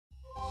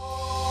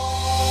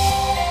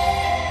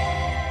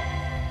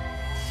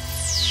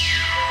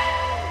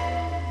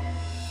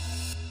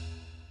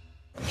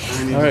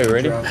All right,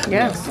 ready?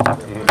 Yes.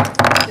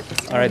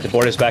 All right, the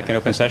board is back in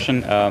open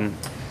session. At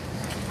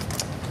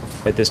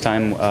this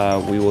time,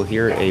 we will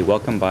hear a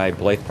welcome by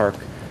Blythe Park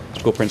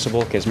School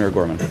Principal, Casimir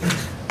Gorman. Good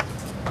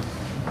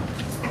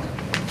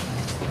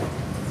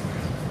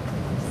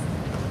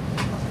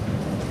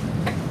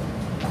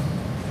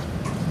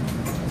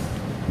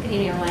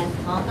evening,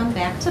 everyone. Welcome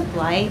back to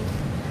Blythe.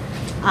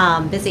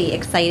 Busy,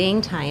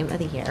 exciting time of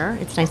the year.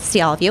 It's nice to see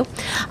all of you.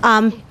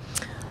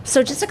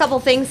 So just a couple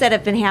things that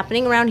have been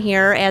happening around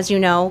here, as you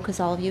know, because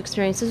all of you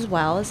experienced as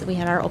well, is that we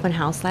had our open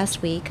house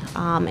last week.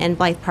 And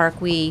Blythe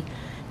Park, we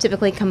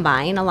typically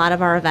combine a lot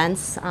of our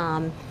events.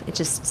 It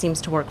just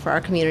seems to work for our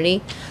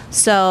community.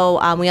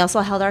 So we also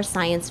held our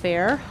science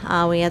fair.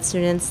 We had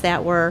students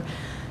that were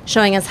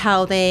showing us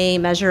how they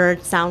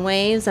measured sound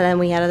waves, and then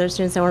we had other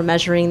students that were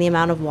measuring the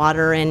amount of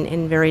water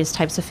in various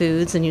types of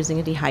foods and using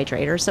a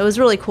dehydrator. So it was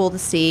really cool to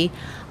see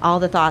all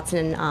the thoughts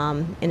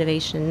and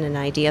innovation and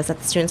ideas that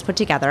the students put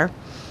together.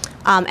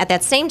 At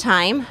that same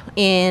time,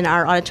 in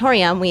our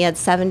auditorium, we had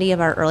 70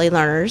 of our early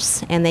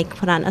learners, and they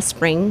put on a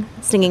spring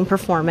singing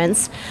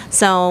performance.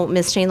 So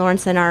Ms. Jane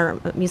Lawrenson, our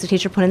music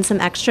teacher, put in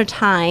some extra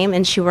time,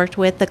 and she worked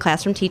with the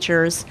classroom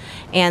teachers,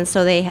 and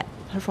so they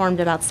performed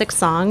about 6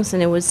 songs,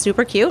 and it was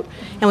super cute.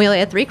 And we only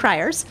had 3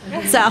 criers.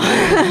 So,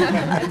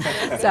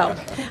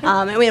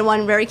 and we had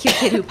one very cute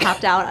kid who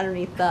popped out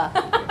underneath the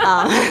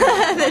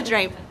the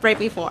drape right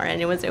before,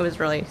 and it was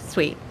really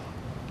sweet.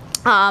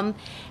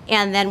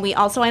 And then we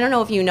also, I don't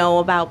know if you know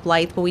about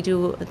Blythe, but we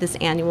do this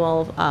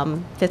annual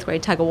 5th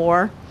grade tug of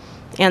war.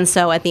 And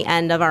so at the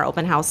end of our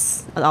open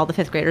house, all the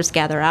 5th graders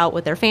gather out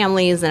with their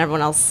families and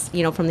everyone else,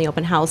 you know, from the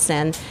open house,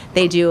 and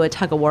they do a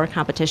tug of war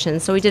competition.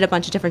 So we did a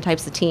bunch of different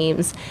types of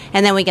teams,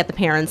 and then we get the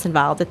parents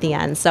involved at the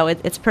end. So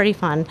it's pretty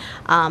fun.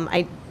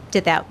 I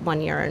did that one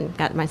year and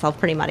got myself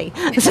pretty muddy.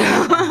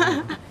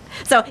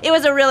 So it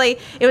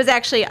was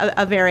actually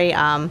a very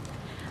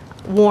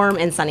warm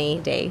and sunny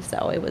day,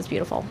 so it was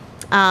beautiful.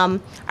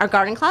 Our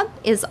garden club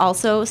is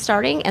also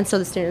starting, and so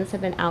the students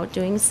have been out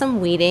doing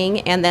some weeding,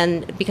 and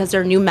then because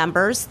they're new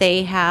members,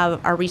 they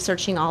are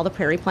researching all the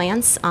prairie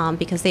plants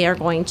because they are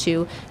going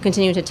to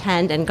continue to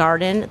tend and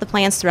garden the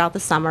plants throughout the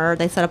summer.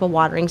 They set up a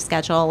watering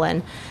schedule,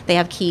 and they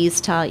have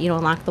keys to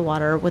unlock the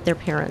water with their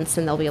parents,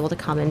 and they'll be able to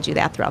come and do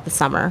that throughout the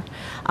summer.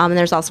 And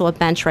there's also a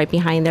bench right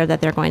behind there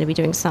that they're going to be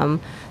doing some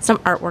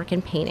artwork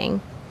and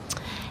painting.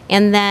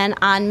 And then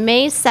on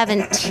May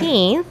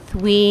 17th,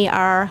 we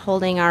are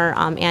holding our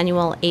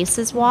annual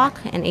ACES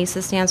walk, and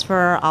ACES stands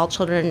for All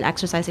Children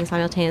Exercising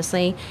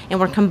Simultaneously,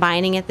 and we're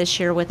combining it this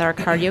year with our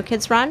Cardio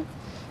Kids Run.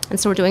 And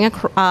so we're doing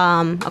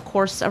a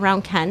course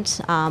around Kent.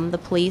 The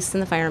police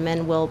and the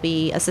firemen will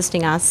be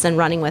assisting us and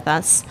running with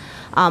us.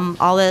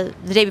 The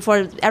day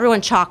before,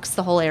 everyone chalks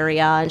the whole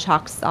area and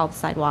chalks all the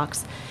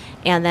sidewalks.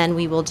 And then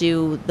we will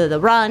do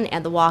the run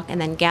and the walk and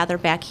then gather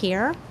back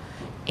here.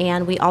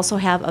 And we also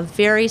have a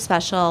very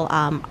special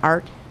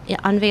art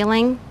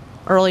unveiling.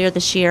 Earlier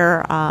this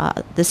year,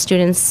 the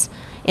students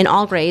in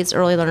all grades,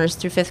 early learners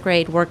through 5th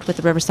grade, worked with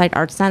the Riverside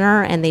Art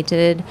Center, and they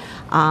did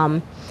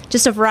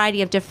just a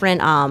variety of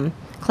different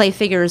clay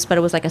figures, but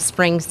it was like a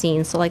spring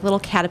scene, so like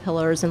little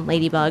caterpillars and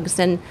ladybugs,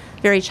 and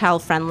very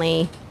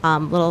child-friendly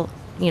little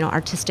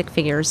artistic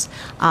figures.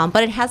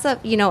 But it has a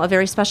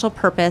very special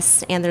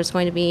purpose, and there's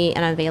going to be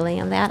an unveiling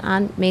of that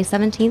on May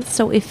 17th.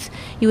 So if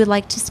you would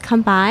like to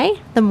come by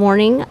the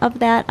morning of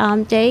that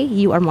day,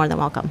 you are more than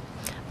welcome.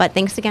 But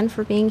thanks again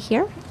for being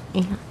here,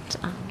 and that's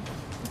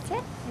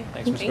it.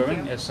 Thanks, Ms.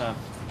 Gorman. It's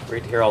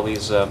great to hear all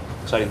these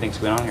exciting things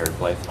going on here at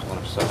Blythe. A lot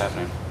of stuff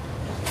happening.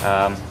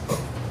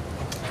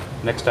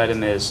 Next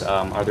item is,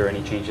 are there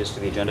any changes to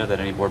the agenda that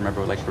any board member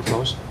would like to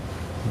propose?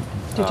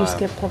 Did you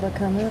skip public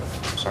comment?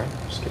 Sorry,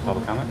 skip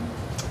public comment?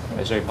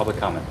 Is there any public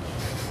comment?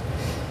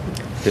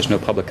 There's no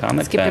public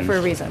comment? Skip it for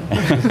a reason.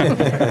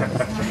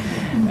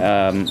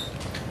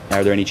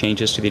 Are there any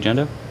changes to the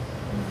agenda?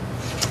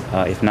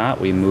 If not,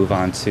 we move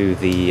on to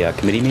the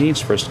committee meetings.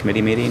 First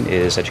committee meeting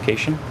is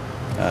education.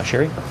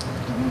 Sherry?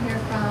 We're here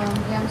from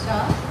Pam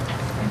Shaw,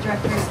 our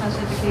Director of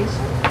Special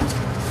Education,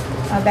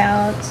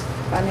 about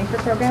funding for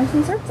programs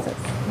and services.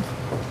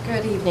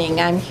 Good evening.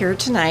 I'm here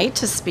tonight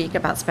to speak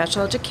about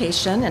special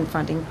education and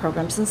funding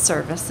programs and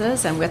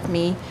services. And with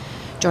me,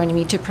 joining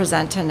me to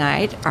present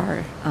tonight,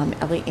 are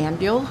Ellie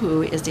Ambule,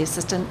 who is the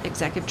Assistant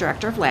Executive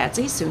Director of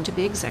LADSI, soon to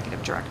be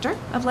Executive Director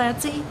of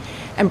LADSI,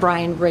 and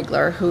Brian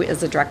Rigler, who is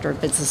the Director of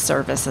Business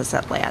Services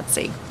at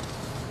LADSI.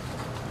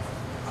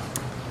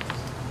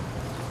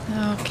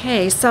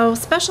 Okay, so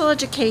special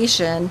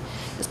education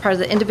is part of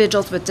the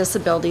Individuals with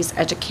Disabilities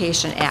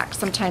Education Act.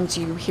 Sometimes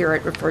you hear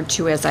it referred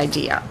to as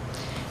IDEA.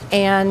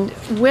 And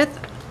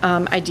with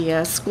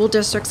IDEA, school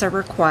districts are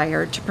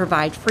required to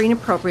provide free and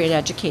appropriate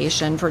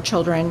education for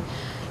children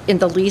in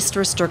the least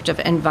restrictive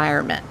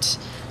environment.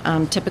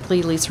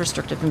 Typically, least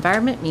restrictive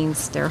environment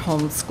means their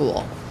home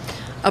school.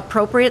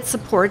 Appropriate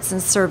supports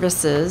and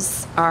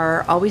services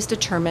are always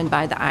determined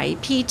by the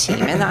IEP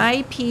team, and the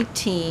IEP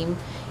team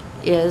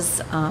is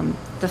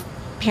the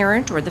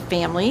parent or the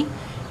family,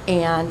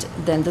 and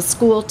then the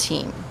school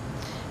team.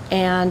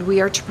 And we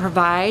are to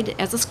provide,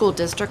 as a school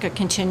district, a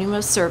continuum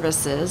of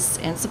services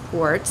and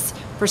supports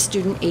for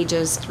student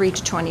ages 3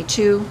 to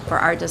 22 for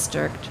our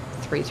district,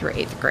 3 through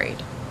 8th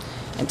grade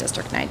in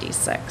District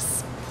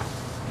 96.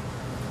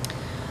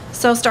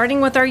 So starting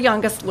with our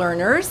youngest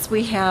learners,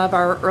 we have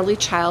our early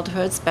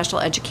childhood special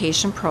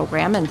education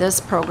program, and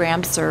this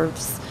program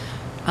serves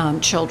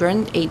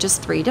children ages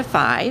 3 to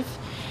 5.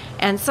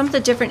 And some of the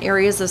different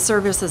areas of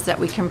services that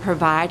we can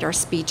provide are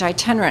speech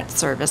itinerant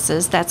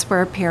services. That's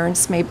where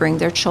parents may bring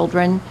their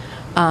children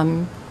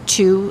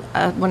to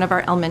one of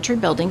our elementary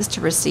buildings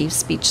to receive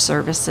speech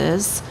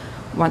services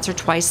once or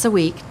twice a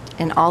week,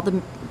 and all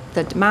the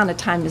amount of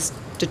time is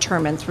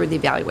determined through the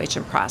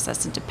evaluation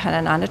process and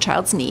dependent on a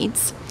child's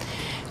needs.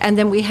 And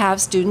then we have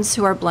students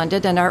who are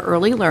blended in our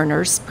early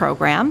learners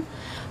program.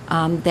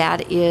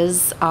 That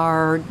is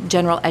our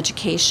general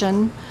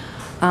education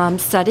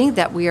setting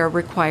that we are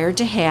required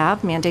to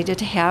have, mandated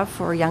to have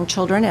for young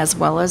children, as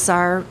well as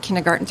our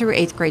kindergarten through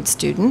 8th grade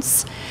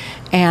students.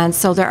 And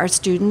so there are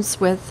students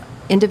with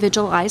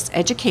individualized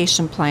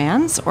education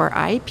plans, or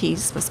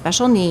IEPs, with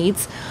special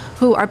needs,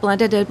 who are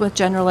blended in with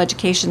general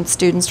education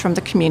students from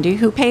the community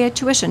who pay a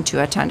tuition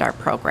to attend our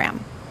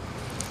program.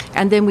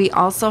 And then we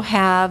also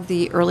have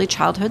the early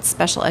childhood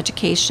special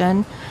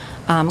education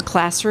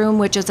classroom,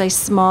 which is a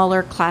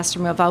smaller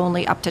classroom of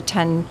only up to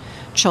 10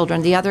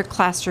 children. The other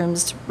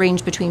classrooms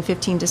range between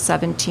 15 to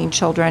 17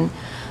 children,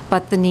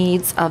 but the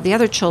needs of the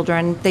other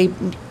children, they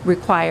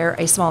require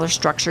a smaller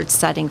structured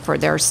setting for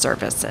their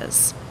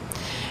services.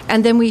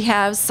 And then we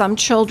have some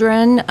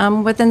children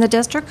within the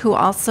district who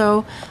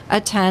also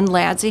attend.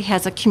 LADSI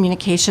has a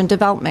communication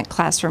development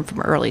classroom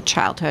from early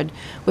childhood,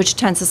 which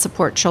tends to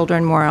support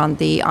children more on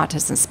the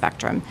autism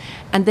spectrum.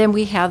 And then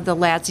we have the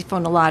LADSI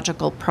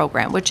phonological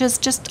program, which is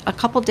just a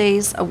couple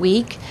days a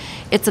week.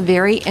 It's a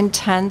very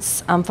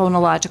intense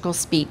phonological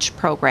speech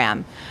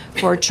program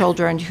for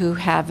children who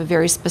have a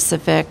very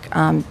specific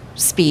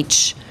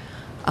speech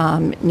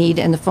need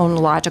in the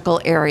phonological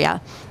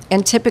area.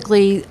 And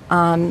typically,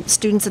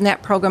 students in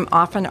that program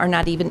often are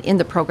not even in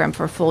the program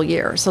for a full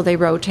year. So they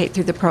rotate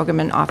through the program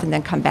and often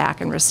then come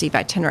back and receive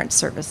itinerant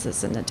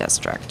services in the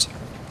district.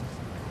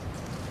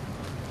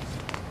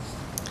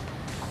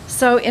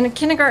 So in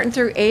kindergarten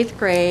through 8th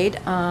grade,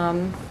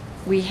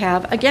 we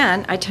have,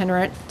 again,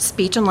 itinerant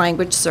speech and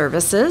language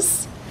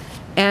services.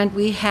 And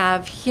we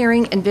have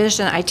hearing and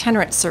vision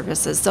itinerant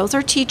services. Those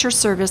are teacher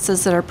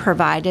services that are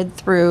provided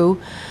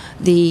through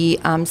the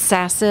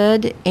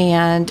SACID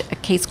and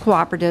case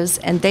cooperatives,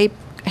 and they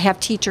have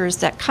teachers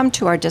that come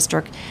to our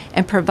district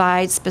and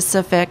provide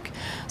specific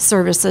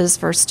services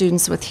for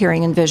students with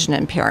hearing and vision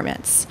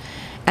impairments.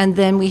 And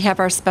then we have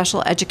our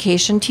special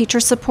education teacher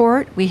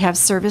support. We have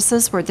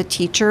services where the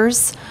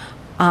teachers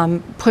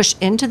push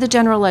into the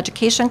general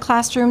education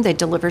classroom. They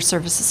deliver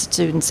services to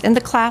students in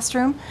the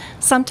classroom.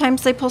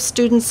 Sometimes they pull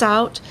students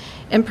out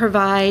and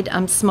provide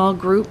small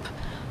group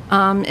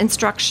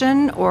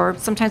instruction, or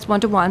sometimes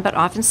one-to-one, but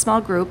often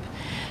small group.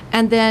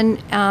 And then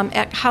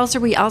at Hauser,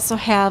 we also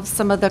have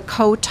some of the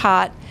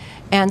co-taught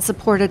and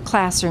supported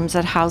classrooms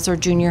at Hauser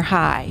Junior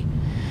High.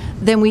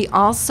 Then we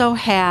also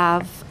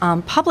have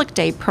public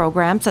day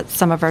programs that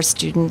some of our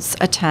students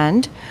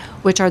attend,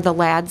 which are the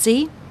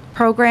LADSI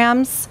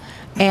programs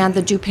and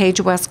the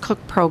DuPage West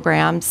Cook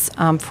programs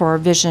for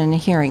vision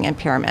and hearing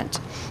impairment.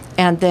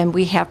 And then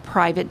we have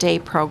private day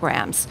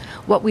programs.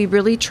 What we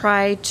really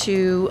try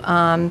to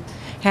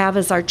have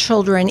as our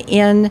children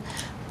in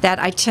that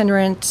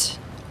itinerant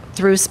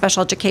through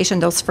special education,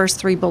 those first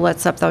 3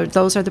 bullets up,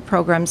 those are the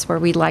programs where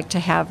we like to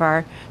have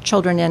our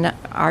children in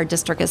our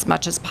district as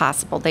much as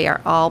possible. They are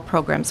all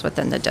programs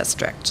within the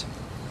district.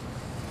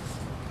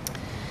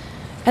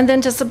 And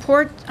then to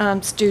support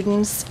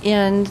students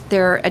in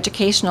their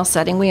educational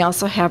setting, we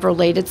also have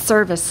related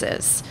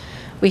services.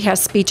 We have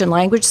speech and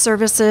language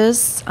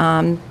services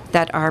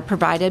that are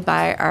provided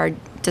by our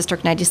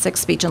District 96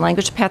 speech and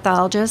language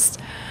pathologists.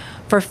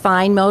 For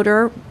fine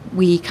motor,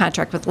 we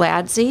contract with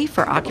LADSI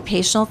for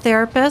occupational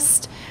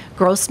therapists.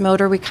 Gross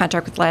motor, we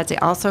contract with LADSI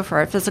also for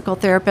our physical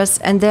therapists.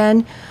 And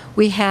then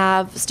we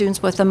have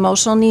students with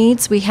emotional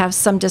needs. We have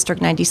some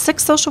District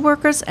 96 social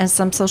workers and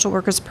some social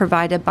workers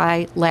provided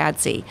by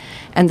LADSI.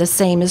 And the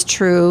same is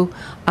true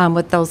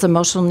with those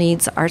emotional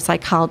needs. Our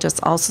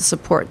psychologists also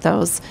support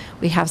those.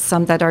 We have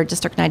some that are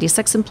District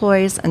 96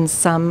 employees and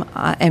some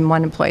and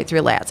one employee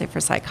through LADSI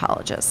for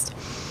psychologists.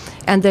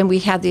 And then we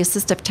have the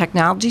assistive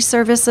technology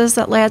services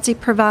that LADSI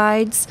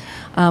provides.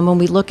 When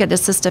we look at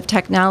assistive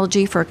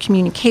technology for a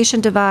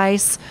communication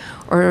device,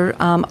 or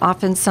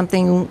often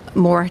something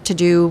more to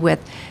do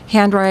with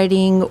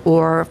handwriting,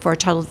 or for a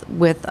child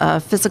with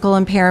physical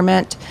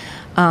impairment,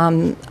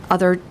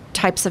 other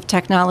types of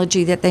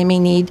technology that they may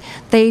need,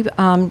 they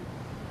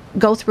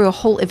go through a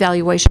whole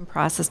evaluation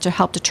process to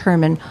help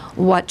determine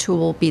what tool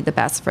will be the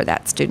best for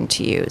that student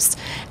to use.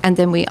 And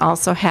then we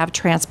also have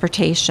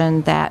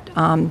transportation that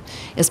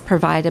is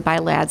provided by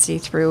LADSI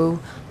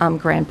through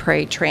Grand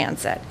Prairie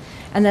Transit.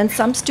 And then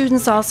some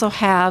students also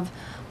have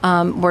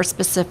more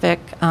specific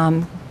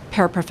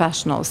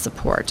paraprofessional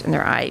support in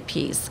their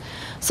IEPs.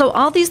 So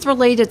all these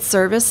related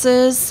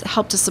services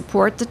help to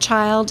support the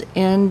child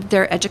in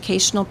their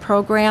educational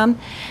program.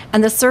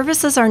 And the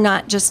services are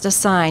not just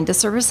assigned. The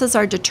services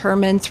are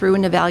determined through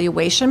an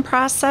evaluation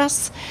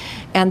process.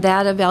 And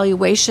that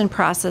evaluation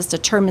process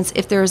determines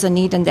if there is a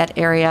need in that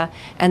area.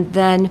 And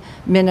then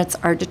minutes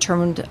are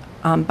determined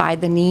by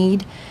the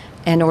need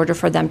in order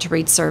for them to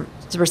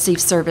receive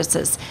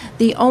services.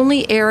 The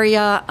only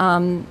area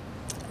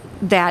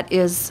that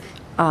is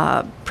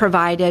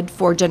provided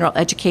for general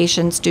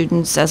education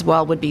students as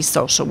well would be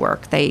social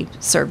work. They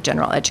serve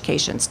general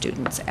education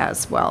students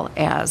as well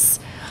as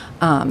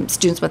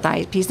students with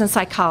IEPs, and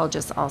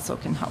psychologists also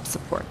can help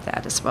support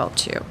that as well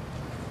too.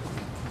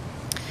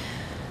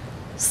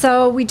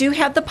 So we do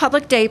have the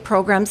public day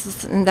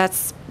programs, and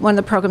that's one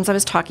of the programs I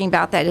was talking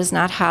about that is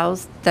not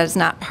housed, that is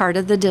not part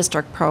of the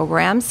district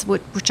programs,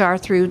 which are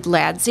through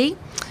LADSI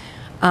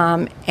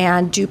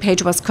and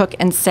DuPage, West Cook,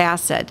 and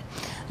SACID.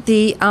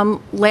 The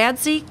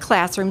LADSI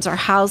classrooms are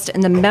housed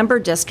in the member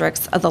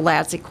districts of the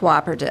LADSI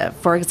Cooperative.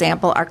 For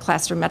example, our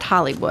classroom at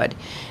Hollywood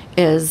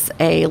is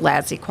a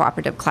LADSI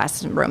Cooperative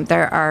classroom.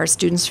 There are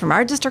students from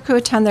our district who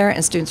attend there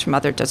and students from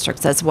other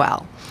districts as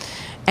well.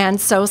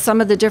 And so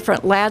some of the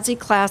different LADSI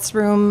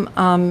classroom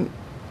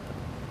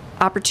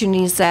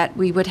opportunities that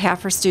we would have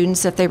for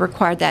students if they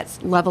required that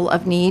level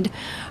of need,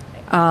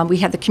 we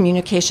have the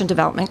communication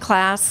development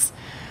class.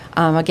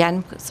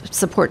 Again,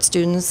 support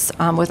students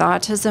with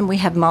autism. We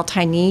have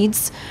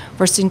multi-needs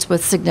for students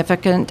with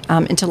significant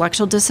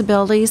intellectual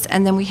disabilities.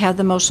 And then we have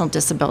the emotional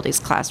disabilities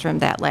classroom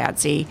that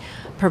LADSI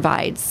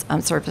provides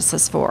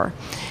services for.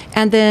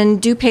 And then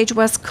DuPage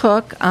West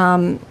Cook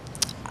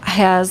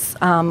has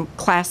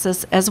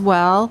classes as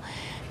well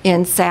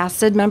in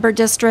SACID member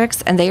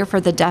districts, and they are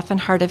for the deaf and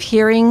hard of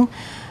hearing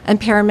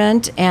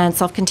impairment and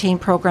self-contained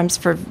programs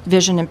for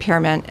vision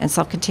impairment and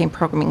self-contained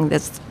programming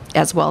that's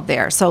as well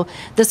there. So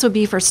this would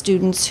be for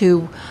students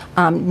who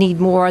need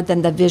more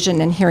than the vision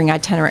and hearing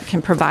itinerant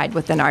can provide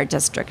within our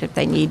district. If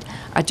they need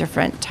a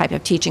different type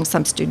of teaching,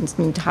 some students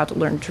need how to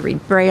learn to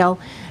read Braille,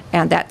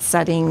 and that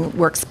setting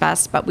works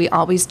best, but we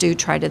always do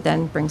try to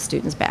then bring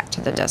students back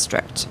to the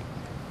district.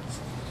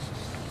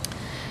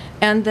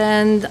 And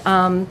then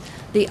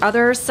the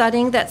other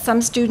setting that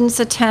some students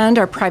attend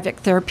are private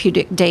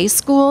therapeutic day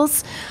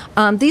schools.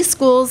 These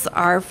schools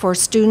are for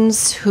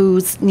students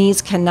whose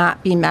needs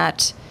cannot be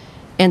met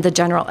in the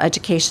general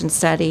education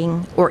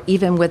setting or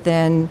even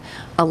within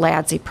a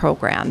LADSI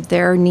program.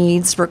 Their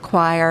needs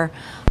require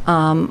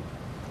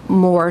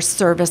more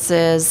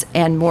services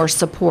and more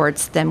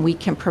supports than we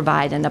can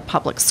provide in a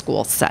public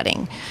school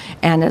setting.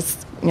 And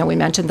as you know, we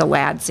mentioned the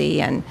LADSI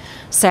and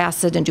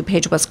SACID and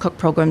DuPage West Cook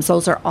programs.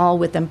 Those are all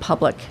within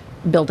public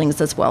buildings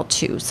as well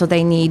too. So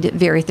they need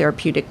very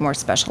therapeutic, more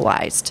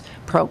specialized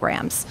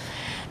programs.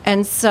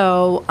 And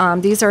so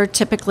these are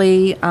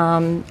typically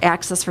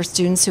access for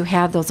students who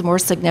have those more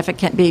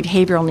significant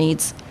behavioral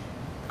needs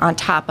on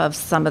top of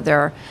some of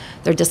their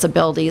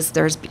disabilities.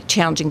 There's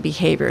challenging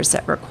behaviors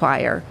that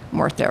require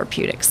more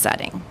therapeutic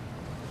setting.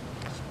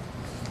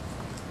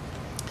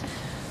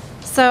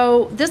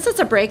 So this is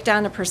a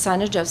breakdown of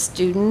percentage of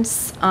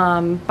students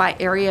by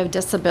area of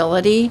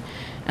disability.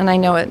 And I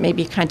know it may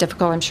be kind of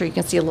difficult. I'm sure you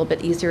can see a little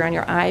bit easier on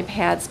your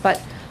iPads. But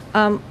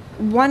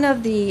one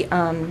of the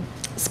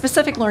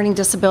specific learning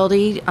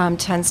disability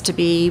tends to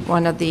be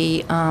one of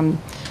the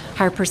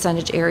higher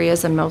percentage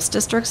areas in most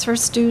districts for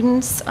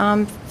students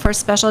for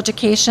special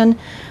education.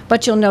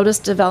 But you'll notice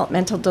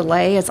developmental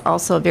delay is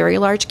also a very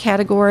large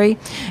category.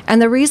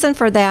 And the reason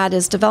for that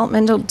is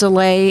developmental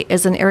delay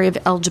is an area of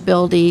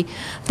eligibility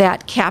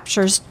that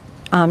captures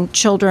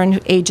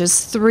children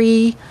ages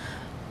 3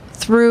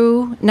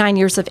 through 9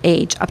 years of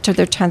age up to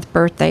their 10th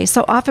birthday.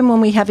 So often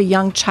when we have a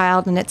young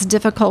child and it's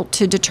difficult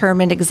to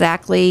determine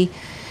exactly,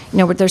 you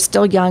know, they're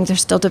still young, they're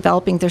still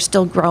developing, they're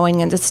still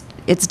growing, and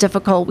it's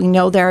difficult. We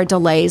know there are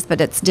delays, but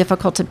it's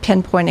difficult to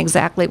pinpoint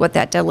exactly what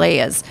that delay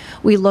is.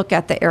 We look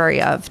at the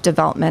area of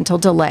developmental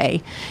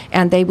delay,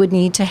 and they would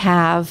need to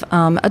have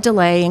a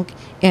delay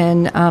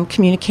in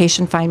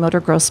communication, fine motor,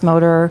 gross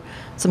motor,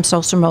 some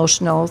social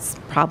emotional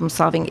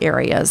problem-solving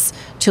areas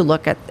to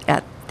look at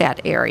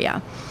that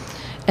area.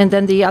 And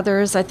then the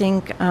others, I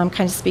think, kind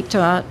of speak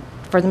to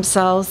for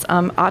themselves.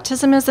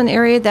 Autism is an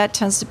area that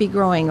tends to be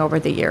growing over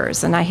the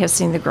years, and I have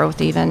seen the growth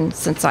even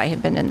since I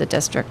have been in the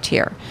district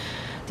here.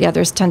 The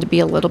others tend to be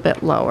a little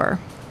bit lower.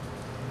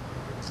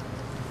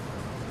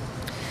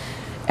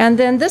 And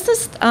then this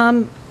is,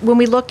 when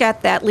we look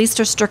at that least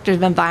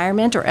restrictive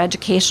environment or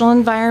educational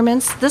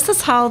environments, this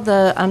is how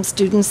the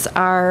students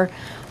are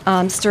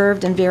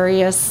served in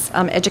various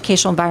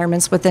educational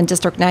environments within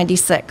District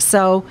 96.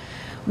 So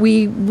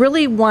We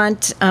really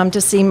want to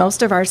see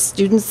most of our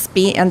students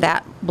be in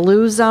that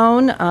blue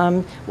zone,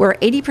 where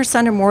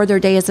 80% or more of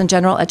their day is in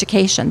general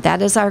education. That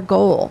is our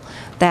goal,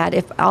 that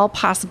if all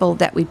possible,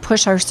 that we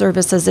push our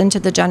services into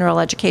the general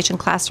education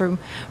classroom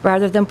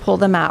rather than pull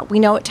them out. We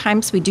know at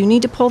times we do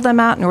need to pull them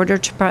out in order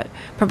to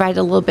provide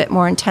a little bit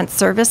more intense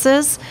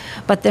services,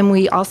 but then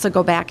we also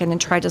go back in and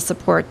try to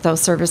support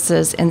those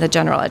services in the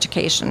general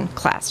education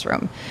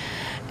classroom.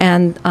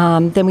 And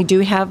then we do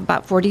have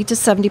about 40 to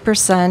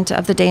 70%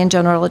 of the day in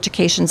general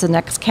education is the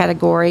next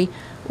category,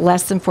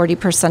 less than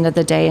 40% of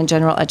the day in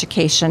general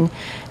education,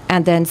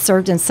 and then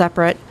served in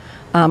separate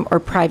or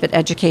private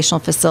educational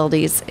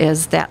facilities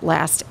is that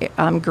last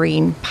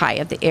green pie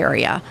of the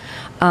area.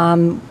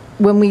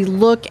 When we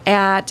look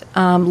at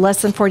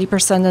less than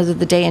 40% of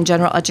the day in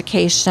general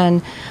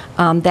education,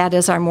 that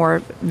is our more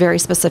very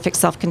specific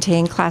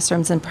self-contained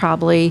classrooms and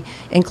probably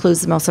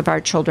includes most of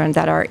our children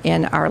that are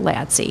in our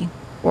LADSI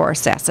or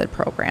SACID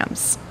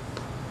programs.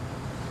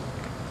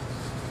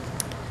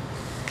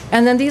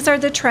 And then these are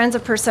the trends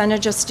of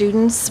percentage of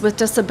students with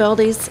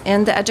disabilities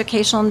in the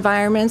educational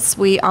environments.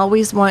 We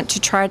always want to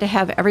try to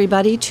have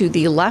everybody to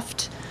the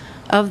left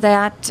of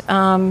that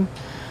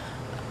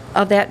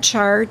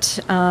chart.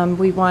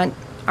 We want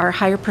our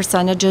higher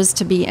percentages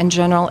to be in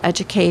general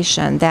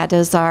education. That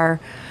is our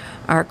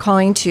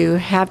calling, to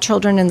have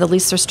children in the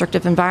least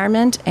restrictive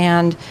environment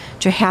and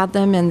to have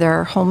them in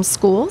their home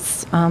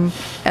schools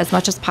as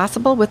much as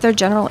possible with their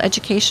general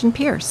education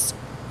peers.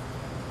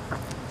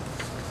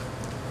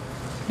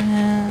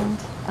 And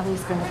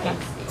Ellie's going to speak.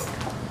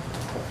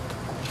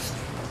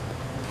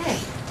 Okay.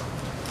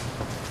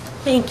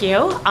 Thank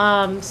you.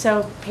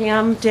 So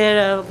Pam did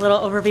a little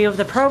overview of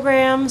the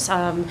programs,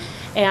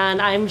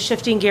 and I'm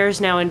shifting gears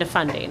now into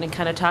funding and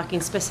kind of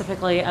talking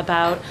specifically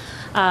about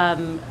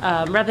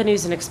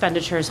revenues and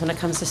expenditures when it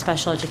comes to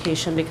special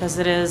education, because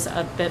it is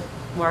a bit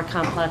more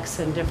complex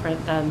and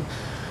different than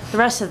the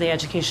rest of the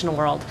educational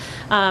world.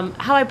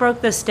 How I broke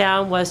this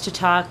down was to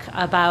talk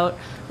about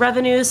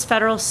revenues,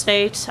 federal,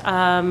 state,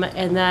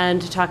 and then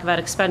to talk about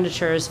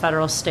expenditures,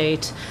 federal,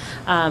 state.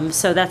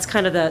 So that's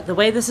kind of the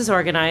way this is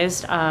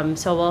organized.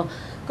 So we'll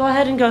go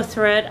ahead and go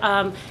through it.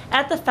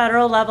 At the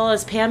federal level,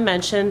 as Pam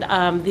mentioned,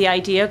 the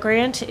IDEA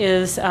grant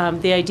is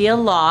the IDEA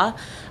law.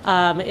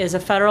 Is a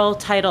federal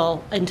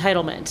title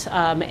entitlement,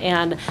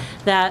 and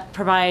that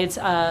provides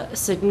a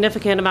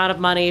significant amount of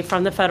money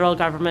from the federal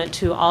government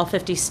to all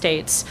 50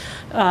 states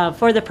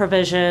for the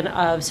provision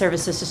of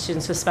services to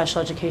students with special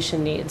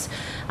education needs.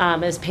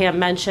 As Pam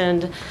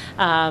mentioned,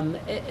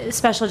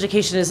 special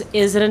education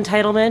is an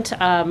entitlement,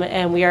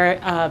 and we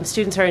are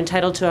students are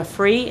entitled to a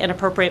free and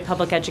appropriate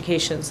public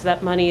education. So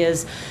that money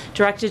is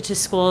directed to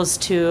schools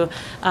to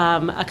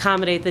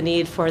accommodate the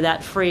need for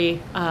that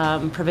free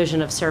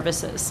provision of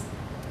services.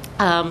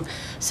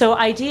 So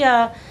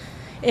IDEA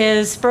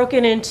is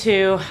broken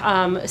into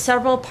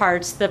several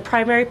parts. The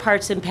primary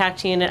parts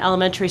impacting an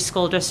elementary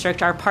school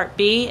district are Part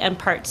B and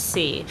Part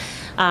C.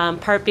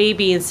 Part B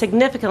being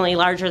significantly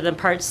larger than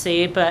Part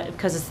C, but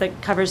because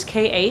it covers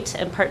K-8,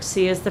 and Part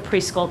C is the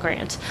preschool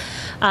grant.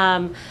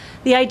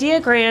 The IDEA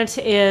grant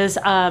is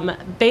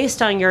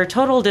based on your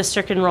total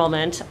district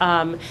enrollment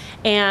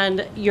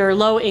and your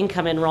low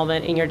income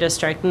enrollment in your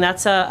district. And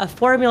that's a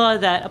formula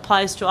that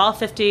applies to all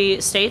 50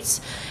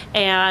 states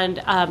and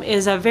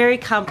is a very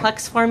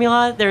complex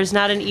formula. There's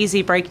not an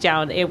easy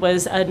breakdown. It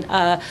was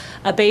a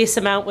base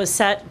amount was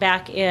set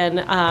back in,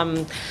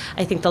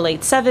 I think, the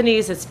late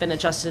 70s. It's been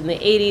adjusted in the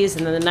 80s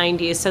and then the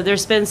 90s. So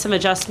there's been some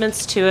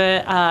adjustments to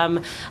it.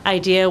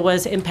 IDEA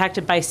was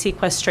impacted by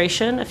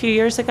sequestration a few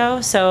years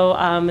ago. So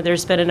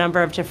there's been a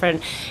number of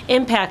different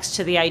impacts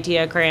to the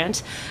IDEA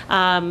grant.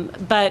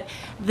 But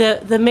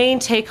the main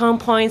take-home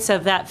points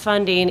of that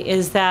funding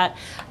is that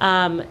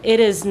it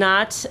is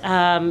not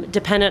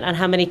dependent on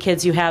how many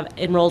kids you have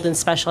enrolled in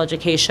special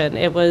education.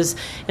 It was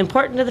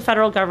important to the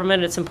federal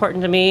government, it's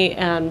important to me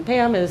and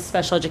Pam as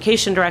special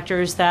education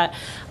directors that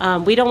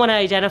we don't want to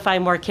identify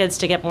more kids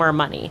to get more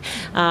money.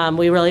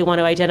 We really want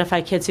to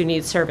identify kids who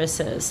need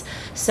services.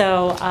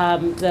 So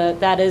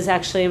that is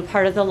actually a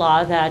part of the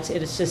law, that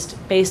it is just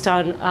based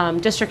on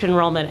district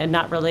enrollment and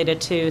not related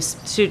to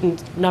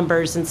student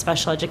numbers in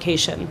special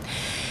education.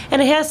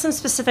 And it has some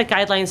specific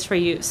guidelines for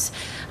use.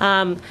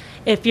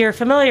 If you're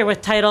familiar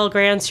with title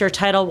grants, your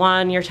Title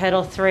I, your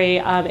Title III,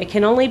 it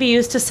can only be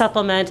used to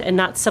supplement and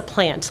not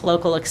supplant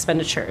local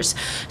expenditures.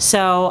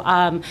 So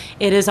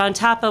it is on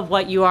top of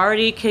what you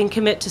already can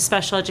commit to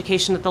special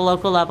education at the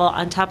local level.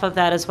 On top of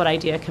that is what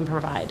IDEA can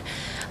provide.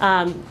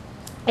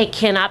 It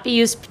cannot be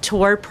used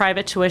toward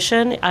private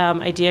tuition.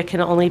 IDEA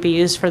can only be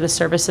used for the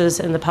services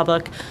in the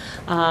public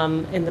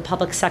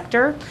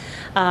sector.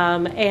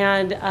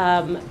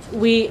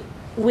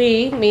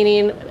 We,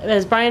 meaning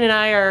as Brian and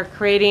I are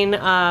creating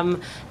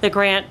the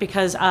grant,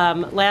 because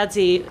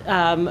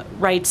LADSI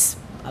writes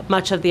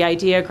much of the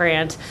IDEA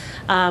grant,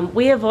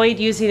 we avoid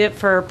using it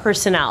for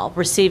personnel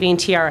receiving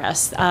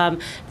TRS.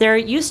 There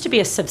used to be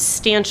a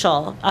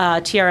substantial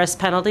TRS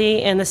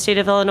penalty in the state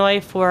of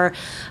Illinois for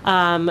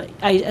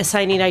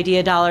assigning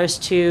IDEA dollars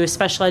to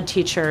special ed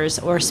teachers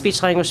or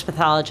speech language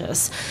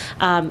pathologists.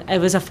 It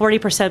was a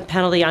 40%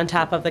 penalty on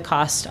top of the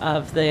cost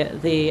of the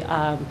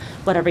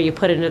whatever you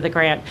put into the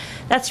grant.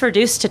 That's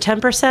reduced to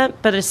 10%,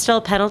 but it's still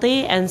a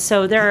penalty, and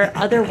so there are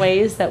other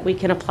ways that we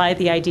can apply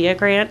the IDEA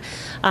grant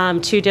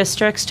to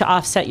districts to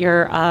offset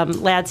your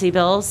LADSI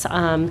bills,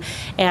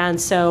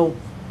 and so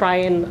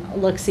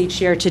Brian looks each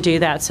year to do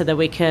that so that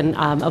we can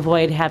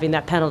avoid having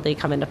that penalty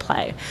come into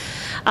play.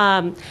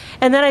 And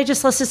then I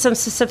just listed some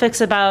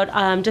specifics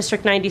about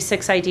District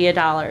 96 IDEA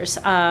dollars.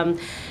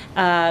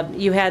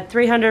 You had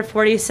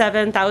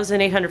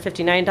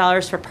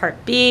 $347,859 for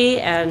Part B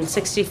and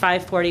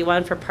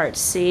 $6541 for Part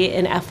C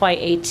in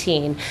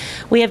FY18.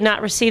 We have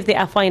not received the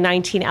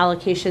FY19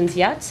 allocations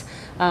yet.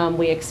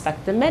 We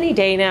expect them any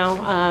day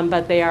now,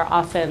 but they are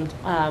often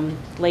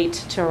late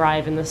to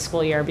arrive in the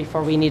school year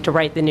before we need to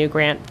write the new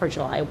grant for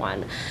July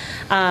 1.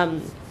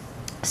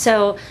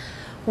 So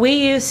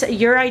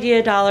your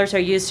IDEA dollars are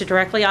used to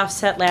directly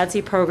offset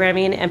LADSI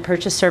programming and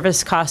purchase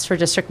service costs for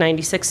District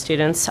 96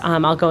 students.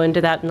 I'll go into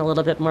that in a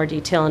little bit more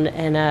detail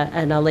in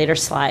a later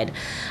slide.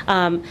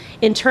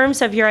 In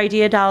terms of your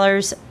IDEA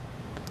dollars,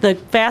 the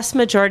vast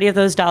majority of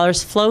those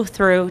dollars flow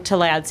through to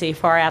LADSI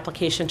for our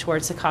application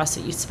towards the cost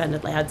that you spend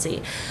at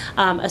LADSI.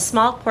 A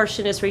small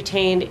portion is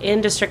retained in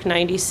District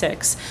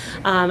 96,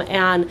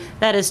 and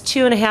that is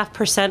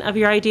 2.5% of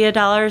your IDEA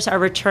dollars are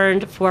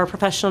returned for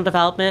professional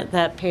development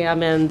that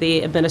Pam and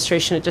the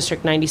administration at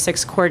District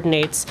 96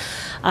 coordinates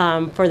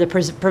for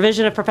the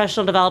provision of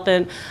professional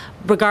development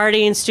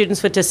regarding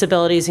students with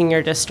disabilities in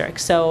your district.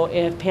 So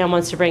if Pam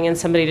wants to bring in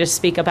somebody to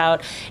speak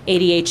about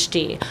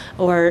ADHD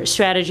or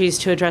strategies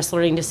to address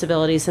learning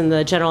disabilities in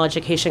the general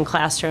education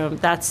classroom,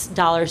 that's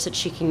dollars that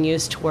she can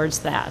use towards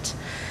that.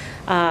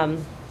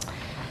 I'm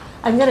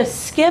going to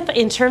skip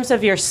in terms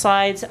of your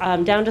slides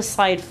down to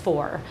slide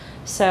 4.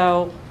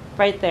 So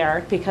right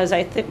there, because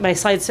I think my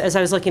slides, as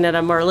I was looking at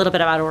them, were a little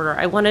bit out of order.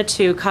 I wanted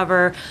to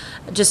cover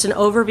just an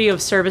overview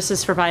of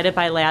services provided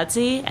by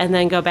LADSI and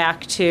then go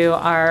back to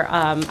our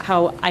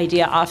how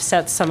IDEA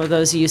offsets some of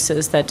those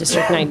uses that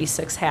District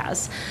 96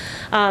 has.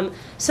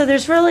 So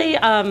there's really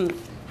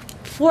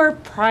 4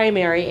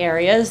 primary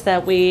areas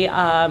that we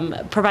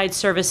provide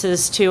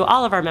services to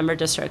all of our member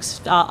districts,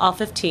 all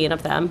 15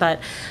 of them. But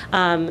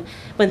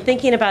when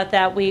thinking about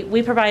that,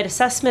 we provide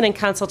assessment and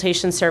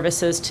consultation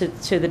services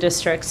to the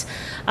districts.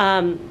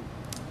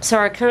 So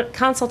our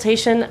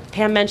consultation,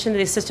 Pam mentioned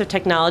the assistive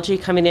technology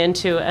coming in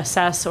to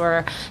assess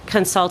or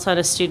consult on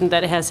a student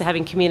that is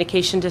having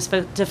communication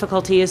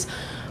difficulties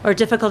or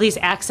difficulties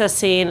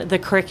accessing the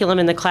curriculum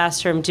in the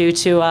classroom due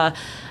to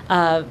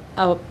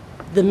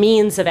the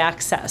means of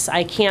access.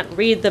 I can't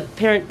read the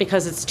parent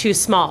because it's too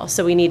small,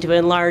 so we need to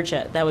enlarge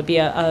it. That would be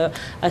a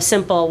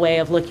simple way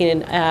of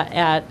looking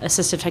at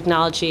assistive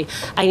technology.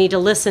 I need to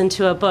listen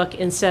to a book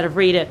instead of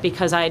read it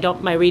because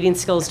my reading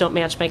skills don't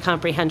match my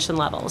comprehension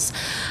levels.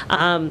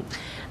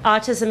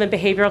 Autism and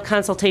behavioral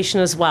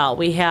consultation as well.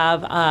 We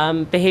have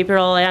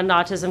behavioral and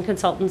autism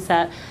consultants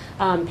that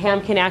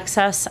Pam can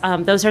access.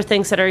 Those are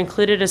things that are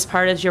included as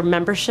part of your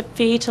membership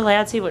fee to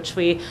LADSI, which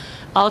we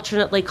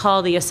alternately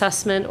call the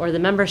assessment or the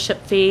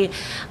membership fee.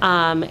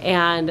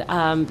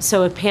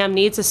 So if Pam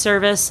needs a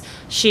service,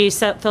 she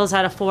fills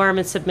out a form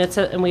and submits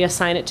it, and we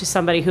assign it to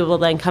somebody who will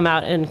then come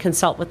out and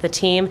consult with the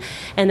team.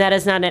 And that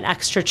is not an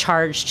extra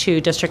charge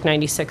to District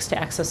 96 to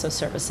access those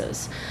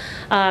services.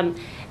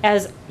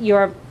 As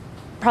you're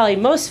probably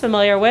most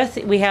familiar with,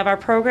 we have our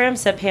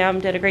programs that Pam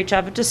did a great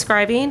job of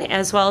describing,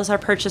 as well as our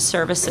purchase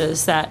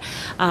services that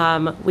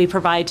we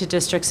provide to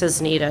districts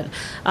as needed.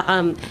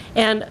 And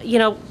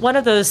one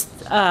of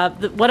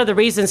the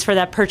reasons for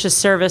that purchase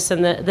service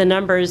and the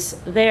numbers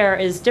there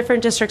is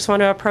different districts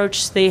want to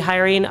approach the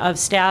hiring of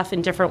staff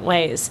in different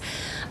ways,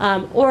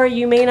 or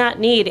you may not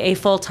need a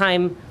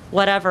full-time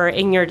whatever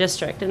in your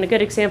district. And a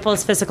good example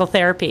is physical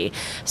therapy.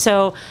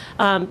 So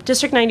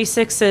District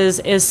 96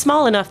 is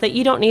small enough that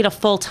you don't need a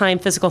full-time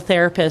physical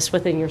therapist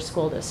within your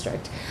school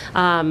district.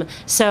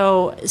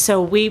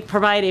 So we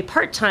provide a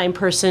part-time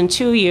person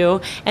to you,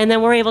 and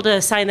then we're able to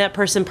assign that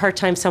person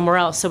part-time somewhere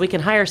else, so we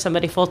can hire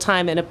somebody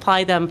full-time and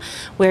apply them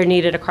where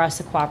needed across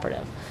the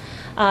cooperative.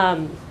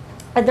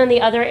 And then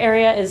the other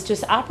area is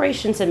just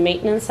operations and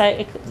maintenance.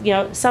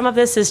 Some of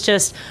this is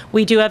just,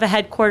 we do have a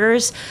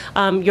headquarters.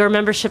 Your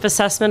membership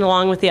assessment,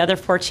 along with the other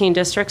 14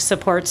 districts,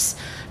 supports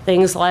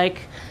things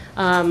like,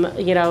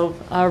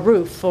 a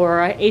roof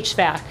or a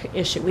HVAC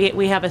issue.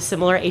 We have a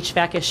similar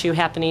HVAC issue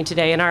happening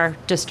today in our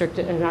district,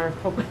 in our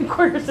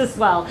headquarters as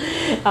well.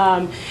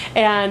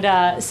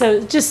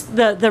 So just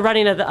the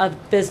running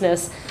of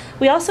business.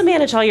 We also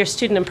manage all your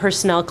student and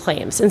personnel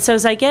claims. And so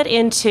as I get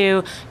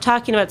into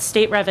talking about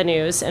state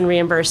revenues and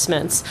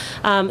reimbursements,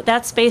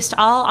 that's based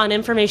all on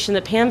information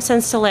that Pam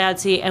sends to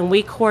LADSI, and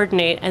we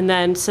coordinate and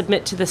then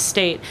submit to the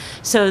state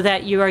so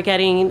that you are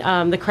getting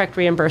the correct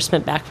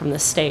reimbursement back from the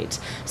state.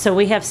 So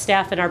we have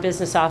staff in our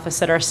business office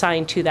that are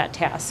assigned to that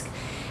task.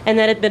 And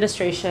then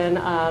administration,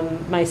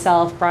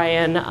 myself,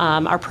 Brian,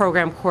 our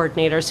program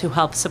coordinators who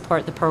help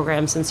support the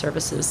programs and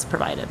services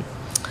provided.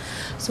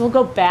 So we'll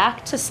go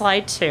back to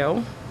slide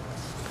 2.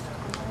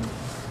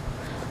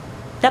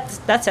 Yep,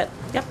 that's it.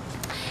 Yep.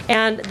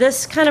 And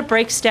this kind of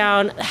breaks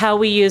down how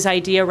we use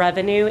IDEA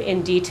revenue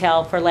in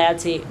detail for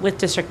LADSI with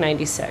District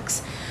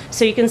 96.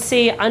 So you can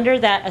see under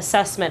that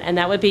assessment, and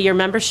that would be your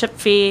membership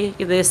fee,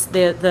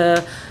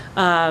 the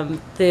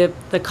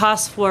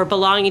cost for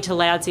belonging to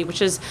LADSI,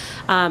 which is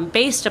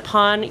based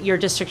upon your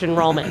district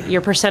enrollment, your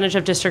percentage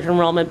of district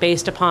enrollment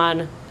based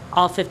upon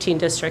all 15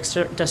 districts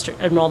district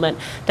enrollment.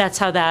 That's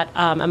how that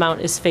amount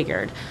is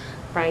figured.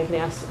 Brian can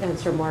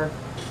answer more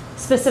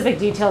specific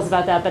details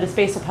about that, but it's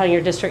based upon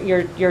your district,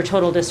 your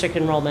total district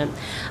enrollment.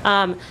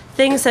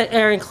 Things that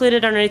are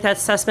included underneath that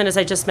assessment, as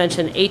I just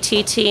mentioned, AT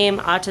team,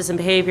 autism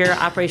behavior,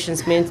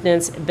 operations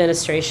maintenance,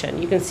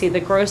 administration. You can see the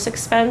gross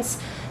expense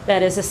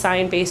that is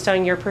assigned based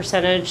on your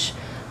percentage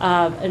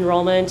of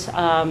enrollment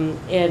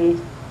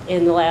in the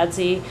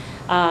LADSI,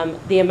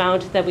 the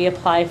amount that we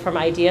apply from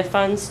IDEA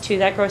funds to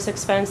that gross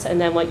expense,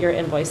 and then what your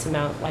invoice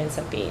amount winds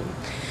up being.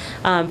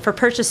 For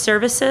purchase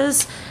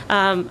services,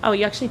 oh,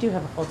 you actually do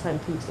have a full-time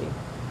PT.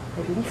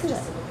 I didn't see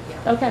that.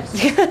 Okay.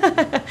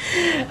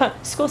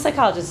 School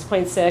psychologist is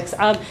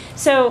 0.6.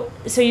 So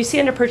you see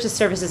under purchase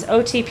services,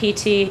 OT,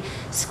 PT,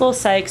 school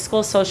psych,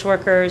 school social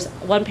workers,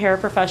 one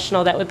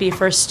paraprofessional. That would be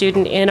for a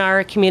student in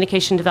our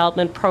communication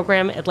development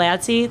program at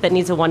LADSI that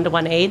needs a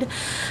one-to-one aid.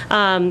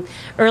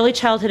 Early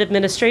childhood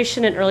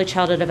administration and early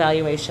childhood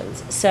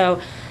evaluations. So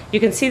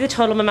you can see the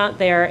total amount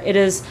there. It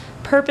is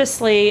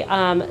purposely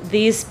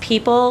these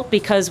people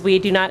because we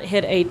do not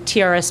hit a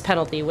TRS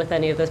penalty with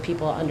any of those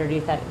people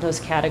underneath those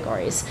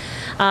categories.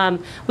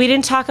 We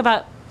didn't talk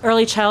about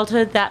early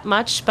childhood that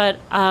much, but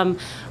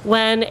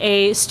when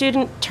a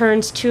student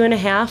turns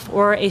 2.5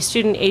 or a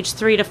student age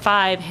 3 to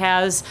 5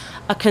 has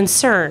a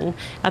concern,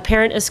 a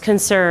parent is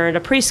concerned,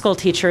 a preschool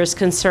teacher is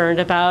concerned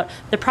about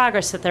the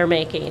progress that they're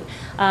making,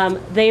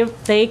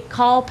 they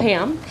call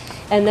Pam.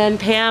 And then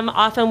Pam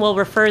often will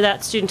refer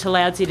that student to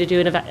LADSI to do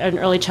an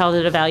early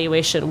childhood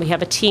evaluation. We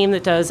have a team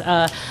that does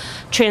a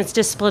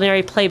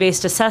transdisciplinary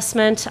play-based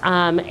assessment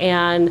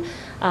and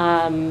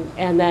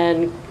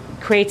then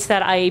creates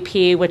that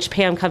IEP, which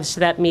Pam comes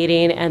to that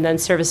meeting, and then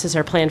services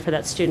are planned for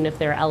that student if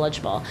they're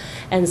eligible.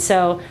 And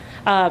so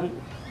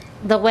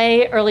the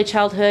way early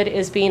childhood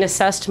is being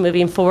assessed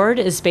moving forward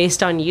is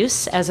based on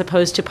use as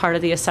opposed to part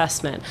of the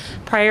assessment.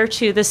 Prior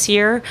to this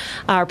year,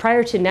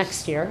 prior to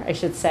next year, I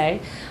should say,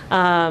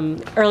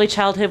 early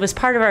childhood was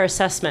part of our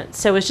assessment.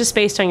 So it was just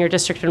based on your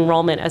district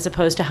enrollment as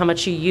opposed to how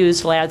much you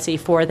used LADSI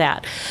for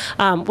that.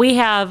 We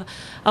have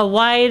a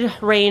wide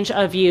range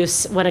of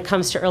use when it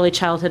comes to early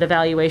childhood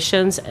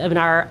evaluations in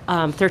our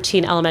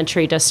 13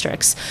 elementary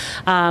districts.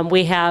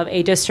 We have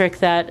a district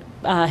that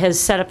has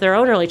set up their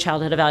own early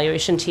childhood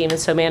evaluation team and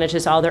so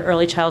manages all their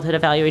early childhood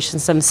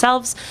evaluations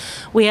themselves.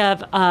 We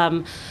have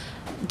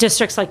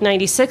districts like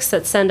 96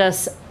 that send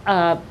us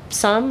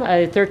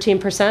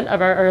 13%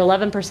 of our, or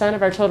 11%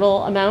 of our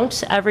total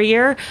amount every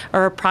year,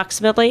 or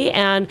approximately,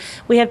 and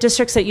we have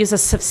districts that use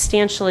us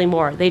substantially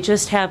more. They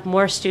just have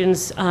more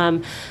students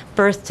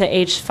birth to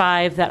age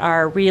 5 that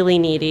are really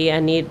needy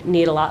and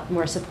need a lot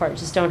more support.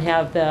 Just don't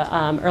have the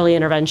early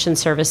intervention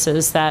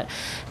services that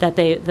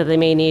they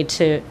may need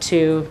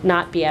to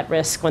not be at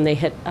risk when they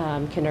hit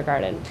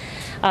kindergarten.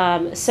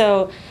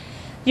 So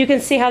you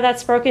can see how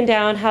that's broken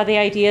down, how the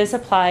idea is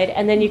applied,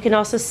 and then you can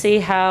also see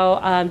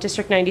how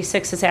District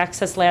 96 has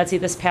accessed LADSI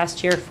this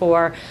past year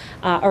for,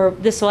 or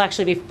this will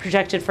actually be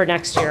projected for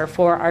next year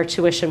for our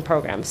tuition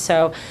programs.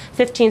 So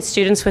 15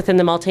 students within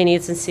the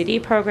multi-needs and CD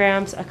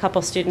programs, a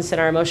couple students in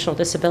our emotional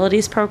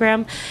disabilities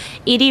program.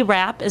 ED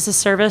WRAP is a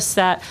service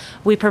that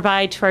we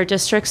provide to our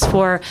districts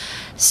for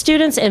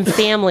students and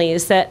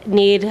families that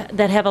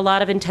have a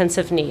lot of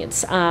intensive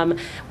needs,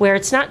 where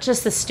it's not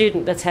just the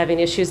student that's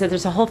having issues, that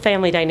there's a whole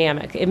family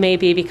dynamic. It may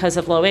be because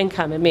of low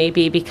income. It may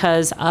be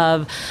because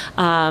of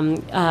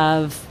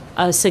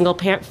a single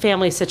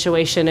family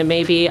situation. It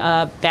may be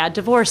a bad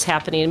divorce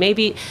happening. It may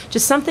be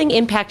just something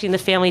impacting the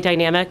family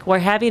dynamic. We're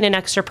having an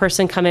extra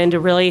person come in to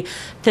really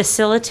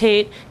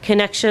facilitate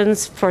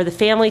connections for the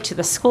family to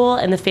the school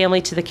and the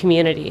family to the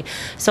community.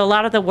 So a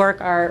lot of the work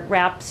our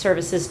WRAP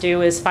services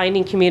do is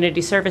finding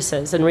community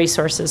services and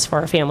resources for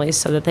our families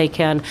so that they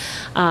can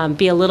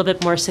be a little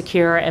bit more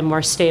secure and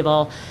more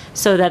stable,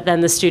 so that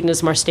then the student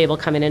is more stable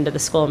coming into the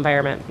school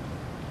environment.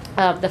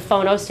 The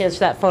PHONO stands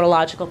for that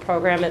phonological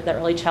program at the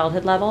early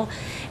childhood level.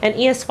 And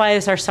ESY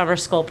is our summer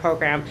school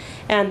program.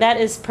 And that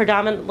is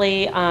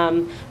predominantly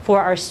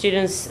for our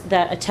students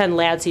that attend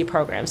LADSI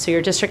programs. So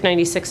your District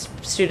 96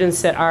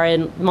 students that are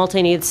in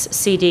multi-needs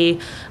CD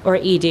or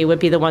ED would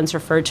be the ones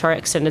referred to our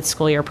extended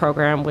school year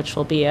program, which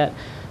will be at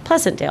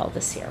Pleasantdale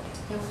this year.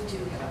 And we do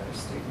have other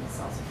students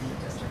also from the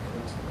district who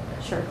attend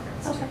that. Sure.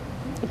 Okay.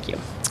 Thank you.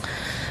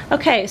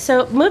 Okay,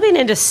 so moving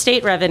into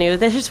state revenue,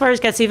 this is where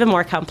it gets even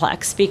more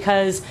complex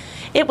because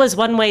it was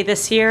one way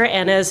this year,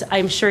 and as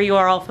I'm sure you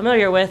are all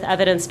familiar with,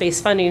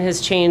 evidence-based funding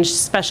has changed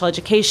special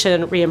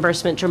education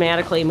reimbursement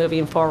dramatically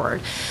moving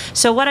forward.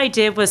 So what I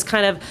did was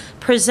kind of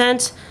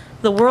present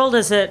the world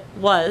as it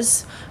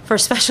was for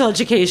special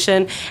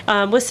education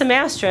with some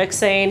asterisks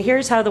saying,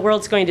 here's how the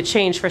world's going to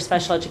change for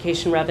special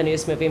education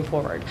revenues moving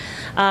forward.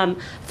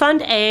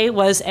 Fund A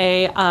was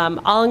a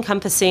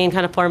all-encompassing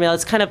kind of formula.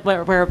 It's kind of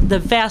where the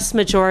vast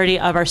majority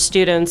of our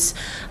students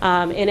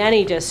in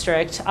any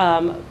district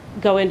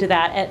go into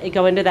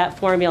that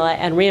formula,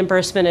 and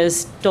reimbursement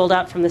is doled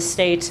out from the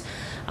state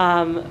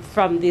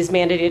from these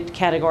mandated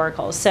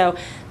categoricals. So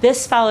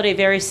this followed a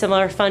very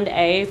similar Fund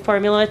A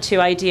formula to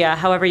IDEA.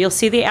 However, you'll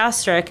see the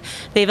asterisk.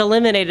 They've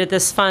eliminated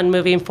this fund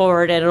moving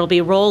forward, and it'll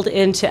be rolled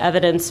into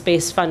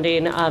evidence-based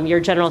funding. Your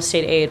general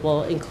state aid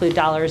will include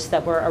dollars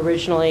that were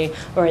originally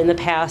or in the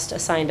past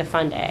assigned to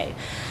Fund A.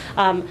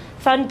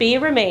 Fund B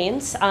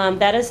remains.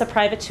 That is a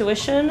private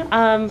tuition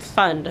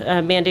fund,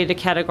 mandated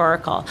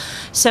categorical.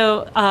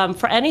 So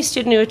for any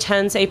student who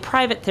attends a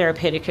private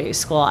therapeutic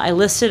school, I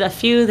listed a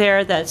few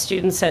there that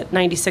students at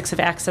 96 have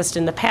accessed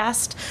in the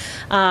past.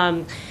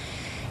 And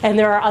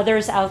there are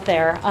others out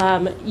there.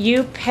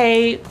 You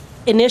pay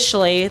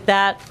initially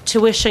that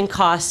tuition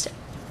cost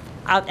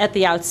out at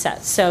the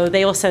outset. So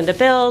they will send a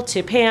bill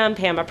to Pam,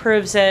 Pam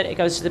approves it, it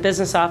goes to the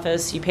business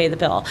office, you pay the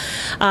bill.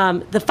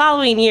 The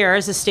following year,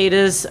 as the state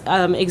is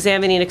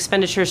examining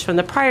expenditures from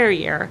the prior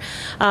year,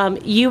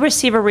 you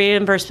receive a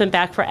reimbursement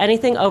back for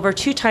anything over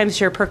 2 times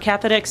your per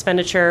capita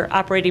expenditure,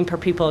 operating per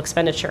pupil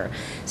expenditure.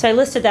 So I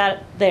listed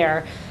that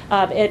there.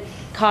 It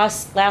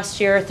cost last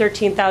year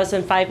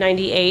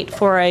 $13,598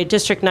 for a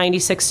District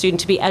 96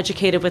 student to be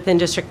educated within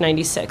District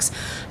 96.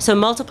 So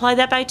multiply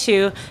that by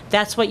 2.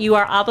 That's what you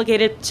are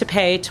obligated to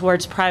pay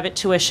towards private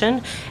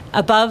tuition.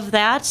 Above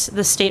that,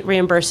 the state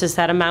reimburses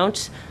that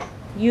amount,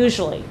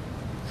 usually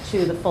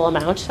to the full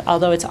amount,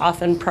 although it's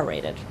often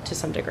prorated to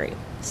some degree.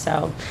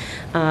 So.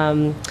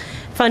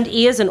 Fund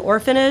E is an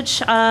orphanage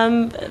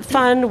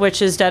fund,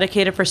 which is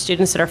dedicated for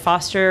students that are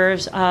foster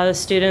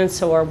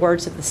students or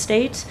wards of the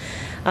state.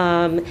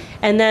 And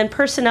then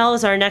personnel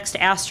is our next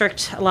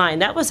asterisk line.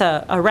 That was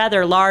a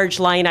rather large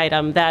line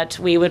item that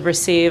we would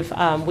receive,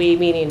 we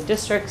meaning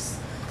districts,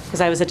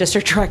 because I was a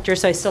district director,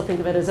 so I still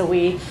think of it as a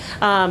we.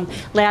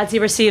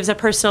 LADSI receives a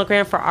personnel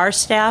grant for our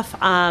staff.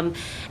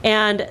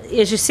 And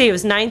as you see, it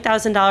was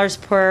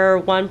 $9,000 per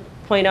 1.0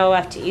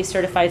 FTE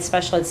certified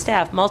special ed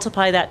staff.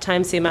 Multiply that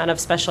times the amount of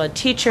special ed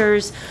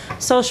teachers,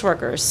 social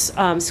workers,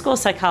 school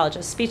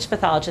psychologists, speech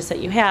pathologists that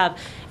you have.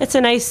 It's a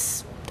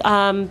nice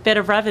bit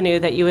of revenue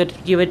that you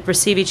would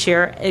receive each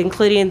year,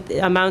 including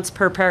amounts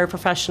per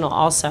paraprofessional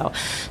also.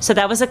 So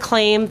that was a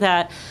claim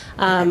that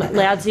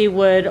LADSI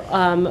would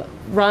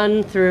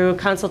run through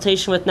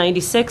consultation with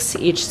 96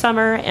 each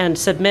summer and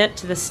submit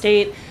to the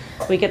state.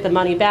 We get the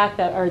money back,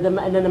 and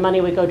then the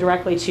money would go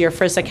directly to your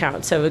FRIS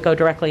account. So it would go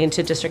directly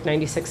into District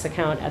 96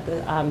 account at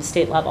the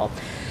state level.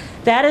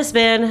 That has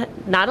been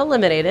not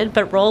eliminated,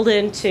 but rolled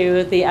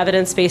into the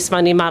evidence-based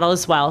funding model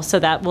as well. So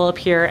that will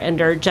appear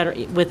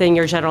within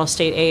your general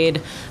state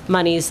aid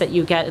monies that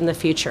you get in the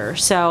future.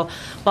 So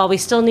while we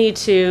still need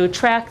to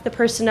track the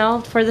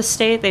personnel for the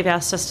state, they've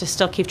asked us to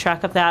still keep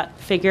track of that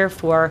figure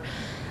for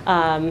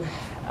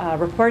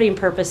reporting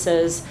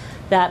purposes.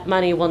 That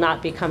money will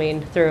not be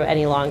coming through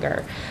any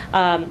longer.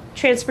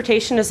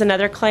 Transportation is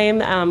another claim.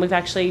 We've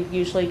actually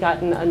usually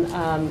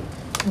gotten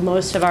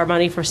most of our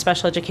money for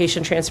special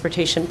education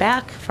transportation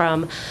back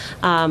from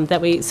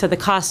so the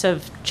cost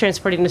of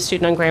transporting a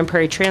student on Grand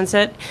Prairie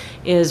Transit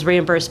is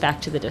reimbursed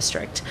back to the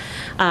district.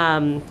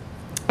 And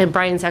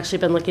Brian's actually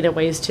been looking at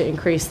ways to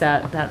increase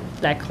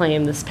that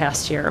claim this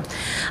past year.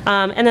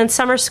 And then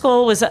summer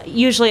school was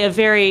usually a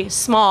very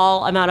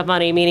small amount of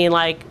money, meaning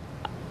like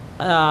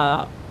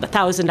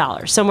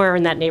 $1,000, somewhere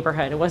in that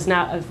neighborhood. It was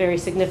not a very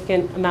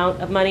significant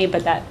amount of money,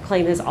 but that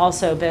claim has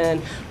also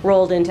been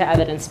rolled into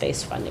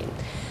evidence-based funding.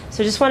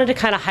 So just wanted to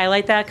kind of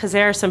highlight that because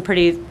there are some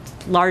pretty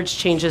large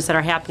changes that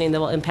are happening that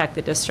will impact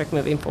the district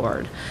moving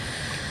forward.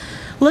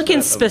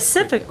 Looking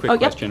specific. Quick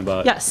question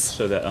about. Yes.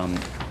 So that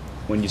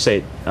when you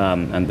say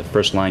on the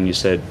first line you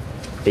said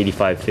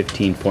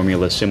 85-15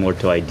 formula similar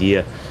to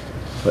IDEA,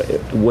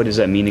 what does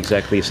that mean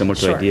exactly? Similar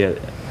to Sure. IDEA?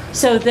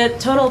 So the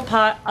total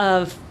pot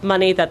of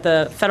money that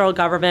the federal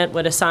government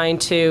would assign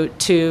to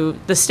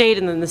the state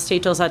and then the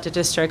state doles out to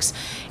districts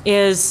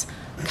is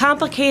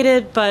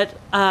complicated, but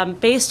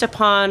based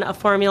upon a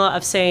formula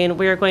of saying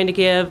we're going to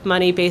give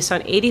money based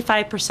on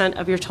 85%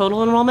 of your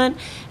total enrollment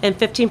and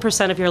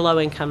 15% of your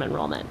low-income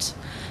enrollment.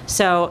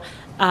 So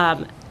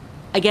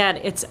again,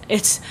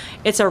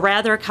 it's a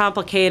rather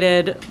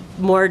complicated,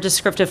 more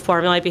descriptive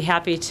formula. I'd be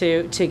happy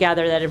to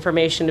gather that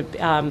information.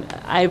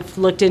 I've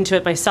looked into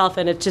it myself,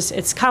 and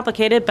it's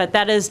complicated, but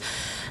that is.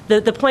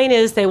 The point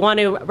is they want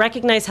to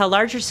recognize how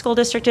large your school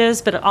district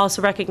is, but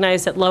also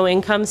recognize that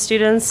low-income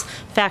students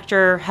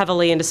factor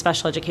heavily into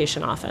special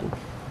education often.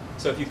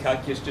 So if you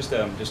calculate, just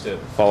to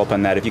follow up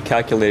on that, if you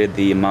calculated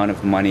the amount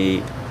of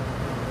money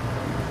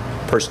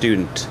per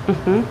student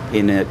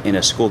in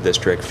a school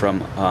district from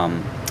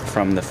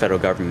the federal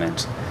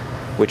government,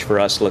 which for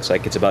us looks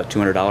like it's about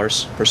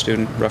 $200 per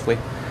student, roughly,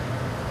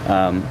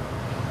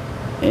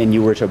 and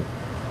you were to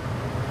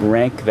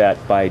rank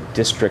that by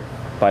district,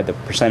 by the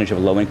percentage of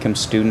low-income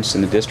students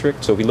in the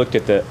district. So if we looked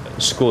at the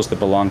schools that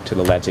belong to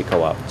the LADSI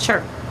co-op.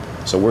 Sure.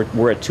 So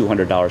we're at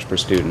 $200 per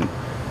student.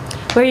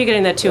 Where are you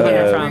getting that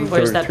 200 from?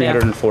 Where's that?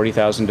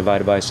 340,000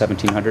 divided by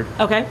 1,700.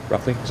 Okay.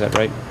 Roughly, is that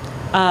right?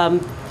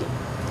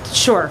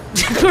 Sure.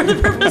 For the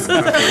purposes.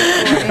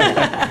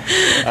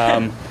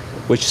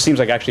 Which seems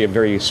like actually a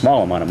very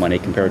small amount of money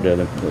compared to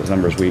those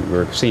numbers we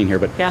were seeing here.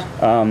 But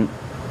Yeah.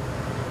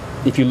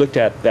 if you looked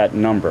at that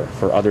number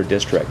for other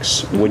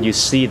districts, would you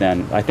see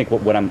then, I think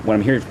what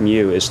I'm hearing from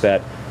you is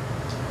that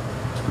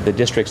the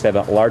districts that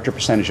have a larger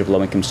percentage of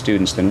low-income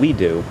students than we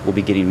do will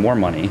be getting more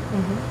money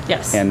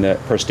Yes. and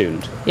per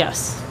student.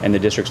 Yes. And the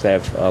districts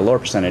that have a lower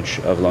percentage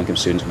of low-income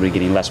students will be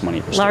getting less money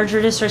per student. Larger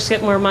districts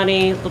get more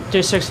money.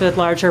 Districts with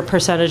larger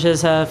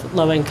percentages of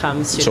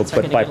low-income So, students are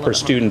but going to by get a per little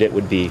bit more. student, it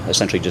would be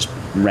essentially just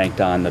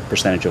ranked on the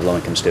percentage of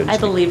low-income students. I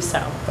believe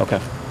so. Okay.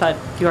 But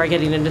you are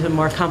getting into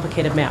more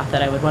complicated math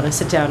that I would want to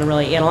sit down and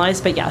really analyze.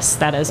 But yes,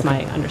 that is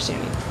my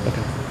understanding.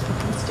 Okay.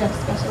 It's Jeff's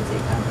specialty,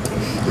 complicated.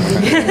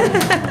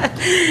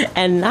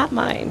 And not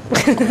mine.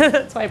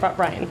 That's why I brought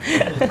Brian.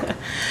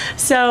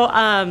 So,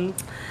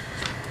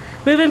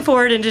 moving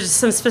forward into just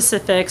some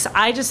specifics,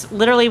 I just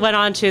literally went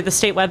on to the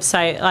state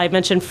website. I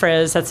mentioned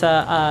FRIZ. That's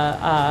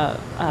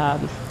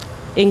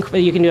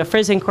you can do a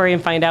FRIZ inquiry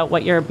and find out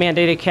what your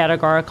mandated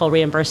categorical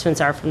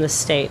reimbursements are from the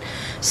state.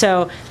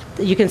 So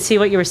you can see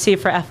what you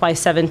received for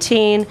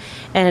FY17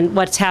 and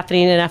what's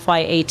happening in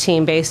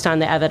FY18 based on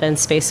the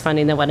evidence-based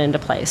funding that went into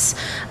place.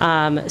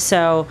 I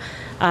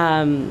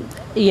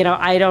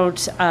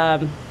don't,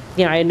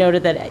 I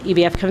noted that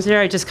EBF comes here.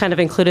 I just kind of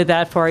included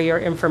that for your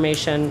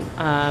information.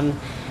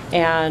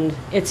 And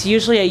it's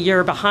usually a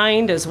year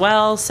behind as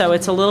well, so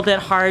it's a little bit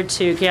hard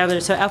to gather.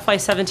 So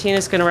FY17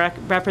 is going to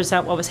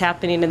represent what was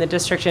happening in the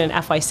district in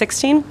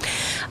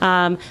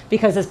FY16.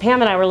 Because as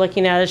Pam and I were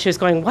looking at it, she was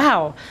going,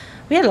 wow,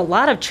 we had a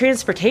lot of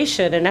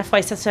transportation in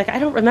FY16. Like, I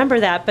don't remember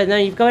that, but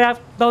then you go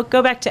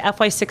back to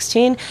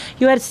FY16,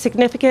 you had a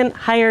significant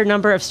higher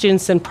number of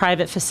students in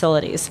private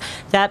facilities.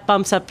 That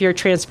bumps up your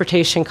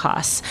transportation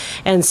costs.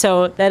 And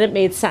so then it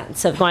made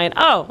sense of going,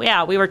 oh,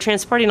 yeah, we were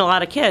transporting a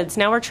lot of kids.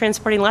 Now we're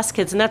transporting less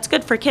kids, and that's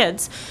good for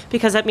kids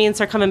because that means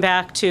they're coming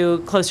back to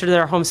closer to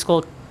their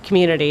homeschool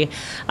community,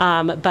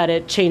 but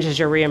it changes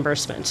your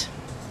reimbursement.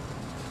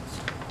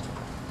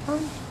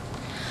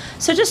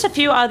 So just a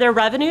few other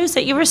revenues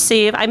that you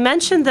receive. I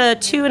mentioned the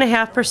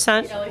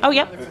 2.5%. Oh,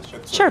 yep.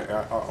 Sure.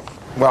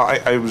 Well,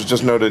 I was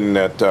just noting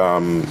that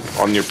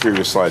on your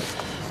previous slide,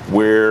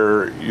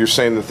 where you're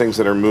saying the things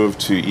that are moved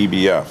to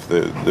EBF,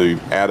 they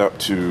add up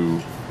to,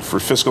 for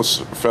fiscal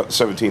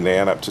 17, they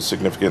add up to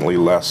significantly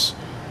less than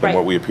Right.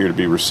 what we appear to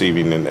be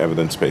receiving in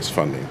evidence-based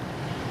funding.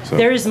 So,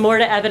 There is more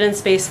to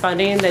evidence-based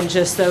funding than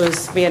just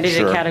those mandated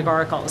Sure.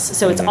 categoricals.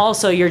 So it's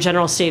also your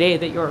general state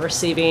aid that you're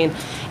receiving.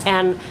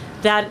 And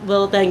that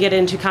will then get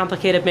into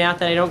complicated math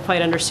that I don't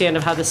quite understand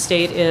of how the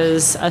state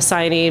is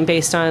assigning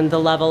based on the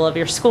level of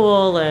your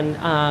school and,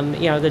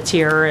 the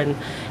tier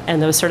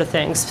and those sort of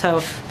things.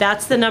 So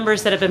that's the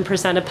numbers that have been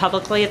presented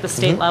publicly at the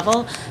state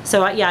level.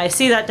 So yeah, I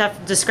see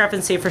that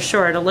discrepancy for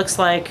sure. And it looks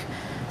like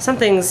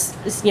something's,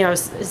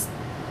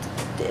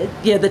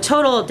 the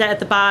total at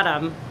the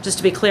bottom, just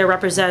to be clear,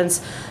 represents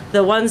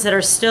the ones that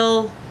are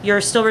you're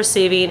still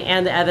receiving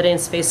and the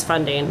evidence-based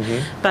funding.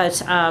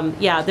 But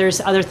there's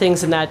other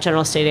things in that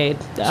general state aid.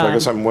 so I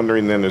guess I'm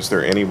wondering then, is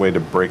there any way to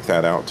break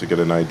that out to get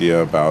an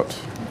idea about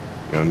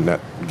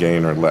net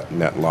gain or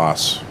net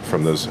loss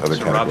from those other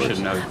So Rob categories?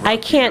 should know. I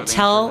can't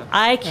tell.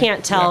 I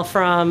can't tell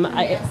from.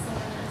 I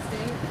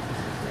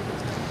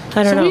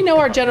don't So know. we know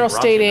our general Rob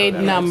state should know aid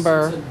that.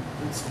 number.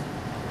 It's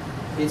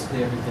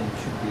basically everything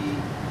should be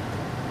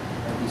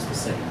at least the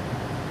same.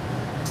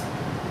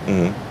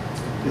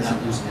 You're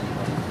not losing any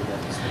money through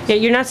that. Yeah,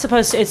 you're not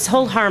supposed to. It's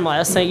hold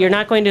harmless. So you're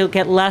not going to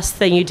get less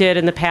than you did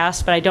in the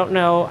past. But I don't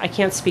know. I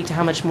can't speak to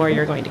how much more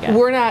you're going to get.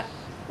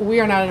 We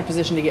are not in a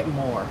position to get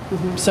more.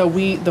 So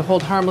the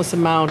hold harmless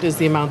amount is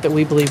the amount that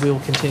we believe we will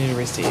continue to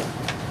receive.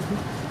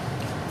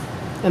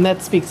 And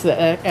that speaks to the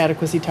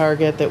adequacy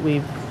target that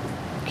we've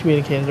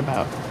communicated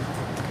about.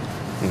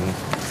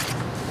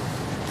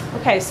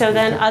 Okay, so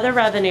then other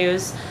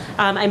revenues.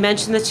 I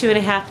mentioned the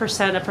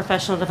 2.5% of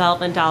professional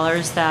development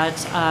dollars that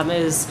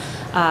is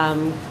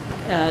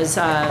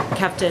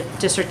kept at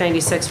District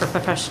 96 for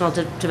professional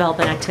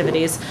development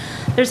activities.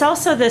 There's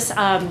also this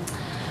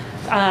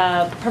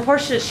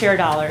proportionate share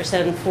dollars,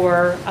 and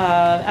for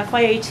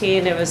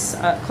FY18 it was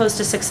close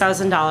to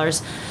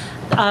 $6,000.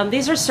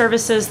 These are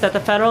services that the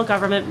federal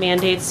government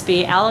mandates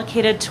be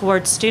allocated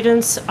towards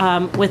students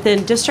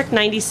within District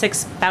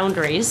 96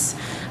 boundaries,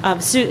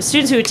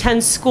 students who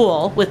attend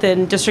school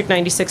within District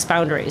 96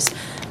 boundaries.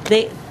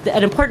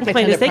 An important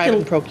point is they can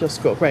attend a private parochial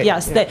school, right?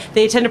 Yes, Yeah.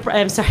 they attend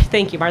I'm sorry,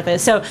 thank you, Martha.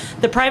 So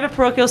the private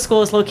parochial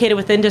school is located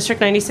within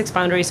District 96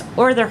 boundaries,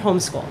 or they're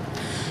homeschooled.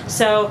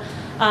 So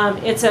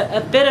it's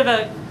a bit of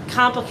a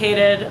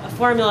complicated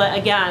formula.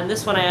 Again,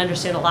 this one I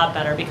understand a lot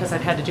better because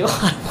I've had to do a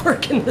lot of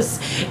work in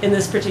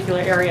this particular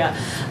area.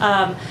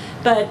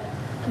 But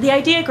the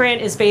IDEA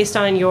grant is based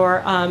on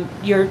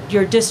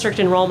your district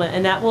enrollment,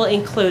 and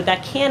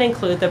that can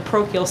include the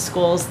parochial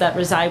schools that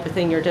reside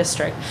within your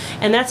district,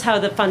 and that's how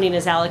the funding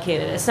is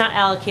allocated. It's not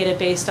allocated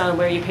based on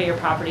where you pay your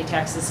property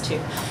taxes to.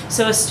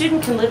 So a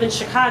student can live in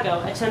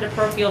Chicago, attend a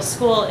parochial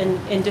school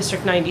in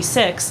District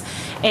 96,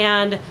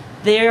 and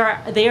they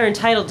are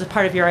entitled to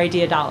part of your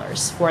IDEA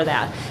dollars for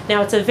that.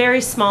 Now, it's a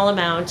very small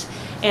amount,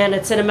 and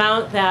it's an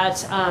amount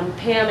that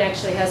Pam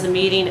actually has a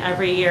meeting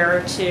every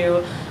year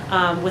to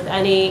with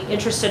any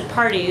interested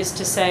parties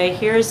to say,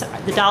 here's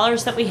the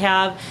dollars that we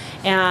have,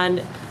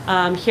 and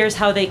here's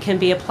how they can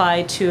be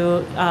applied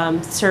to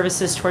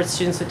services towards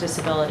students with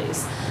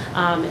disabilities.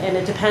 And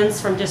it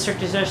depends from district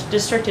to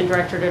district and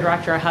director to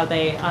director how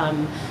they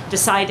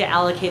decide to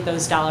allocate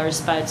those dollars.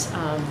 But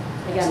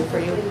again, for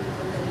you.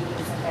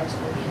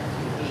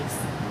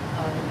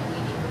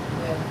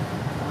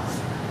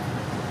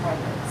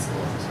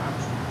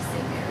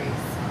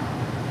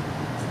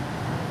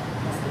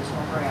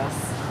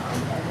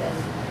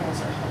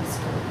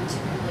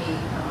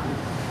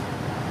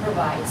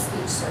 Provide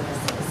speech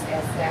services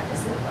as that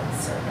is the one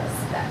service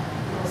that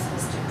most of the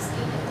students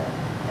need,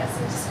 and that's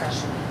a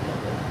discussion we deal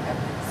with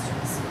every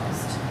student's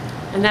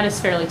most. And that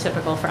is fairly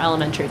typical for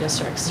elementary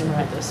districts to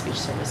provide those speech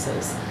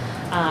services.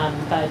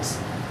 But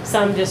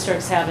some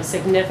districts have a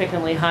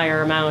significantly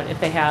higher amount if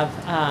they have,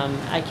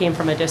 I came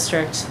from a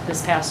district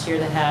this past year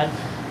that had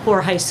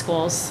 4 high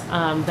schools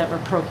that were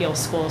parochial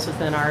schools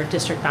within our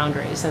district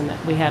boundaries, and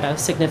that we had a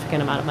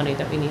significant amount of money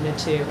that we needed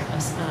to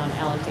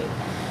allocate.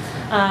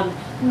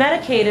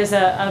 Medicaid is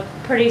a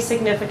pretty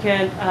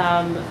significant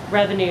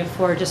revenue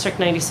for District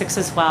 96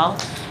 as well,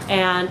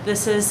 and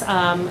this is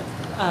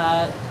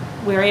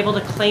we're able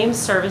to claim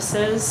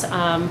services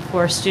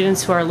for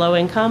students who are low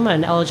income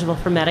and eligible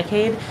for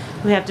Medicaid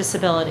who have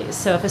disabilities.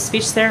 So if a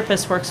speech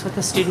therapist works with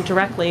a student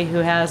directly who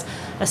has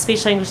a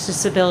speech language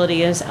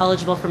disability and is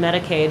eligible for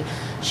Medicaid,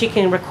 she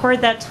can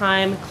record that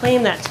time,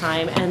 claim that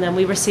time, and then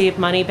we receive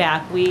money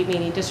back. We,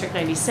 meaning District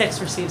 96,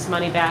 receives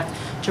money back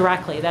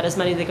directly. That is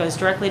money that goes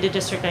directly to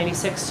District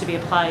 96 to be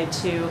applied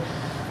to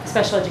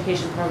special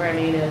education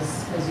programming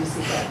as you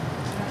see fit.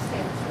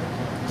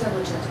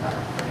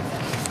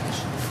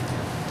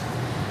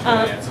 Can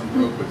I add something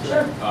real quick to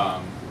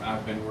that?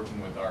 I've been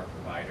working with our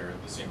provider,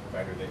 the same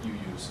provider that you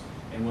use,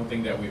 and one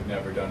thing that we've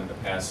never done in the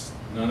past,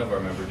 none of our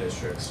member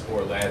districts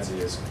or LADS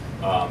is,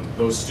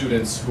 those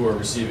students who are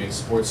receiving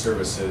sports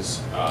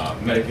services,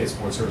 Medicaid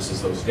sports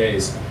services those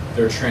days,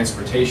 their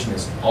transportation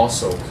is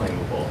also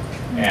claimable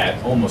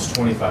at almost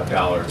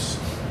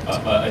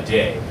 $25 a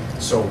day.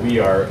 So we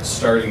are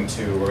we're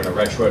going to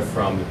retro it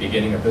from the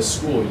beginning of this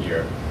school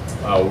year.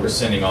 We're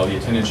sending all the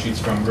attendance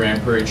sheets from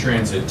Grand Prairie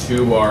Transit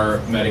to our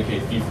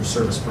Medicaid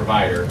fee-for-service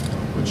provider,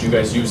 which you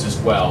guys use as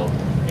well,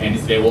 and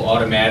they will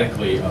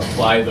automatically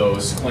apply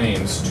those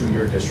claims to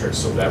your district,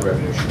 so that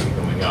revenue should be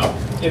going up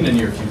in the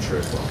near future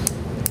as well.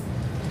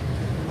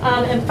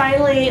 And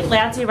finally,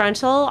 Lansing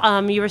Rental,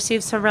 you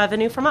received some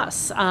revenue from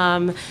us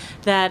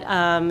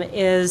that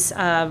is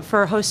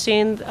for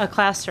hosting a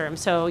classroom.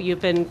 So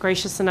you've been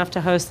gracious enough to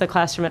host the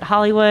classroom at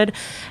Hollywood,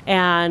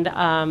 and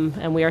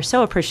we are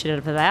so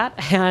appreciative of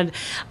that. And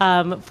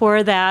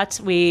for that,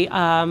 we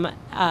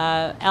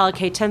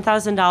allocate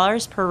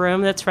 $10,000 per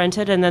room that's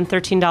rented, and then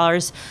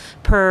 $13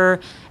 per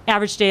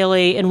average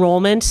daily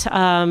enrollment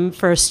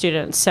for a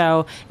student.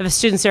 So if a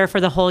student's there for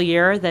the whole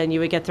year, then you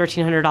would get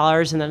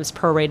 $1,300, and then it's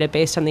prorated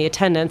based on the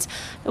attendance.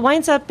 It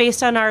winds up,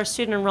 based on our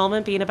student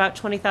enrollment, being about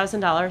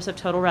 $20,000 of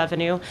total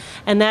revenue,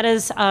 and that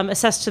is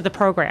assessed to the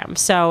program.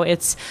 So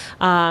it's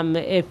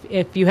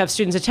if you have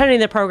students attending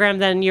the program,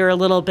 then you're a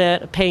little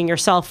bit paying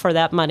yourself for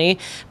that money.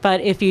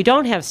 But if you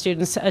don't have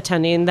students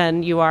attending,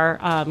 then you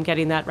are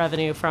getting that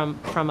revenue from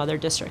other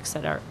districts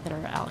that are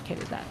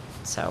allocated that.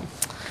 So.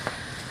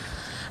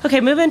 Okay,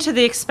 moving to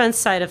the expense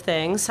side of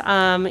things.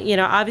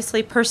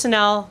 Obviously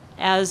personnel,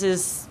 as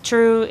is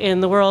true in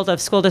the world of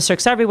school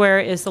districts everywhere,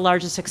 is the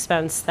largest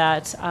expense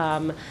that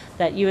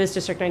you as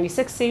District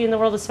 96 see in the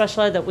world of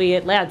special ed, that we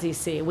at LADSE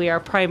see. We are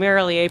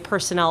primarily a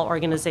personnel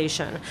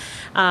organization.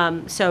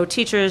 So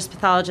teachers,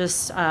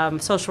 pathologists,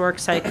 social work,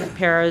 psych,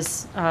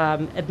 paras,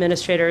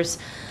 administrators.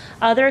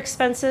 Other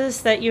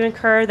expenses that you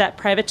incur, that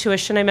private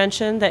tuition I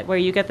mentioned, that where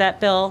you get that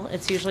bill,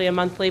 it's usually a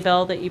monthly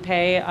bill that you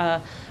pay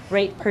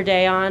rate per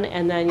day on,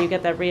 and then you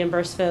get that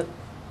reimbursement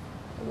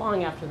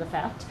long after the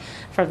fact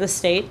from the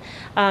state.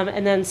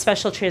 And then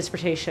special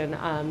transportation,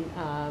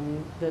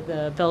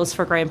 the bills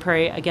for Grand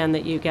Prairie, again,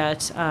 that you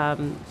get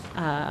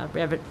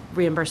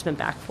reimbursement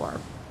back for.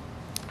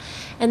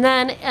 And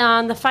then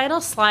on the final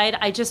slide,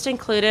 I just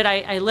included,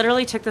 I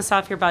literally took this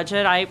off your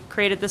budget. I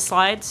created this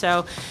slide,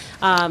 so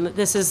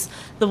this is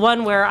the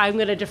one where I'm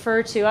going to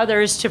defer to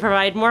others to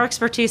provide more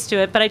expertise to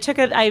it. But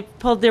I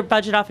pulled their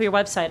budget off of your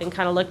website and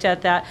kind of looked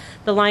at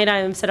the line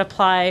items that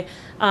apply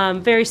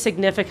very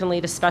significantly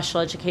to special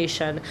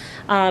education.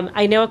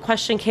 I know a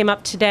question came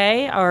up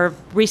today or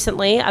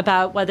recently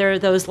about whether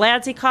those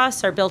LADSI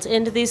costs are built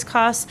into these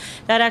costs.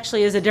 That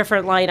actually is a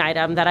different line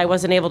item that I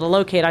wasn't able to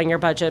locate on your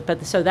budget.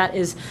 But so that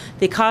is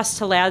the cost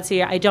to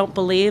LADSI. I don't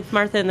believe,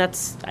 Martha, and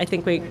I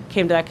think we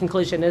came to that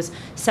conclusion, is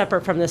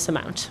separate from this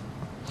amount.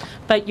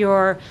 But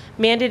your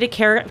mandated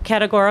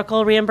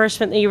categorical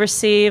reimbursement that you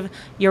receive,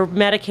 your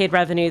Medicaid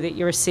revenue that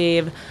you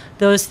receive,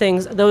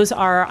 those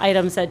are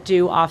items that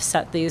do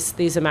offset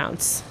these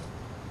amounts.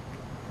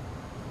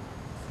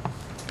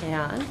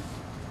 And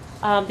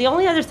the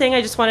only other thing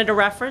I just wanted to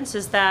reference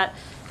is that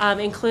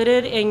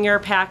included in your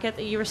packet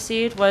that you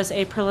received was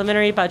a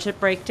preliminary budget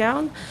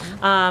breakdown.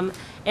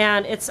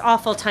 And it's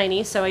awful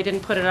tiny, so I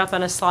didn't put it up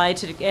on a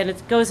slide, and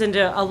it goes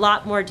into a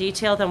lot more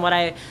detail than what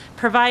I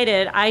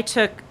provided. I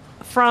took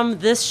from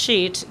this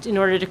sheet in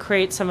order to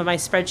create some of my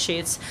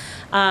spreadsheets,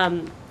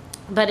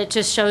 but it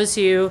just shows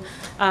you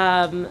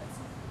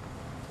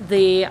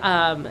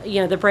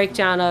the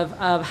breakdown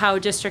of how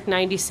District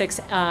 96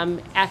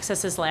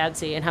 accesses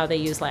LADSI and how they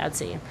use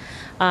LADSI.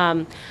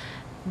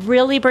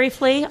 Really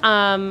briefly,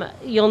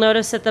 you'll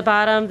notice at the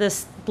bottom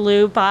this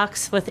blue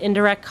box with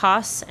indirect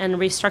costs and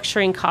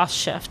restructuring cost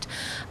shift.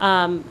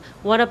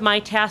 One of my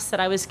tasks that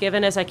I was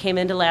given as I came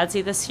into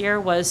LADSI this year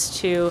was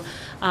to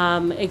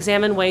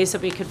examine ways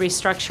that we could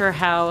restructure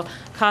how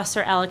costs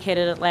are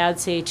allocated at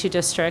LADSI to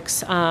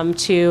districts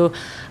to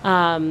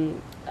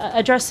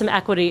address some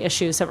equity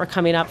issues that were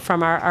coming up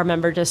from our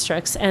member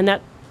districts. And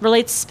that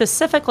relates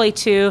specifically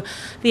to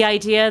the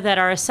idea that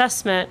our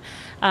assessment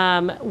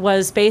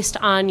was based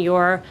on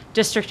your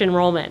district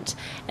enrollment.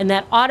 And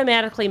that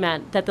automatically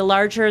meant that the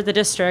larger the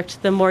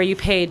district, the more you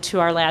paid to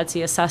our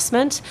LADSI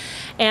assessment.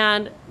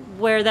 And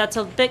where that's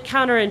a bit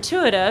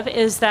counterintuitive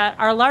is that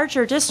our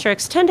larger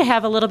districts tend to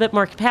have a little bit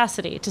more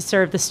capacity to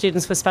serve the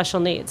students with special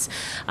needs.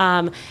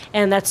 And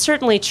that's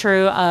certainly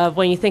true of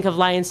when you think of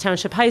Lyons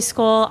Township High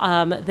School.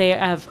 They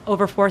have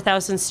over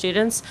 4,000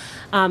 students.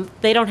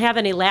 They don't have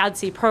any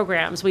LADSI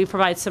programs. We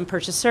provide some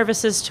purchase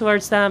services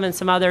towards them and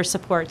some other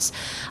supports.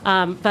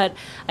 But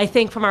I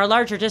think from our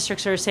larger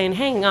districts are saying,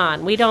 hang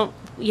on, we don't,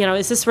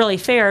 is this really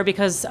fair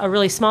because a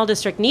really small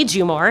district needs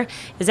you more,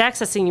 is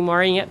accessing you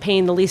more, and yet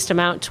paying the least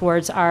amount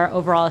towards our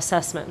overall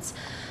assessments.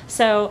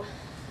 So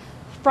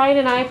Brian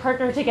and I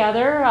partnered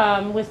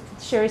together with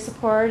Sherry's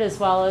support as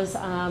well as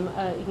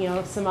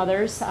some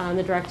others on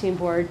the directing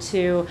board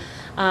to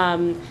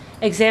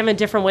examine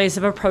different ways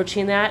of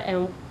approaching that.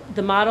 And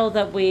the model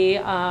that we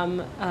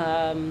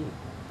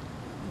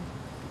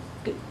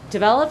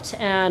developed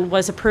and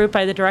was approved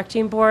by the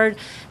directing board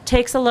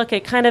takes a look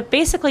at kind of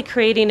basically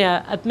creating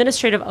an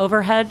administrative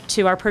overhead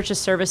to our purchase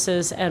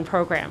services and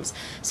programs.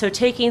 So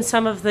taking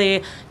some of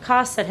the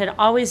costs that had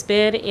always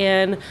been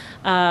in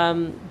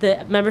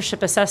the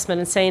membership assessment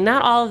and saying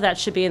not all of that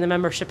should be in the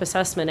membership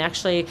assessment.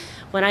 Actually,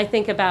 when I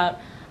think about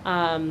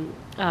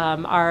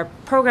our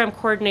program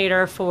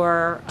coordinator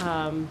for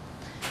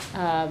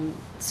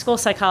school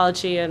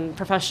psychology and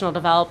professional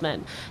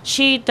development.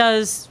 She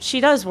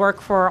does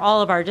work for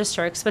all of our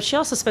districts, but she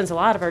also spends a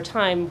lot of her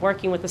time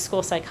working with the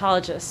school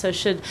psychologist.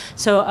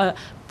 So a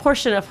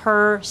portion of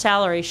her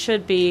salary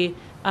should be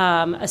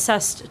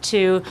assessed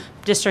to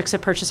districts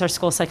that purchase our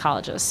school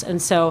psychologists.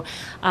 And so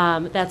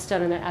that's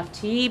done on an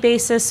FTE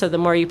basis. So the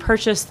more you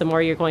purchase, the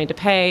more you're going to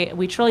pay.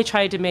 We truly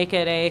tried to make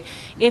it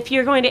if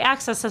you're going to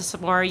access us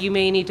more, you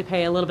may need to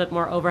pay a little bit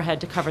more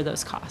overhead to cover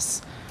those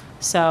costs.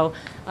 So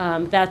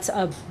that's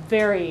a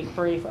very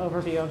brief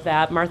overview of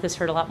that. Martha's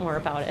heard a lot more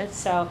about it.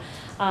 So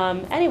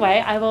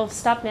anyway, I will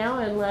stop now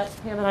and let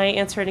Pam and I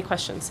answer any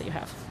questions that you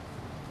have.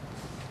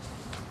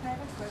 I have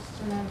a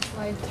question on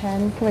slide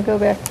 10. Can we go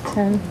back to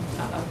 10?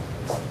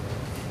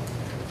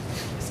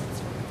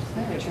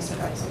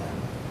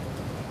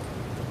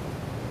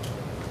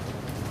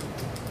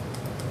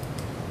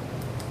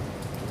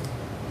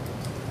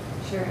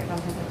 Sure, I don't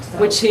have it.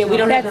 Which we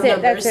don't have the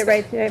numbers. That's it,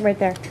 right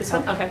there. This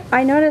one? Okay.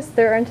 I noticed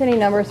there aren't any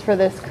numbers for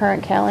this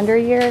current calendar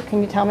year.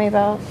 Can you tell me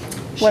about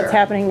what's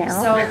happening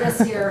now? So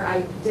this year,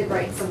 I did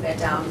write some of that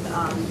down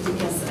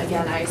because,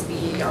 again,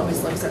 ISB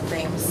always looks at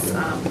things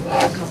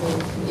a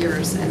couple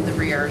years in the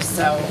rear.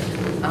 So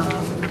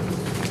I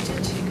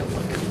did take a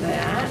look at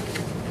that.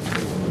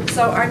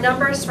 So our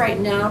numbers right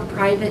now,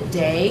 private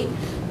day,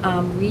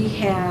 we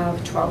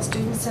have 12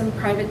 students in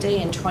private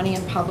day and 20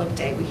 in public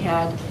day. We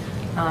had,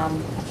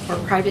 for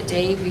private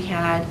day, we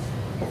had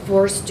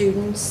 4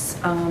 students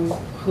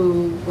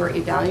who were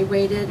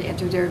evaluated, and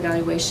through their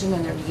evaluation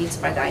and their needs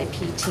by the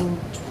IEP team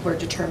were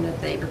determined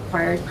that they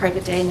required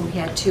private day, and we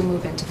had 2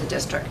 move into the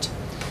district.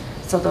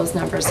 so those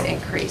numbers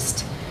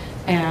increased.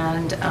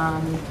 And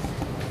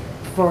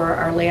for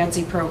our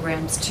LADSI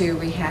programs too,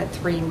 we had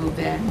 3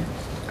 move-in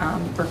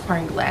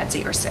requiring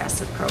LADSI or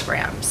SACID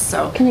programs.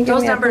 So Can you give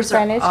those me a numbers are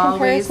percentage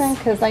always. comparison?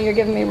 Because now you're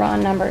giving me raw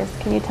numbers.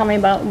 Can you tell me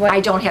about what? I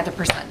don't have the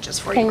percentages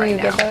for you Can right you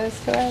now. give those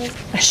to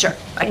us? Sure,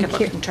 I can Thank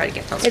look you. and try to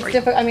get those It's for you.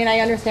 difficult, I mean,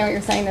 I understand what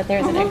you're saying, that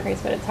there's an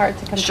increase, but it's hard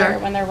to compare Sure.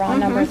 when they're raw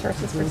numbers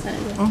versus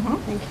percentages.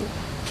 Thank you.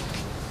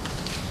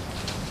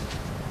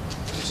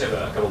 Just have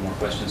a couple more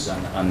questions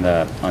on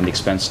the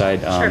expense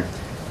side. Sure.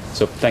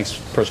 So thanks,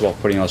 first of all,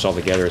 for putting this all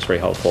together. It's very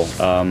helpful.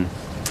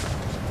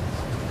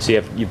 So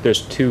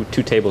there's two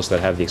tables that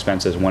have the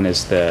expenses. One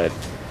is the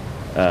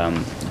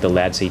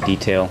LADSI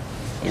detail,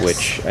 Yes.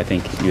 which I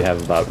think you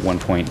have about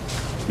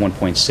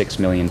 1.6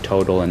 million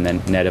total, and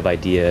then net of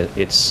IDEA,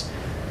 it's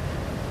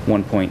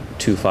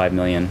 1.25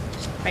 million.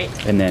 Right.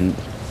 And then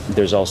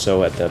there's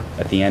also at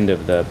the end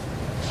of the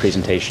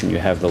presentation, you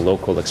have the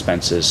local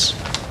expenses,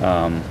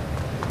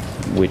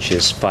 which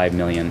is 5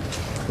 million,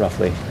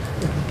 roughly.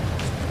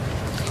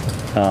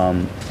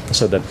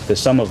 So the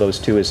sum of those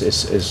two is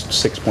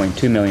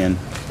 6.2 million.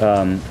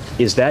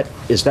 Is that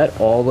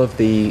all of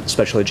the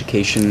special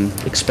education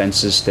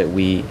expenses that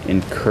we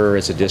incur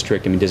as a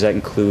district? I mean, does that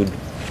include?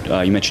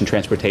 You mentioned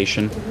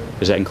transportation.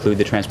 Does that include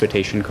the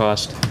transportation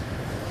cost?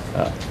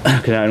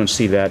 Because I don't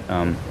see that.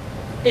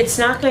 It's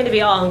not going to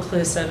be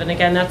all-inclusive, and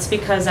again, that's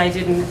because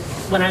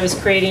when I was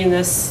creating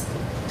this,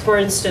 for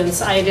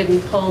instance, I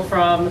didn't pull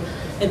from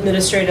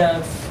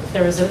administrative,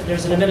 there's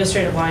an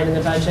administrative line in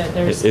the budget.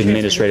 There's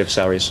Administrative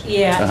salaries.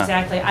 Yeah,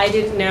 exactly. I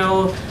didn't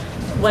know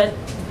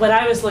when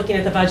I was looking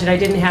at the budget, I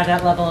didn't have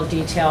that level of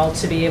detail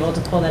to be able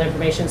to pull that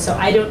information. So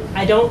I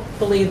don't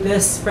believe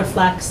this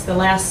reflects the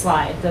last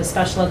slide. The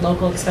special ed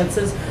local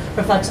expenses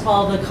reflects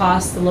all the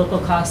costs, the local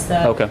costs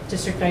that Okay.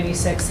 District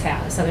 96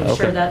 has. And I'm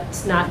Okay. sure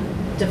that's not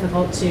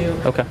difficult to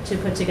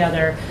put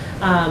together.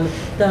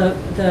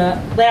 The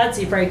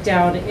LADSI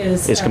breakdown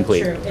is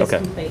complete. True, is Okay.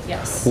 complete,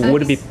 yes.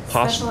 Would it be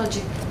possible?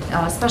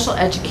 Special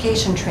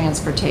education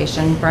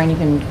transportation, Brian, you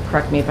can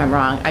correct me if I'm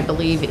wrong, I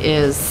believe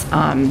is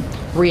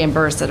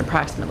reimbursed at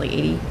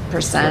approximately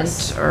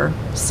 80% or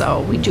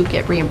so. We do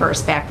get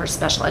reimbursed back for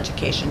special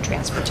education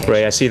transportation.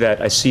 Right. I see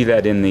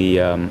that in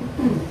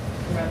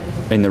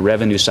the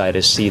revenue side. I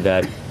see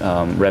that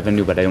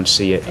revenue, but I don't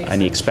see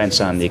any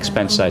expense on the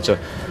expense side. So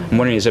I'm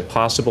wondering, is it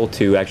possible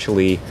to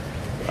actually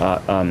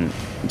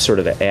sort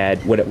of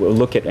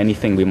look at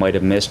anything we might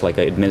have missed, like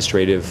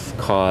administrative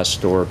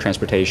cost or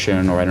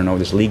transportation, or I don't know,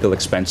 there's legal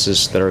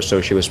expenses that are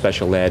associated with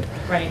special ed,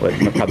 Right. but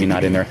probably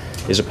not in there.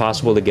 Is it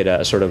possible to get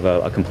a sort of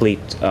a complete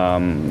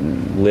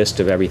list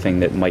of everything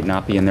that might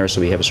not be in there,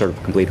 so we have a sort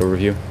of complete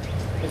overview?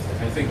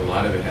 I think a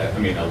lot of it,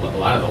 a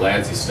lot of the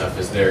LADSI stuff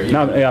is there.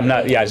 No, I'm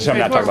not. Yeah, I'm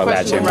not talking about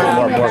that. So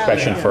more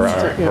question for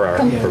our.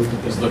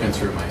 Just looking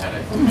through my head,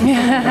 I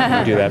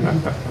think. Do that.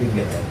 We can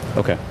get that.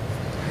 Okay.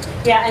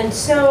 Yeah, and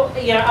so,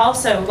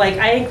 also, like,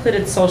 I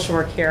included social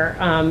work here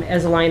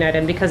as a line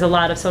item because a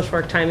lot of social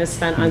work time is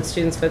spent on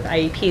students with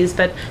IEPs,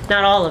 but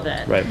not all of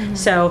it. Right.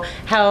 So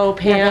how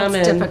Pam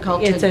that's and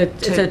difficult it's to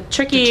a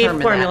tricky determine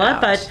that formula,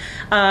 out. but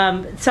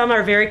some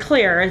are very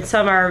clear and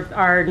some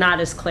are not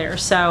as clear.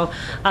 So,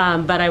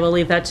 but I will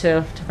leave that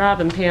to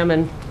Rob and Pam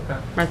and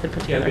Martha to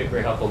put Yeah, together. that'd be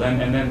very helpful.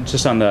 And then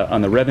just on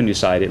the revenue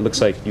side, it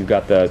looks like you've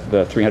got the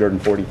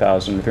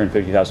 340,000, the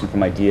 350,000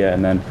 from IDEA,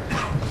 and then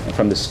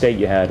from the state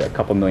you had a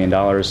couple $1 million,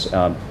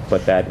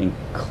 but that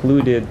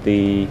included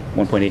the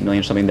 1.8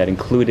 million or something. That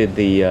included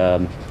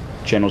the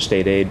general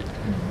state aid,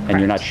 and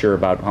you're not sure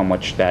about how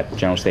much that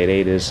general state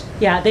aid is.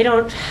 Yeah, they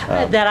don't,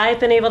 that I've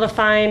been able to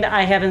find,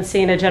 I haven't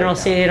seen a general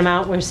state aid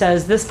amount where it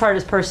says this part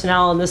is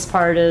personnel and this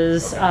part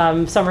is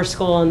summer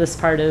school and this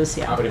part is,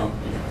 Go ahead.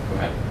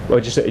 Well,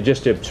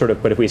 just to sort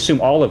of, but if we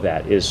assume all of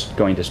that is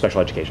going to special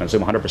education,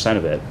 assume 100%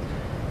 of it.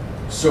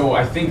 So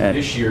I think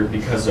this year,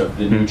 because of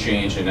the new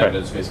change in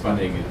evidence-based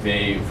funding,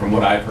 they, from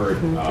what I've heard,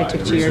 in took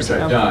the 2 years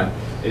research I've ago. done,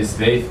 is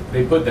they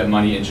put that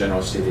money in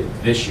general state aid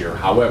this year.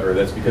 However,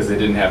 that's because they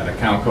didn't have an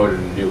account code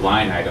and a new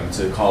line item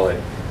to call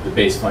it the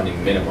base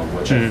funding minimum,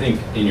 which I think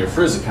in your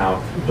FRIS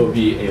account, there'll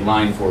be a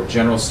line for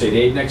general state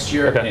aid next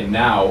year, and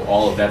now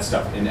all of that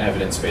stuff in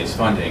evidence-based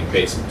funding,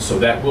 so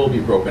that will be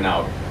broken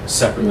out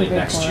separately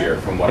next year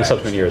from what In I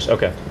subsequent years,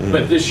 okay.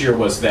 But this year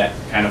was that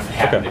kind of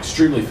happened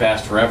extremely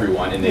fast for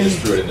everyone, and they just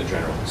threw it in the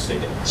general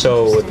state aid.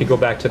 So if you go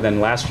back to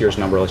then last year's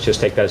number, let's just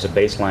take that as a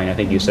baseline. I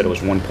think you said it was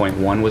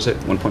 1.1, was it?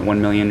 1.1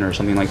 million or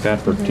something like that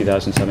for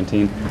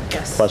 2017?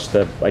 Yes. Plus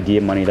the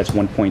IDEA money, that's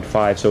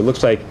 1.5. So it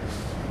looks like,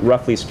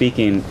 roughly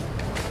speaking,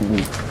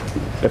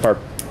 if our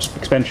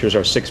expenditures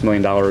are $6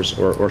 million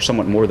or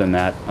somewhat more than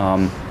that,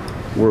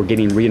 we're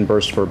getting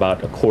reimbursed for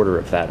about a quarter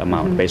of that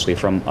amount, basically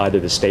from either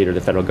the state or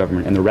the federal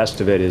government, and the rest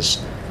of it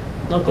is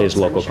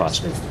local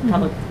cost. It's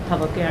public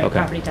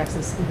property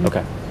taxes.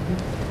 Okay.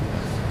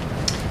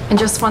 And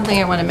just one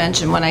thing I want to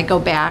mention, when I go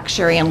back,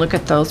 Sherry, and look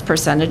at those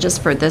percentages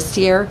for this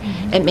year,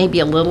 it may be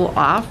a little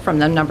off from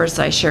the numbers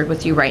I shared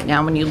with you right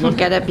now when you look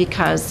at it,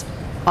 because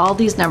all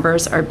these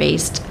numbers are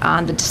based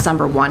on the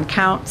December 1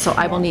 count, so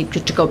I will need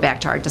to go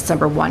back to our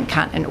December 1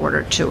 count in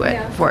order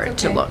for it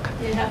to look.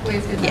 Yeah, halfway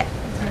is good enough. Yeah.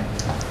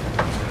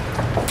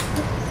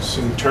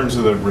 So in terms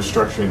of the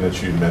restructuring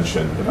that you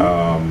mentioned,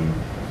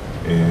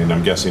 and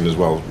I'm guessing as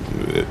well,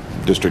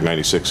 District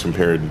 96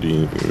 compared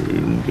to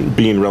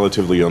being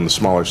relatively on the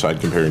smaller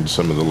side compared to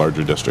some of the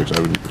larger districts,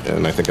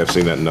 and I think I've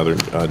seen that in other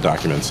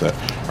documents, that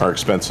our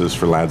expenses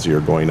for LADSI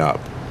are going up.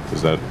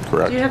 Is that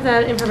correct? Do you have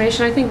that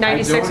information? I think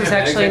 96 was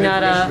actually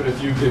not a. But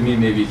if you give me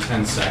maybe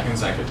 10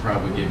 seconds, I could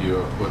probably give you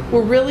a quick.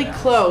 We're really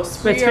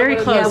close. But it's very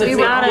close. It's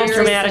not a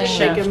dramatic Make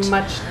shift. a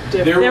much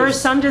difference. There were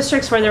some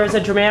districts where there was a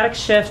dramatic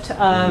shift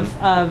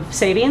of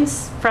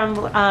savings from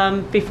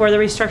before the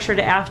restructure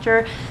to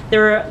after.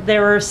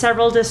 There were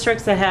several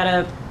districts that had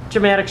a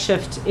dramatic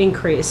shift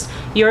increase.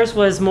 Yours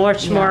was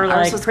much more ours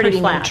like was pretty pretty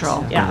flat.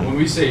 neutral. Yeah. When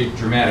we say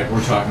dramatic,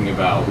 we're talking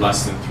about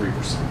less than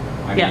 3%.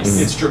 I mean, Yes.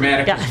 it's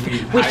dramatic. Yeah.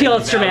 because We feel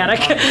highly it's dramatic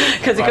value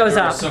 'cause it but goes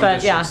there are up, some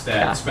but yeah, districts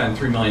that yeah. spend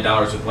 $3 million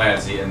with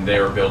LADSI and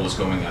their bill is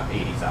going up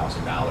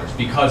 $80,000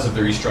 because of the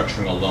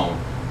restructuring alone.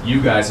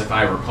 You guys, if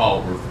I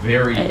recall, were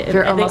very I think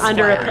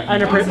under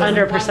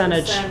a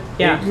percentage.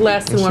 Yeah.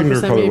 Less I than seem to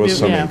 1%. recall there was maybe,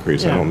 some yeah,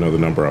 increase. I yeah. don't know the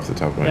number off the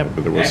top of my Yep. head,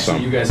 but there was Actually,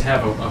 some. you guys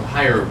have a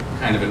higher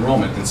kind of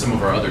enrollment than some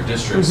of our other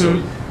districts,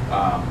 so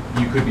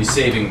you could be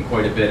saving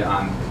quite a bit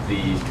on the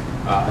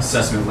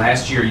assessment.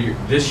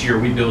 This year,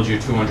 we billed you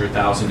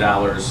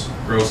 $200,000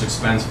 gross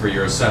expense for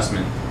your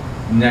assessment.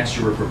 Next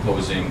year, we're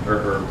proposing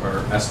or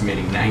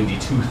estimating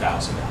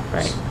 $92,000.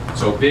 Right.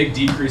 So a big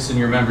decrease in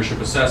your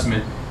membership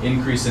assessment,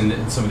 increase in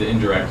some of the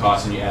indirect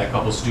costs, and you add a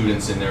couple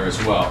students in there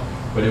as well.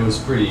 But it was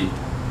pretty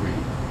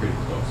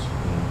close.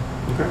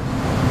 Okay.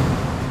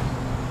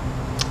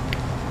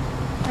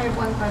 I have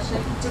one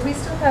question. Do we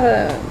still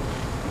have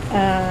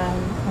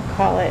I'll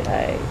call it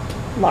a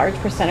large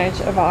percentage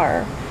of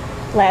our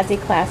LASI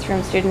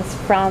classroom students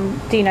from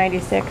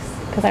D96?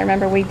 Because I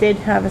remember we did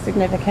have a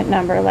significant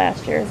number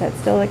last year. Is that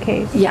still the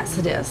case? Yes,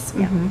 it is.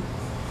 Yeah.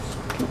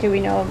 Do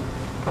we know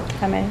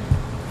how many?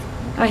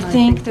 I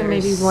think there may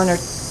be there's one or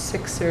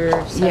 6 or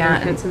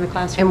 7 kids in the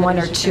classroom. and that one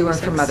or District two are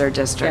from 96. other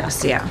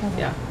districts. Yeah.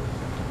 Yeah.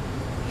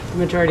 The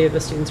majority of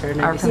the students are in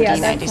Are 96. from Yeah,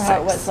 D96. that's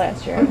how it was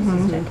last year. I was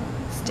just checking.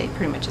 Stayed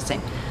pretty much the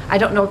same. I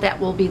don't know if that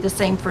will be the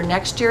same for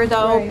next year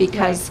though, Right,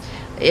 because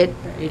Age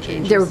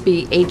ranges. there would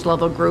be age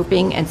level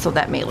grouping, and so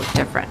that may look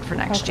different for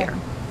next Okay. year.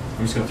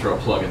 I'm just going to throw a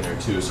plug in there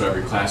too. So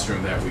every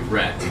classroom that we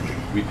rent,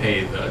 we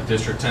pay the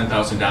district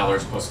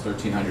 $10,000 plus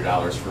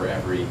 $1,300 for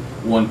every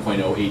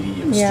 1.0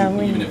 AD of a Yeah,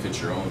 student, we- even if it's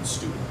your own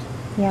student.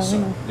 Yeah, we So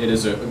know. it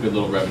is a good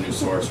little revenue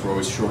source. We're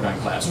always short on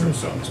classrooms,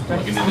 so I'm just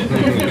plugging it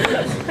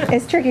in.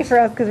 It's tricky for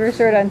us because we're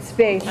short on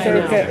space. I So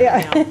know,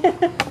 yeah.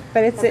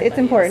 But it's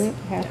important.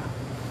 Yeah.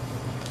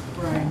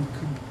 Brian,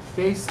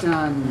 based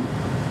on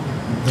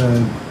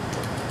that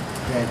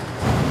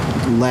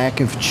lack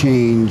of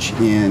change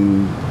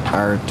in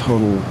our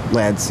total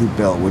LADSI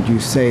bill, would you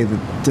say that,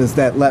 does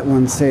that let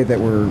one say that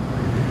we're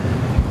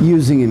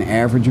using an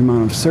average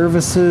amount of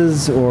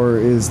services, or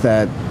is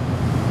that,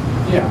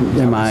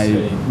 am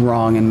I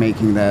wrong in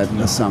making that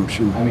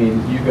assumption? I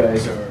mean, you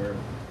guys are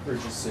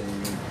purchasing,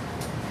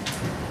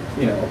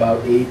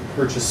 about 8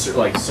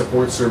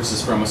 support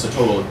services from us, a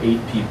total of 8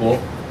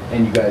 people,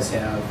 and you guys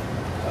have,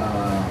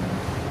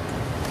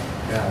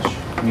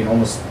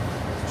 almost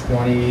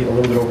 20, a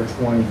little bit over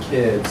 20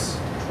 kids,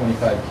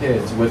 25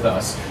 kids with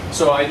us.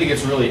 So I think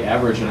it's really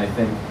average, and I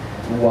think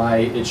why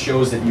it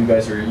shows that you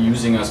guys are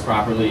using us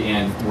properly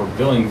and we're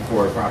billing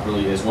for it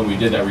properly is when we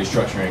did that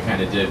restructuring, it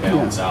kind of did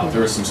balance out.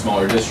 There were some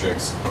smaller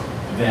districts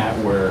that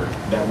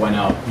went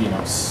up,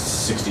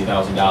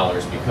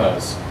 $60,000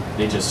 because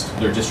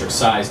their district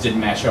size didn't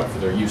match up for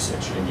their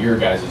usage, and your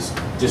guys'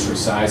 district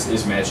size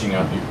is matching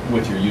up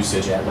with your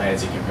usage at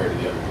LADSI compared to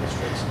the other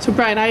districts. So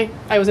Brian, I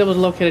was able to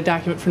locate a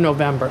document from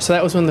November. So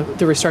that was when the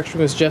restructuring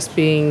was just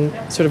being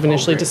sort of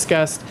initially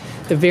discussed.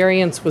 The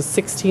variance was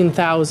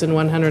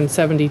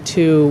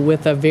 16,172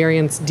 with a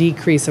variance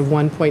decrease of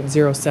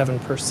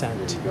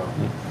 1.07%.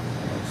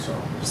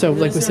 So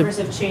like we Those numbers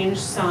said, have changed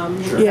some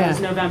since Yeah.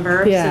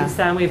 November. Yeah. Since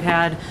then, we've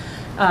had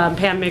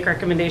Pam make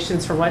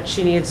recommendations for what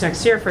she needs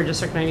next year for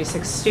District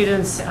 96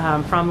 students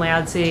from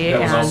LADSI.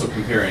 That was also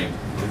comparing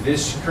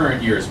this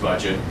current year's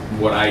budget.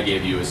 What I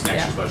gave you is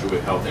next year's budget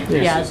with health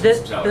increases Yeah, and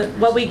some salary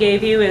what we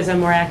increases. gave you is a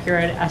more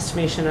accurate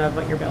estimation of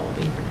what your bill will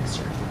be for next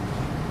year.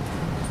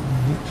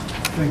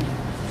 Thank you.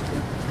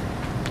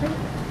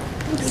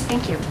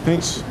 Thank you.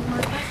 Thanks.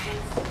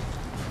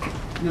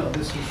 No,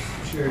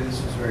 Sherry,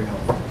 this was very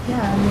helpful.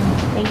 Yeah.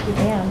 Thank you,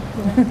 Dan.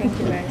 Thank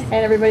you, guys. And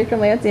everybody from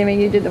Lansing. I mean,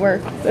 you did the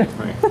work. So.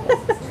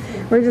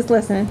 We're just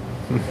listening.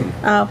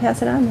 I'll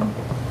pass it on then.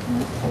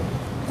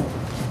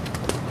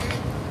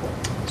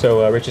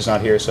 So Rich is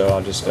not here, so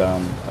I'll just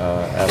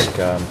ask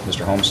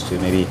Mr. Holmes to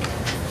maybe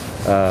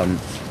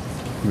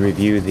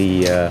review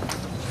the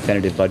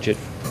tentative budget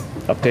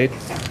update.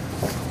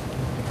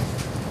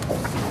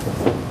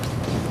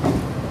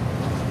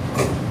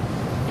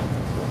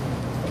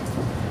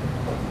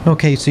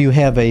 Okay, so you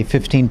have a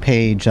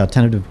 15-page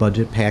tentative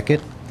budget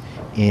packet,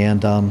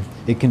 and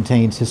It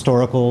contains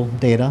historical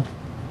data,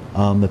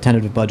 the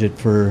tentative budget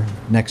for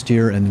next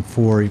year, and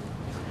for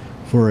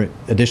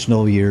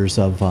additional years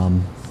of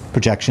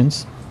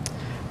projections.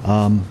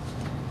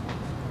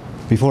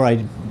 Before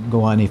I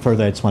go on any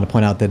further, I just want to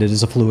point out that it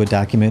is a fluid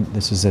document.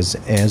 This is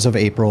as of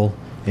April,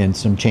 and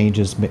some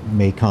changes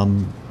may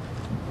come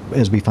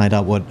as we find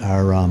out what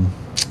our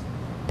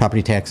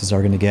property taxes are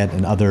going to get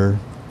and other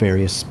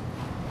various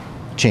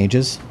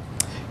changes.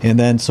 And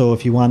then, so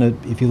if you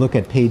look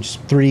at page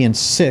 3 and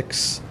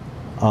 6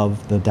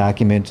 of the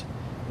document,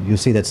 you'll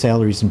see that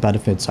salaries and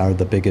benefits are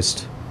the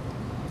biggest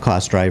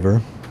cost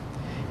driver.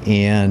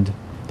 And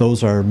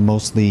those are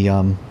mostly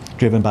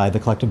driven by the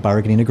collective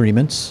bargaining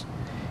agreements.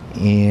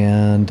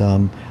 And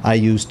I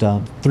used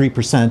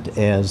 3%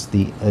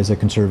 as a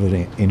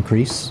conservative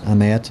increase on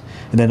that.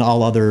 And then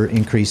all other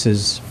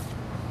increases,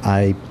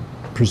 I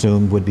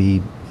presume, would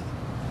be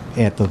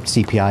at the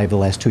CPI of the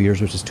last 2 years,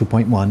 which is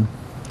 2.1.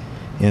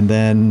 And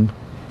then,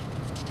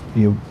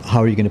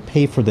 how are you going to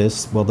pay for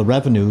this? Well, the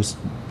revenues,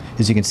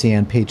 as you can see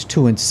on page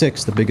 2 and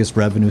 6, the biggest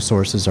revenue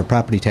sources are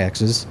property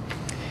taxes.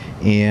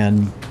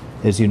 And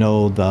as you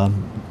know, the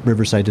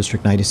Riverside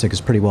District 96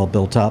 is pretty well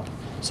built up,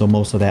 so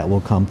most of that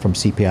will come from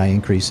CPI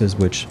increases,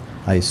 which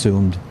I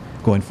assumed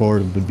going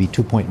forward would be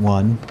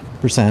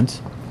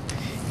 2.1%.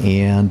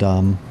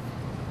 And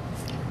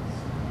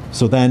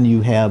so then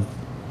you have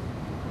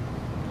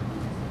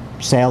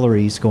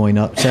salaries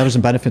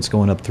and benefits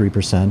going up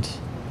 3%,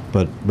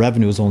 but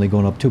revenue is only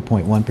going up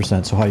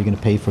 2.1%. So how are you going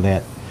to pay for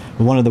that?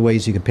 Well, one of the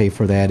ways you can pay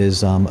for that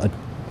is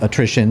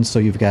attrition. So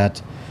you've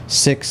got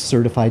 6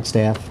 certified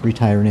staff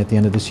retiring at the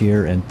end of this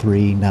year and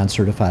 3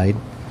 non-certified.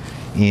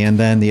 And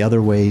then the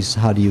other ways,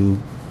 how do you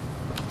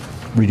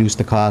reduce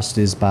the cost,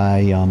 is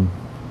by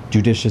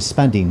judicious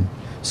spending.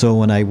 So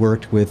when I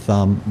worked with,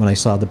 when I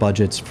saw the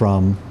budgets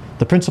from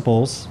the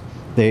principals,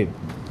 they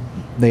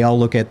all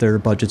look at their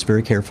budgets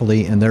very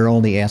carefully, and they're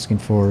only asking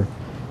for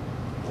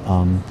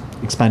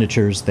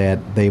expenditures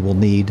that they will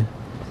need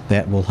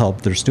that will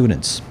help their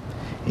students.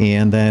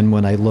 And then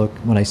when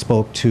I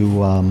spoke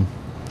to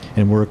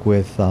and work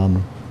with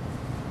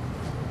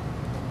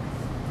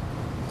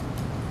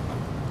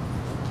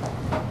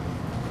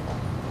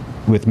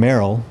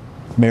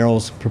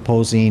Merrill's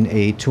proposing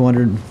a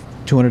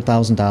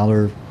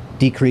 $200,000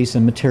 decrease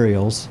in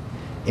materials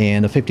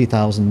and a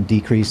 $50,000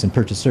 decrease in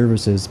purchase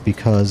services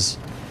because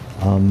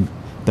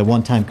the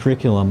one-time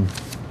curriculum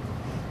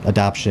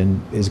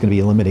adoption is going to be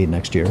eliminated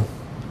next year.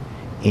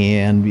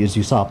 And as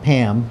you saw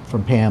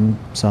from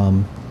Pam's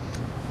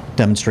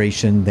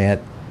demonstration, that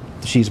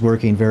she's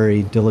working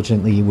very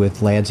diligently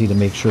with LADSI to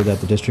make sure that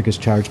the district is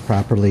charged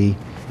properly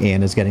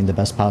and is getting the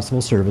best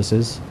possible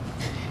services.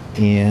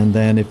 And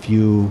then if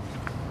you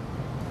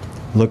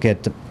look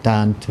at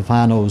Don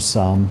Tufano's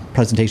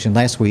presentation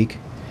last week,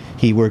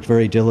 he worked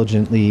very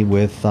diligently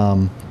with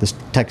the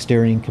tech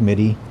steering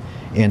committee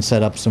and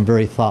set up some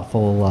very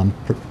thoughtful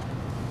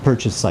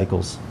purchase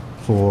cycles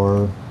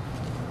for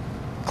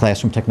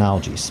classroom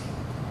technologies.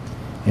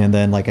 And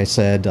then, like I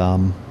said,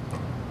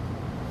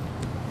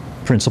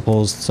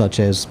 principals such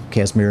as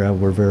Casimira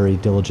were very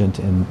diligent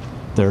in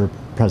their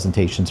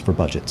presentations for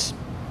budgets.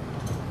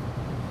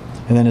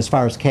 And then as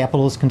far as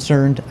capital is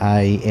concerned,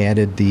 I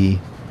added the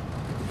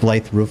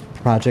Blythe roof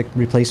project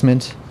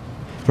replacement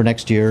for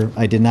next year.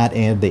 I did not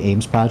add the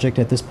Ames project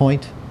at this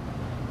point.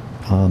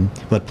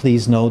 But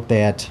please note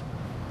that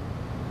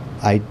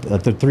the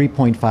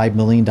 $3.5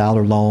 million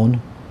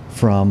loan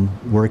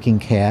from working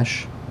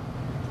cash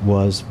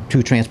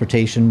to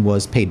transportation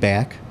was paid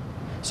back.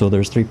 So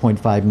there's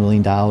 $3.5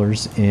 million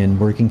in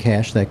working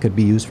cash that could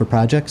be used for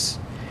projects.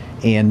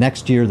 And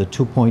next year, the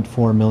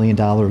 $2.4 million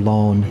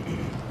loan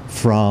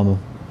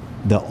from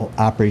the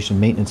Operation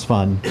Maintenance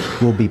Fund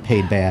will be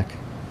paid back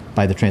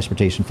by the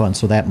Transportation Fund,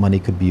 so that money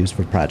could be used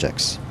for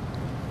projects.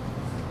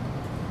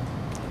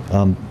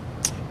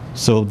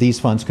 So these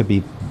funds could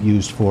be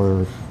used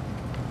for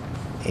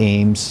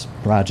Ames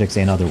projects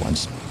and other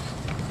ones.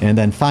 And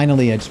then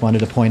finally, I just wanted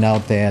to point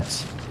out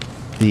that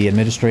the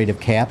administrative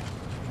cap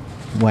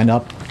went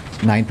up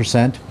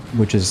 9%,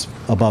 which is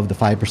above the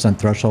 5%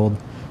 threshold.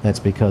 That's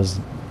because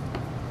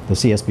the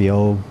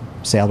CSBO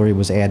salary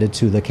was added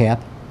to the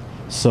cap.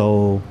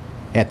 So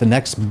at the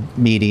next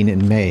meeting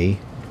in May,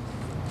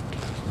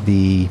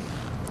 the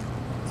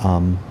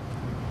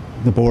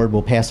board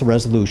will pass a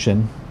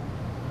resolution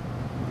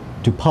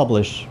to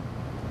publicly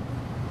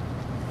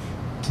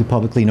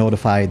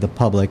notify the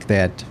public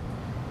that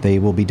they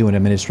will be doing an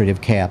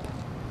administrative cap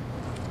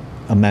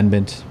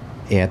amendment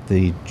at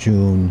the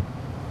June,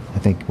 I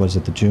think, was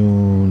it the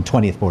June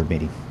 20th board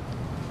meeting?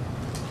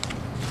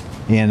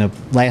 And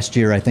last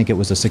year, I think it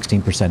was a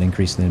 16%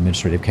 increase in the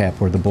administrative cap,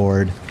 where the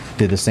board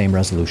did the same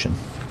resolution.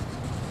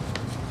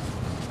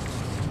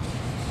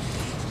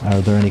 Are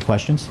there any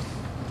questions?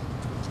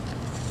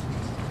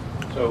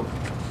 So,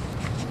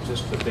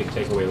 just the big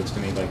takeaway looks to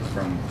me like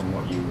from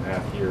what you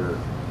have here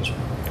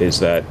is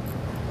that,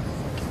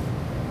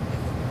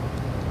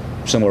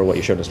 similar to what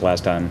you showed us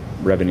last time,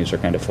 revenues are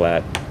kind of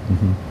flat.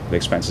 The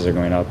expenses are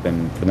going up,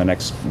 and for the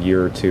next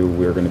year or two,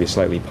 we're going to be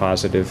slightly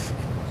positive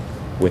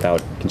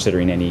without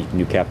considering any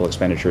new capital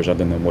expenditures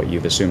other than what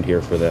you've assumed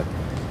here for the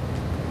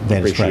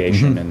That is correct.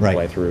 depreciation Mhm. and Right.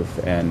 Blythe roof.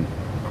 And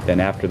then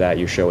after that,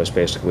 you show us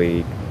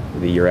basically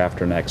the year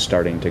after next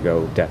starting to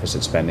go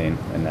deficit spending,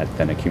 and that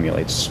then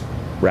accumulates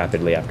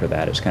rapidly after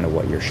that is kind of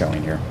what you're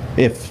showing here.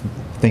 If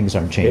things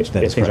aren't changed,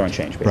 that If is things correct.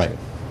 aren't changed, Right.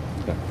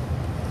 basically. Okay.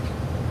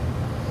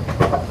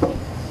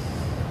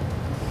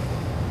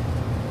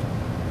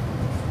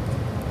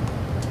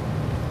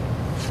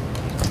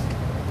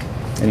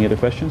 Any other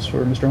questions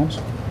for Mr. Holmes?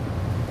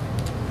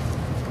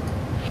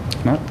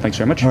 No, thanks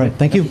very much. All right,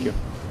 thank you.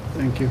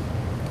 Thank you.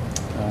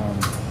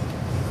 And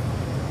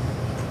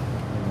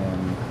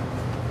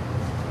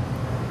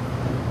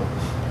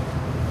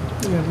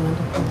You have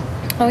Linda.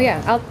 Oh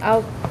yeah,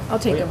 I'll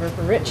take over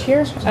for Rich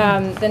here.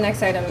 The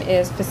next item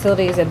is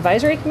Facilities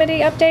Advisory Committee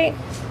update.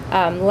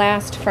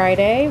 Last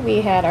Friday,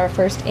 we had our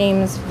first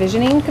Ames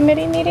Visioning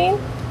Committee meeting.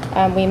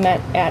 We met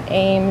at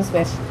Ames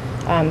with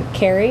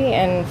Carrie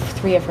and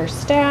 3 of her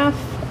staff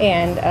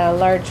and a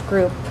large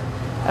group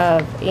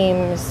of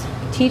Ames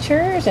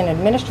teachers and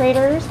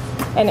administrators,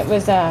 and it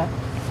was a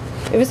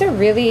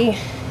really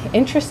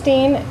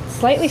interesting,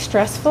 slightly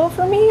stressful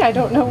for me. I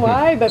don't know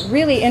why, but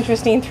really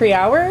interesting 3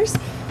 hours.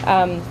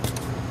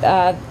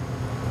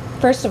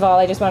 First of all,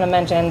 I just want to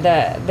mention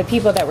the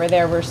people that were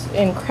there were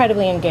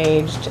incredibly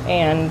engaged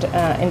and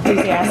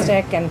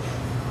enthusiastic, and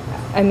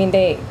I mean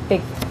they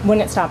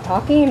wouldn't stop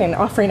talking and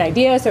offering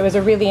ideas. So it was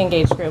a really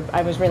engaged group.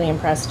 I was really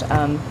impressed.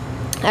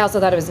 I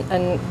also thought it was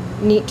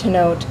neat to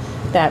note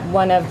that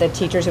one of the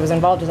teachers who was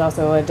involved is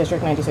also a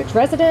District 96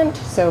 resident,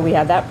 so we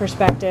had that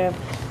perspective.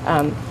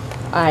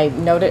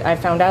 I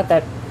found out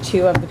that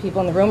 2 of the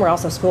people in the room were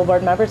also school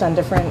board members on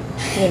different,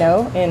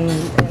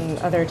 in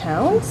other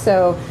towns.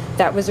 So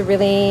that was a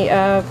really,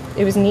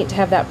 it was neat to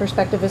have that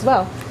perspective as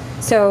well.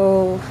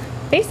 So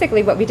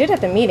basically what we did at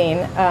the meeting,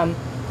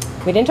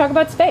 we didn't talk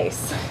about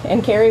space.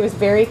 And Carrie was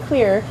very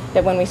clear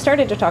that when we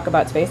started to talk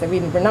about space, that we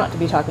were not to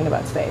be talking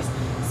about space.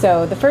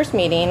 So the first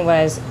meeting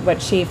was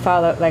what she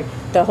followed, like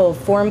the whole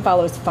form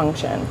follows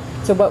function.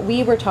 So what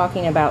we were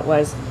talking about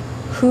was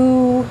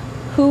who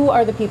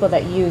are the people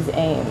that use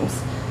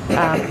Ames?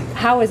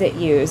 How is it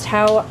used?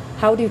 How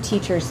do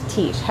teachers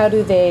teach? How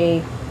do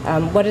they,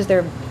 what is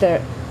the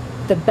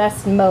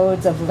best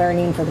modes of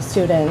learning for the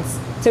students?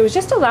 So it was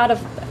just a lot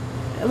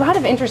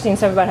of interesting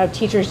stuff about how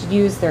teachers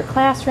use their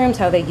classrooms,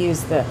 how they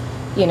use the,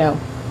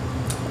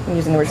 I'm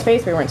using the word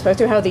space, we weren't supposed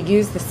to, how they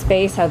use the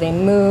space, how they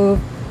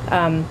move.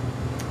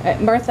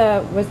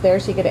 Martha was there,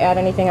 she could add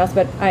anything else,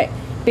 but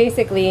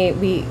basically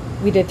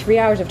we did 3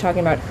 hours of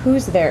talking about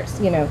who's there,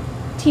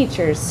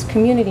 teachers,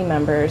 community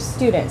members,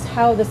 students,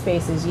 how the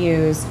space is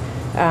used,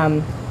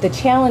 the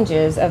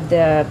challenges of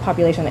the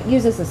population that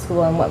uses the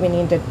school and what we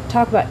need to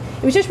talk about.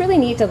 It was just really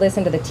neat to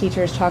listen to the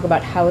teachers talk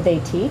about how they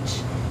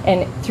teach,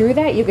 and through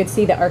that you could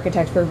see the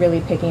architects were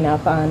really picking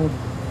up on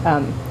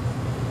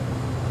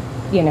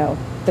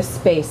the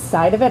space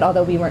side of it,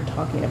 although we weren't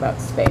talking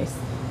about space.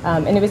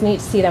 And it was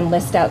neat to see them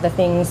list out the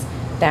things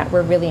that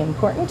were really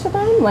important to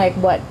them, like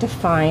what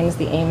defines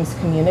the Ames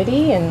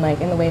community and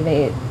like in the way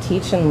they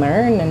teach and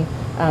learn. And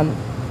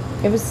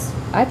it was,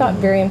 I thought,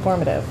 very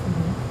informative.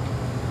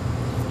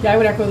 Yeah, I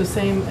would echo the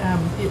same.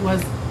 It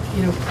was,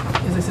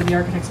 as I said, the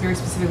architects very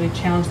specifically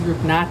challenged the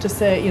group not to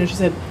say, she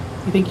said,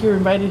 you think you're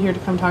invited here to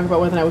come talk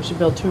about whether or not we should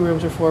build 2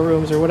 rooms or 4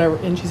 rooms or whatever.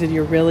 And she said,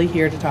 you're really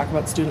here to talk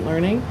about student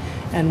learning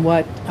and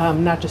what,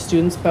 not just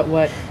students, but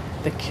what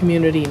the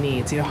community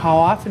needs. How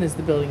often is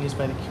the building used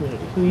by the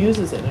community? Who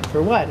uses it and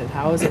for what? And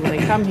how is it when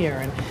they come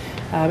here?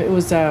 And it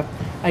was,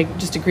 I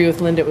just agree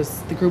with Linda,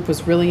 the group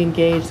was really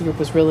engaged, the group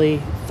was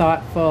really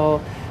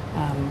thoughtful.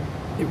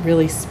 It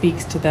really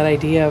speaks to that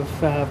idea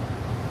of,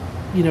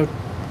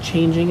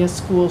 changing a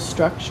school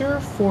structure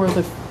for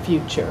the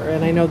future.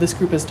 And I know this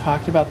group has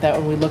talked about that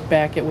when we look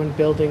back at when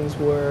buildings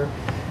were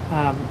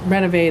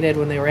renovated,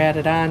 when they were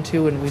added on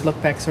to, and we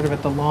look back sort of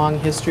at the long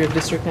history of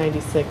District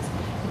 96,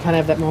 you kind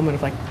of have that moment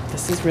of like,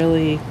 this is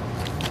really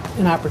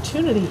an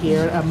opportunity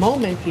here, a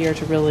moment here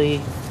to really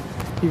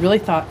be really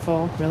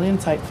thoughtful, really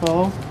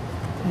insightful,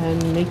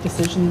 and make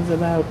decisions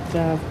about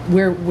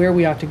where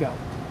we ought to go.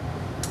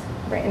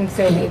 Right, and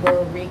so we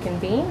will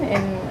reconvene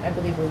in, I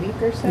believe, a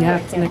week or so. Yeah,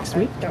 it's next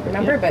week. I don't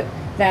remember, but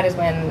that is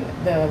when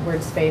the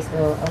word space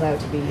will allow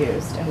to be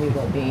used, and we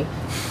will be,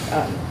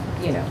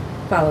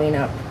 following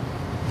up.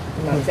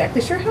 I'm not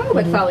exactly sure how,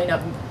 but following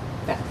up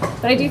that.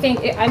 But I do think,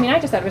 I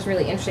just thought it was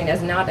really interesting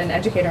as not an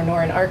educator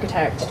nor an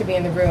architect to be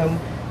in the room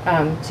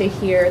to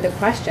hear the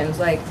questions,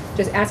 like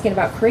just asking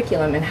about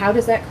curriculum and how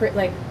does that,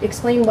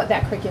 explain what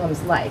that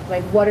curriculum's like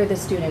what are the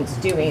students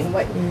doing,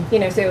 what,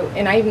 so,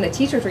 and even the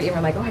teachers were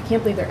even like, oh, I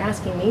can't believe they're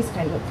asking these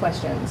kinds of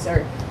questions,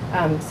 or,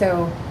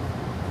 so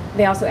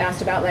they also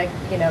asked about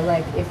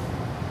if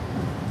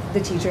the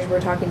teachers were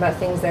talking about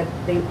things that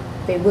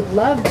they would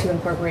love to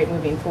incorporate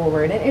moving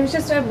forward, and it was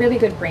just a really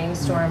good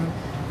brainstorm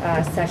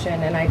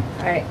session, and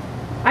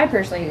I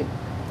personally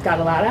got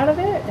a lot out of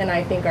it, and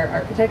I think our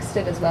architects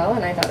did as well,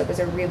 and I thought it was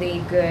a really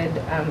good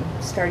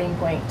starting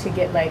point to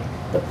get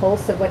the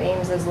pulse of what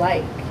Ames is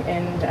like,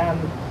 and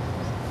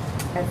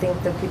I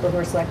think the people who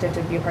were selected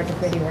to be a part of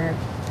the committee were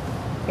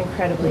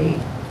incredibly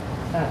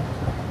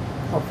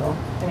helpful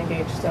and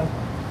engaged. So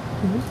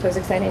it was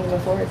exciting to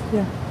move forward.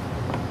 Yeah.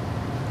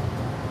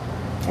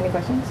 Any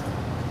questions?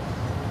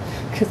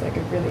 Because I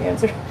could really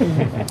answer.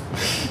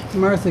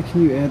 Martha,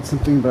 can you add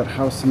something about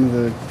how some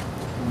of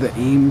the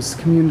Ames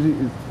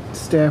community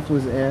staff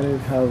was added?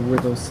 How were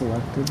those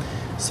selected?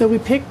 So we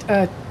picked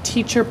a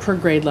teacher per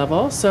grade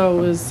level. So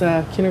it was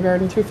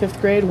kindergarten through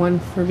 5th grade, one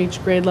for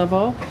each grade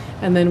level.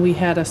 And then we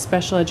had a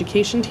special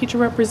education teacher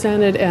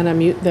represented and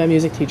the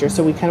music teacher.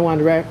 So we kind of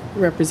wanted to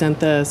represent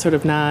the sort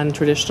of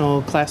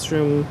non-traditional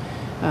classroom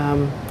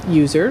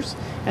users.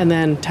 And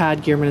then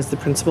Todd Gearman as the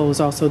principal was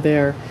also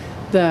there.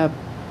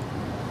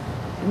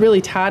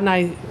 Really Todd and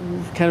I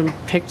kind of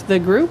picked the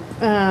group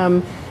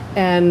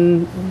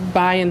and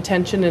by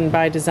intention and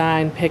by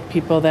design pick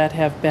people that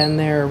have been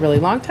there a really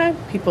long time,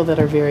 people that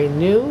are very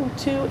new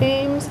to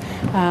Ames,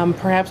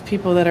 perhaps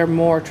people that are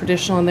more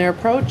traditional in their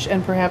approach,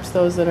 and perhaps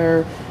those that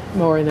are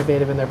more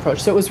innovative in their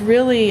approach. So it was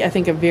really, I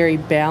think, a very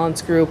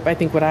balanced group. I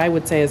think what I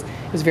would say is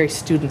it was a very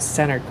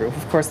student-centered group.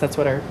 Of course, that's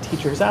what our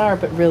teachers are,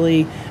 but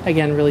really,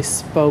 again, really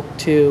spoke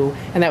to,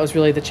 and that was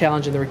really the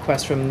challenge and the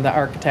request from the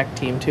architect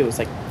team too. It's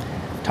like,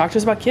 talk to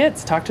us about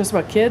kids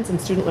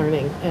and student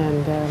learning,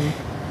 and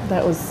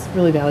that was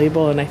really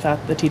valuable, and I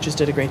thought the teachers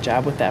did a great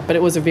job with that. But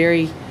it was a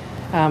very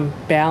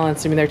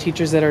balanced. I mean, there are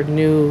teachers that are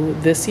new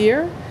this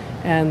year,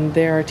 and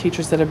there are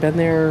teachers that have been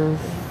there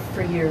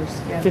For years,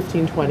 yeah.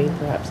 15, 20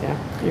 perhaps,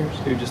 years.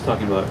 So you're just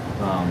talking about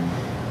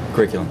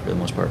curriculum for the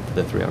most part, for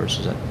the 3 hours,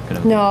 is that kind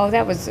of? No,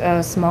 that was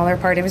a smaller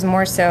part. It was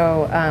more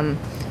so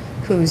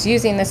who's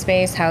using the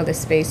space, how the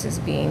space is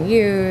being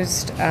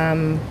used,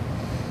 the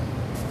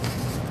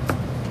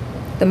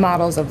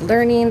models of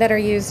learning that are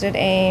used at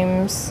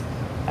Ames.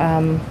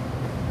 I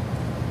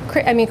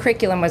mean,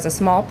 curriculum was a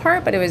small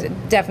part, but it was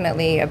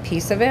definitely a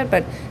piece of it.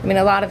 But I mean,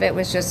 a lot of it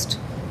was just,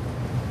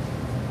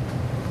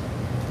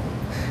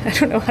 I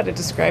don't know how to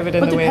describe it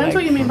in the way. It depends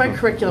what you mean by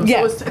curriculum.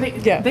 Yeah. So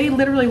they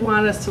literally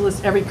want us to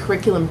list every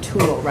curriculum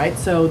tool, right?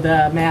 So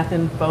the Math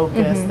in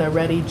Focus, the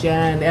Ready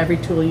Gen, every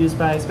tool used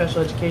by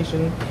special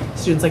education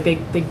students. Like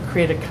they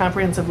create a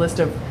comprehensive list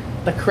of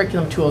the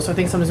curriculum tools. So I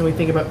think sometimes when we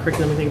think about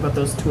curriculum, we think about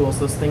those tools,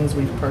 those things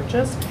we've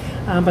purchased.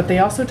 But they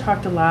also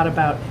talked a lot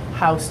about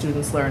how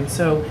students learn.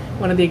 So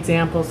one of the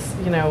examples,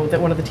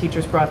 that one of the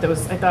teachers brought that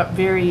was, I thought,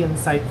 very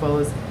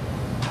insightful is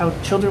how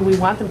children, we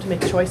want them to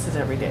make choices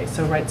every day.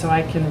 So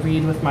I can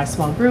read with my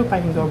small group, I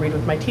can go read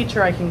with my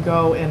teacher, I can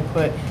go and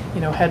put,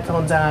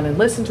 headphones on and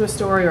listen to a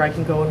story, or I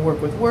can go and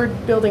work with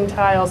word building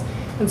tiles.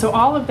 And so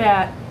all of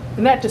that,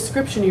 in that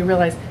description, you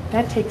realize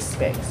that takes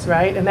space,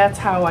 right? And that's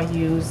how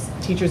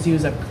teachers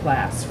use a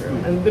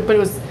classroom. But it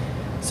was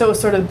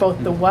sort of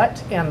both the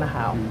what and the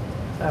how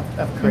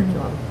of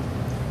curriculum.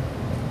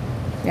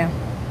 Yeah.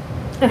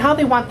 And how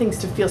they want things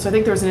to feel. So I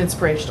think there was an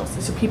inspirational.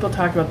 So people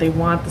talked about they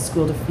want the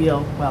school to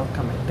feel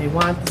welcoming. They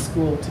want the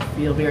school to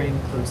feel very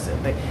inclusive.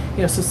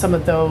 So some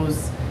of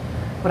those,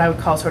 what I would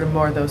call sort of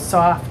more those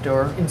soft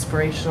or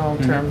inspirational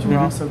terms were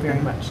also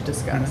very much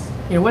discussed.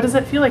 What does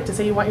it feel like to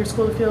say you want your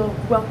school to feel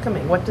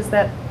welcoming? What does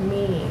that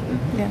mean?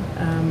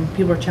 Yeah.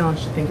 People are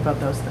challenged to think about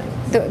those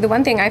things. The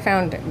one thing I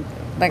found,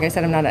 like I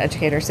said, I'm not an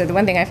educator, so the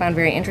one thing I found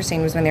very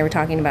interesting was when they were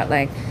talking about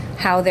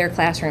how their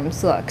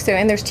classrooms look. So,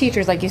 and there's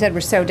teachers, like you said, were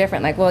so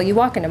different. Like, well, you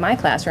walk into my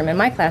classroom, and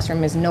my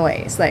classroom is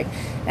noise.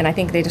 And I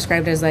think they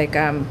described it as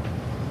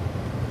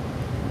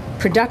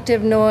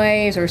productive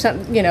noise or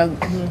something,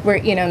 where,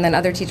 and then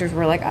other teachers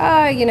were like,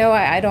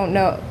 I don't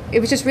know.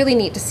 It was just really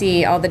neat to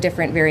see all the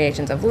different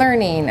variations of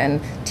learning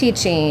and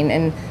teaching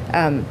and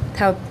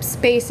how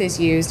space is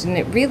used. And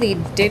it really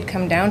did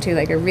come down to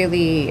a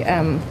really,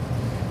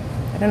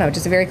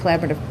 just a very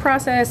collaborative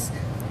process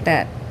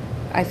that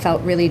I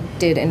felt really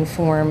did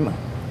inform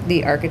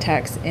the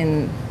architects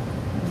in,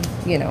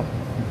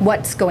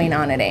 what's going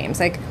on at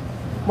Ames,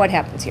 what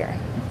happens here.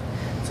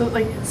 So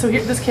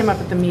here, this came up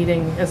at the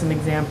meeting as an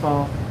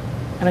example,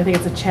 and I think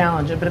it's a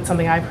challenge, but it's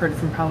something I've heard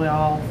from probably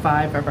all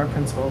 5 of our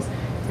principals,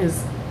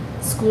 is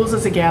schools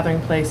as a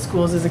gathering place,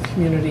 schools as a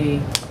community.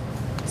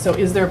 So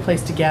is there a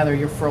place to gather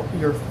your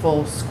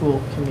full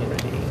school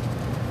community?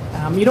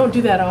 You don't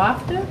do that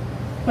often,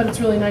 but it's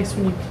really nice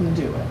when you can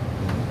do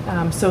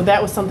it. So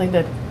that was something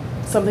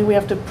we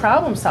have to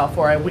problem solve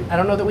for. I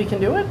don't know that we can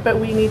do it, but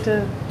we need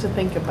to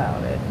think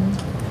about it.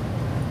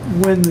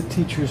 When the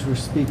teachers were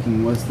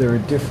speaking, was there a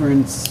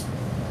difference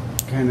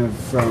kind of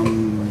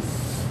from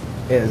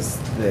as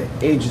the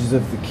ages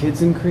of the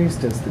kids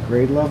increased, as the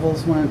grade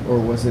levels went, or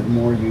was it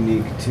more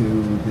unique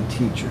to the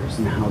teachers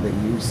and how they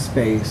use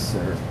space,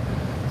 or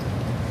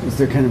is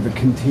there kind of a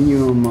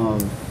continuum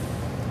of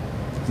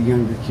the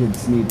younger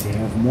kids need to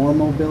have more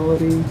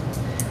mobility?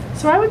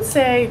 So I would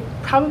say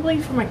probably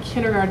from a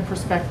kindergarten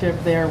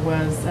perspective, there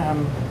was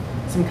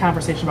some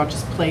conversation about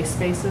just play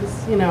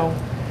spaces,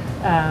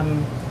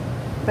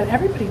 but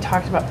everybody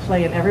talked about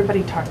play and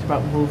everybody talked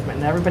about movement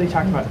and everybody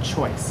talked about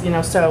choice,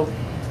 so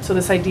So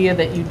this idea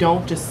that you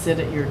don't just sit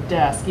at your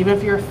desk, even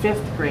if you're a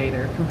 5th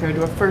grader compared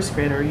to a 1st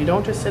grader, you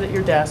don't just sit at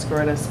your desk or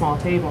at a small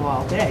table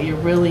all day. You're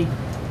really,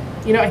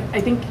 you know,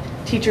 I think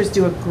teachers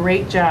do a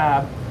great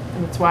job,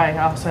 and that's why I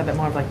also had that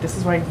moment of like, this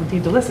is why we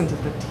need to listen to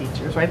the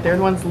teachers, right? They're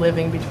the ones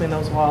living between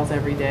those walls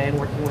every day and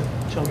working with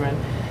children.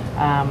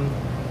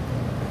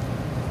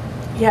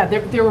 Yeah,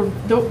 there were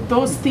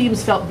those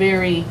themes felt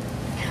very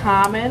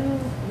common,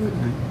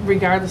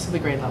 regardless of the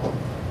grade level.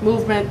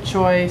 Movement,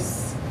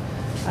 choice,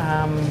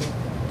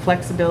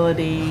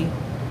 flexibility,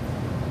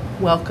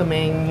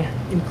 welcoming,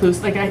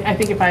 inclusive. Like I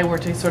think if I were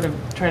to sort of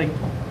try to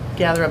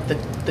gather up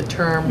the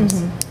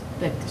terms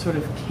that sort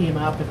of came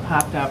up and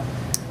popped up,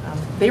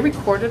 they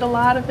recorded a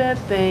lot of it.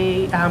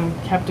 They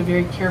kept a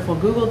very careful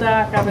Google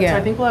Doc of it. So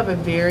I think we'll have a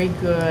very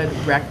good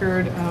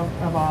record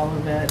of all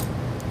of it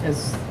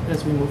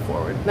as we move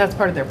forward. That's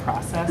part of their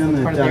process. And that's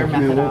the part of their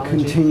document will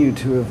methodology. continue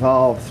to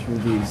evolve through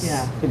these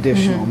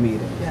additional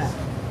meetings. Yeah.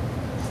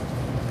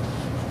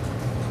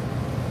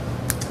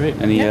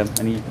 Great. Any other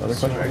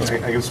questions?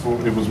 I guess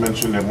it was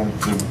mentioned that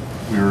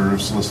we were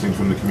soliciting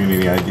from the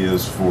community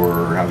ideas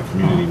for how the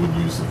community would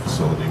use the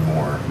facility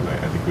more.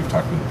 I think we've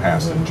talked in the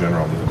past in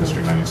general that the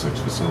District 96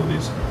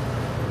 facilities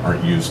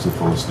aren't used to the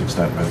fullest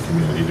extent by the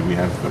community. Did we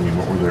have, I mean,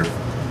 what were there,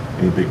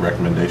 any big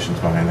recommendations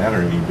behind that,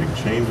 or any big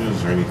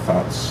changes, or any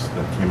thoughts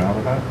that came out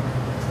of that?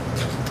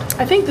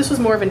 I think this was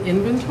more of an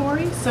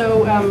inventory. So,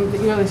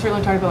 you know, they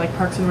certainly talked about like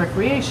Parks and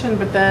Recreation,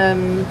 but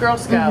then Girl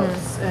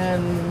Scouts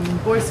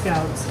and Boy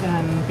Scouts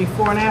and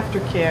before and after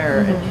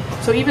care.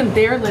 And so even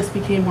their list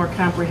became more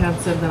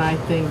comprehensive than I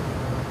think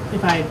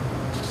if I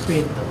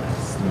created the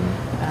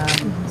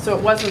list. So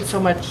it wasn't so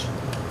much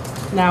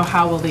now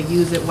how will they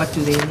use it, what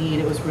do they need.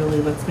 It was really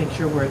let's make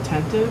sure we're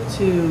attentive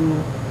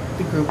to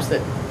the groups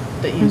that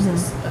use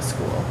a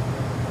school.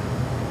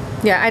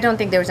 Yeah, I don't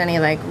think there was any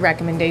like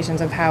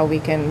recommendations of how we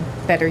can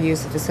better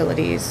use the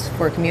facilities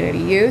for community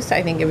use.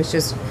 I think it was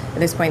just at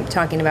this point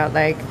talking about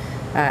like,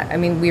 I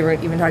mean, we were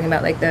even talking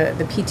about like the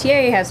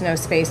PTA has no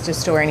space to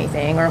store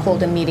anything or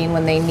hold a meeting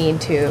when they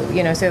need to,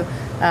 you know, so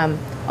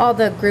all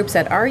the groups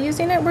that are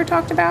using it were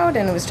talked about,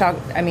 and it was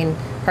I mean,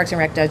 Parks and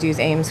Rec does use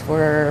Ames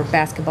for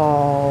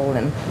basketball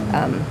and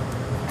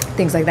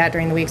things like that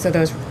during the week, so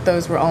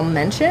those were all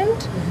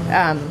mentioned.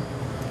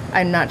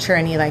 I'm not sure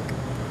any like,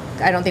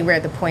 I don't think we're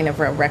at the point of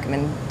a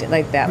recommend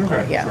like that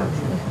part. Yeah. Sure.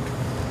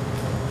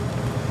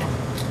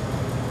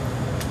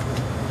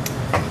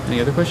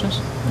 Any other questions?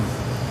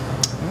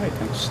 All right,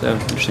 thanks.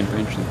 Interesting, very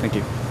interesting. Thank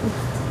you.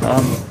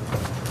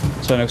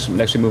 So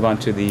next we move on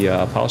to the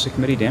policy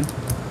committee. Dan.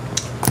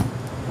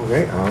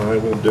 Okay, I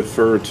will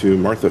defer to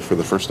Martha for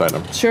the first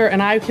item. Sure,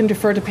 and I can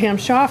defer to Pam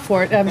Shaw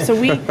for it. So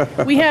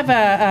we have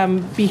a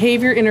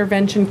behavior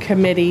intervention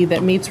committee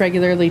that meets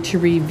regularly to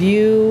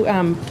review,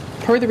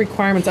 per the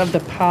requirements of the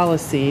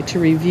policy, to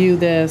review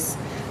this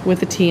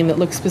with a team that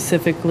looks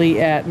specifically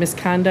at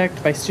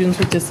misconduct by students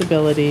with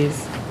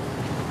disabilities,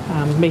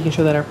 making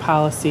sure that our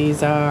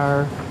policies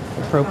are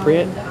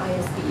appropriate. The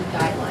ISBE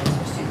guidelines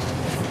for students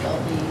with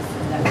disabilities,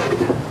 and that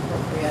we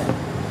have appropriate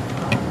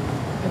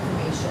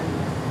information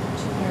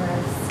to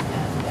parents,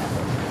 and that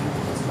we're trying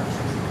to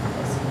structures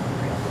this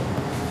appropriately.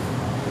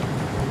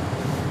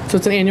 So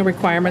it's an annual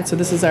requirement, so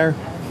this is our,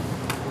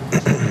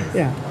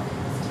 yeah.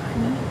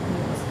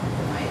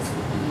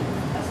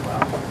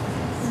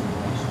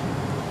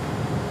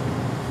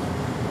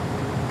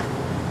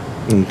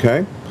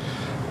 Okay.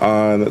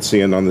 Let's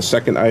see, and on the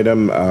second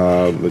item,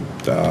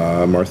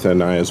 Martha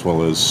and I, as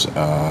well as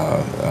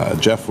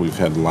Jeff, we've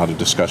had a lot of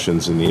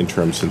discussions in the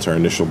interim since our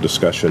initial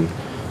discussion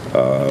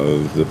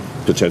of the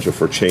potential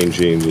for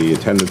changing the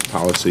attendance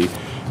policy.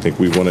 I think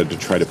we wanted to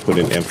try to put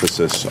an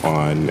emphasis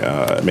on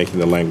making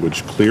the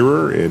language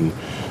clearer and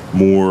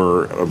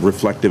more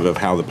reflective of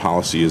how the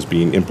policy is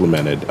being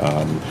implemented.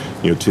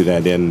 You know, to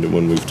that end,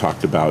 when we've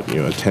talked about,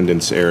 you know,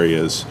 attendance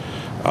areas,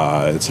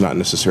 it's not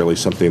necessarily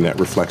something that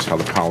reflects how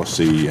the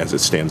policy as it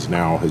stands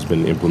now has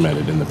been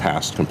implemented in the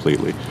past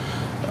completely.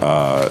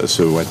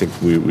 So I think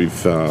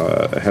we've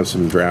have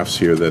some drafts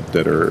here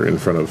that are in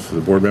front of the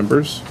board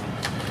members.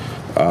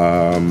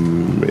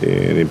 And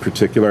in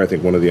particular, I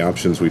think one of the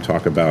options we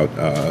talk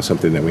about,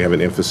 something that we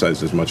haven't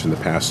emphasized as much in the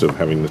past, of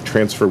having the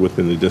transfer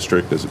within the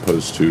district as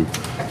opposed to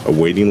a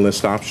waiting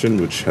list option,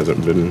 which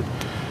hasn't been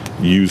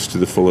used to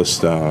the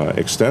fullest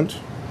extent.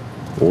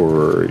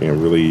 Or, you know,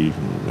 really,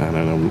 I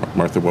don't know,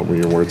 Martha, what were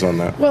your words on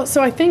that? Well,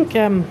 so I think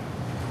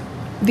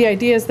the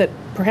idea is that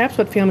perhaps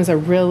what families are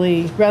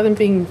really, rather than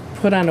being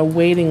put on a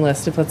waiting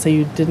list, if let's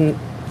say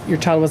your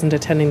child wasn't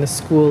attending the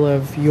school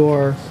of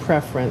your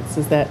preference,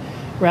 is that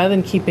rather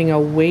than keeping a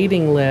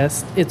waiting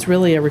list, it's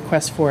really a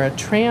request for a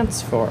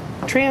transfer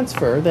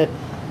that,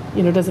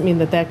 you know, doesn't mean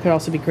that could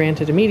also be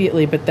granted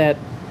immediately, but that,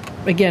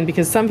 again,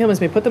 because some families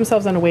may put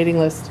themselves on a waiting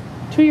list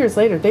 2 years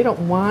later, they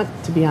don't want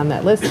to be on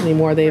that list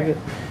anymore. They've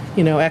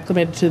you know,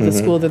 acclimated to the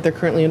school that they're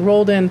currently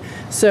enrolled in.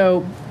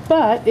 So,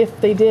 but if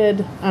they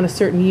did on a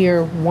certain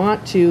year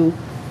want to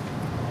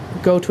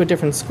go to a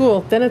different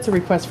school, then it's a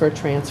request for a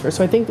transfer.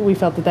 So I think that we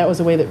felt that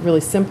was a way that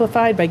really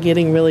simplified by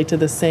getting really to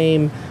the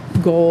same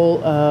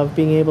goal of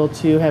being able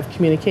to have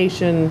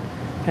communication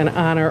and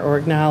honor or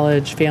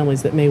acknowledge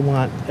families that may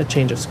want a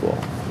change of school.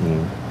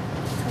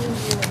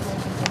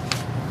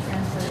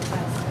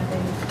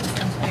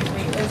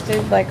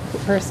 Waitlisted, like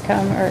first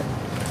come or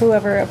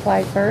whoever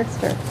applied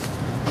first, or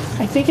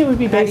I think it would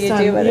be how do based you on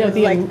do it? you know,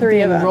 There's like three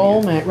the of them,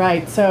 enrollment,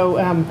 right? So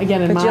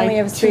again, in But you only my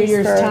have 2 space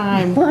years' for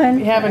time, one?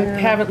 we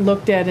haven't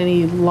looked at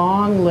any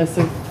long lists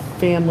of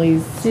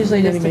families. It's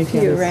usually just a few,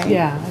 families. right?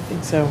 Yeah, I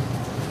think so.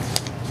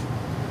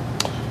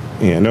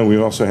 Yeah, no,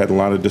 we've also had a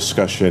lot of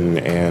discussion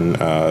and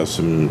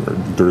some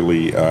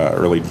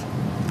early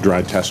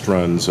dry test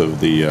runs of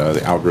the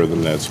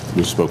algorithm that's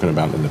we've spoken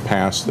about in the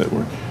past that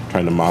we're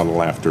trying to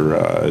model after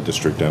a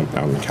district down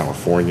in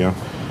California.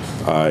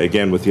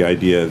 Again, with the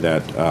idea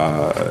that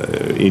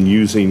in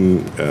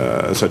using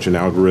such an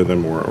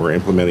algorithm or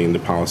implementing the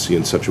policy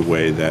in such a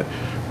way that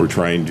we're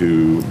trying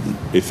to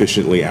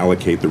efficiently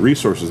allocate the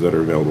resources that are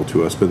available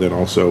to us, but then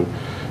also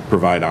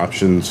provide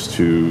options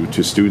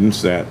to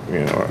students that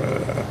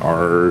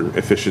are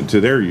efficient to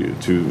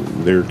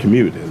their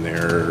commute and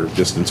their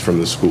distance from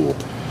the school.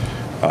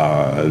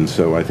 And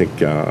so I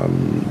think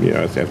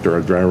after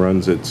our dry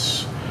runs,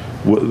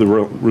 the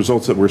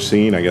results that we're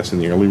seeing, I guess, in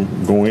the early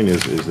going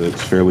is that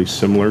it's fairly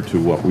similar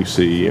to what we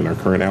see in our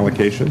current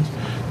allocations.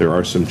 There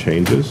are some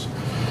changes,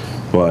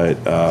 but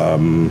I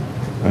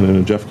don't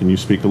know, Jeff, can you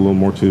speak a little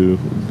more to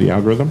the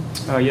algorithm?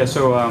 Yeah,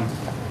 so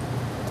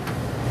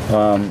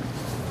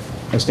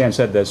as Stan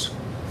said, this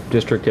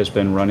district has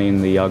been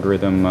running the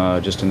algorithm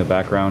just in the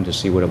background to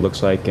see what it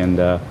looks like, and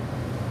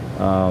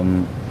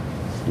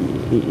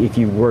if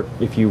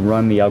you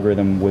run the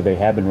algorithm where they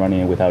have been running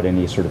it without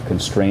any sort of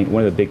constraint,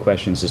 one of the big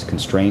questions is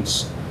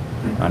constraints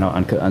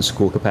on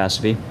school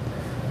capacity.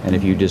 And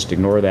if you just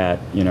ignore that,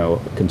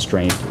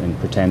 constraint and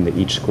pretend that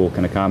each school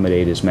can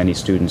accommodate as many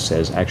students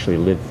as actually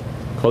live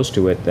close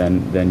to it,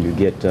 then you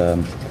get.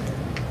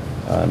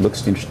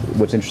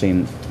 What's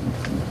interesting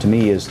to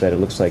me is that it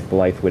looks like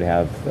Blythe would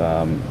have,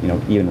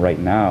 even right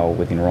now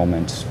with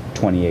enrollment,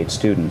 28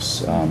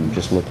 students.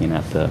 Just looking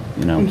at the,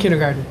 in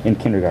kindergarten. In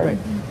kindergarten.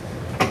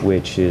 Right.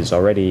 Which is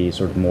already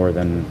sort of more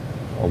than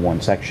a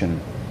one-section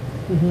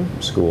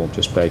school,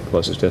 just by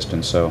closest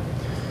distance. So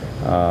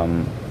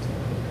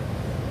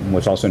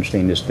what's also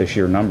interesting is the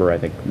sheer number. I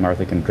think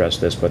Martha can address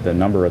this, but the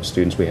number of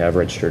students we have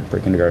registered for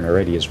kindergarten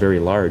already is very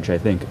large, I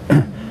think,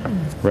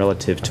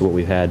 relative to what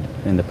we've had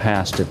in the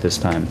past at this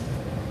time.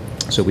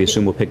 So we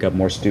assume we'll pick up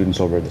more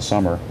students over the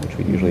summer, which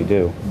we usually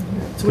do.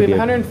 So we have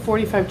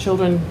 145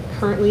 children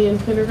currently in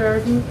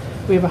kindergarten.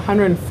 We have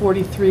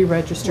 143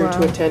 registered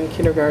to attend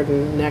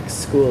kindergarten next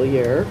school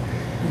year.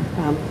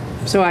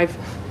 So I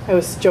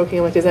was joking,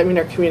 I'm like, does that mean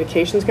our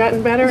communication's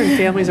gotten better and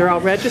families are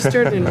all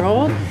registered and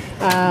enrolled?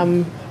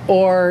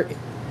 Or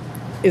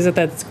is it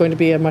that it's going to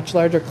be a much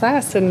larger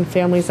class and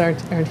families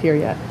aren't here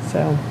yet?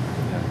 So,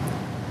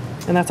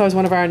 and that's always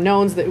one of our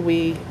unknowns that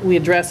we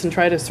address and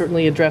try to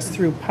certainly address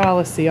through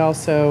policy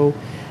also.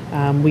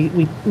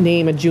 We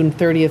name a June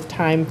 30th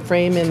time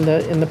frame in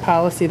the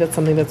policy. That's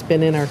something that's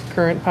been in our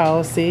current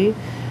policy,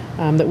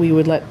 that we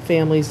would let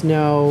families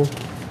know.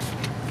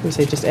 We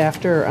say just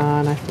after or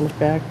on. I have to look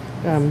back.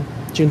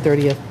 June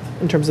 30th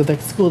in terms of the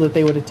school that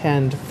they would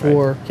attend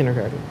for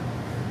kindergarten.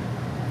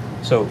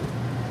 So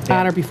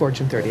on or before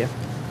June 30th.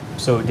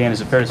 So Dan,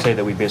 is it fair to say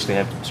that we basically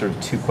have sort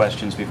of two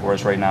questions before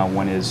us right now?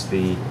 One is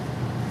the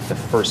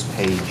first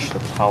page, the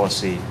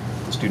policy,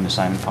 the student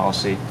assignment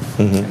policy,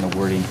 and the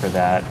wording for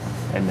that.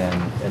 And then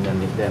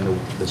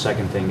the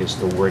second thing is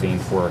the wording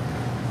for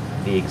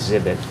the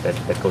exhibit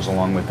that goes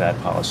along with that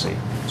policy.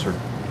 Sort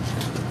of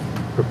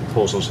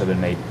proposals have been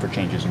made for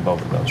changes in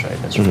both of those, right?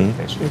 That's sort of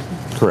the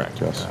case.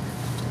 Correct, yes.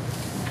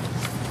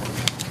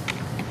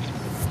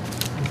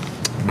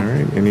 All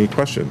right, any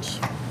questions?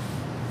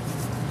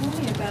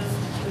 Only about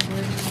the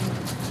wording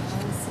of the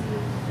policy.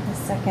 The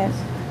second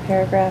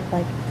paragraph,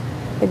 like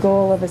the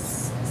goal of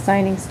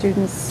assigning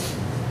students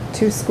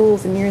to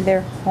schools near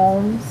their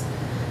homes.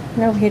 I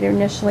know he had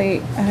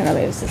initially, I don't know,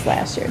 maybe this was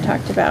last year,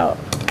 talked about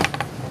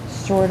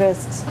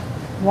shortest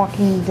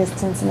walking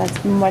distance, and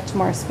that's much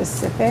more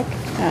specific.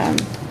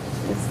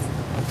 It's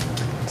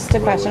just a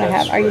question I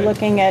have. Are you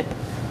looking at,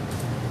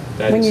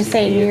 when you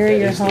say near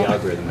your home? That is the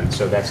algorithm, and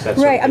so that's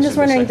right, I'm just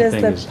wondering, does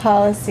the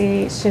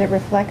policy, should it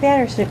reflect that,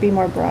 or should it be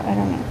more broad? I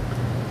don't know.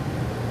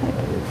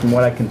 From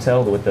what I can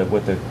tell, what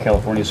the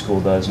California school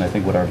does, and I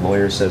think what our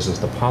lawyer says, is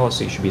the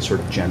policy should be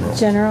sort of general.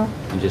 General?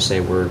 And just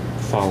say we're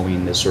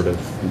following this sort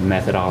of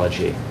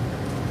methodology,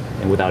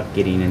 and without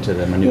getting into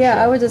the minutiae.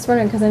 Yeah, I was just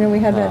wondering, because I know we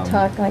had that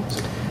talk, like,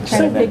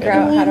 trying to figure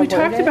out how to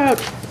word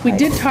it. We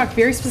did talk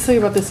very specifically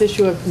about this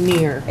issue of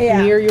near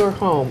your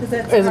home,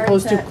 as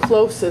opposed to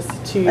closest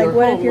to your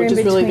what home, if you're which in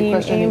is really the between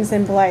question. Ames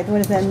and Blythe? What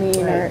does that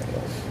mean? Or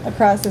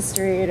across the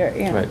street, or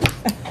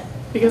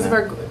Because of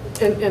our,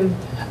 and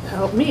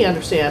help me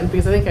understand,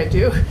 because I think I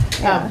do,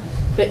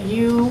 that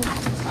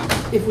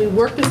if we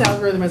work this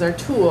algorithm as our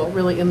tool,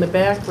 really in the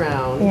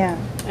background,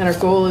 and our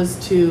goal is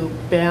to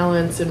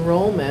balance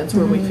enrollments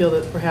where we feel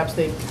that perhaps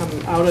they come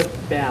out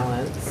of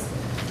balance,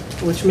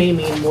 which may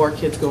mean more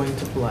kids going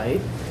to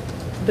Blythe.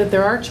 that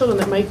there are children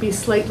that might be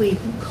slightly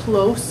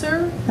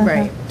closer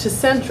Right. to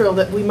Central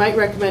that we might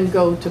recommend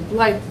go to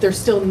Blythe. They're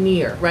still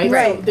near, right? So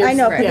Right, I there's-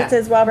 know, because yeah. it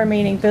says while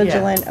remaining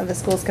vigilant of the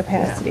school's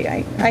capacity.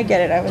 I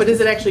get it. But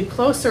is it actually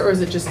closer or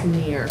is it just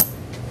near?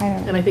 I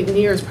don't know. And I think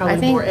near is probably I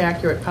think- more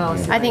accurate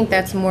policy. I think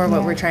that's more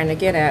what we're trying to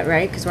get at,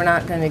 right? Because we're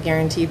not going to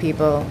guarantee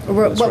people,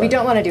 what we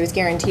don't want to do is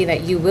guarantee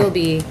that you will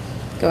be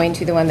going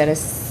to the one that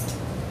is,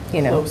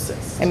 you know.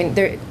 Closest. I mean,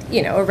 there,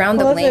 you know, around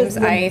the Well, it blames,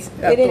 says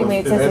it anyway,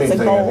 it If says it's a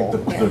anything,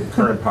 goal. I think the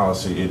current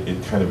policy,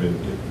 it kind of it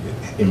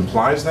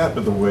implies that,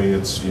 but the way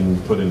it's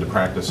put into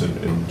practice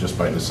and just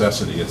by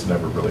necessity, it's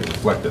never really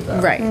reflected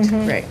that. Right,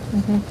 Mm-hmm. right.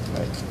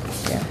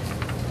 Yeah.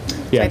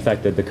 Yeah, in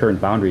fact, the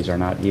current boundaries are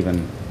not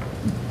even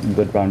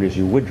good boundaries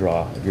you would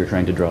draw if you're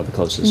trying to draw the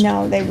closest.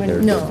 No, they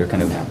wouldn't. They're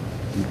kind of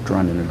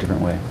drawn in a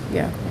different way.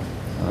 Yeah.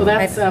 Well,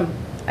 that's,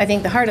 I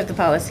think the heart of the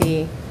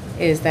policy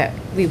is that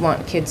we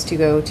want kids to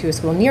go to a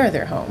school near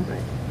their home,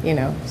 you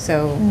know,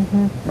 so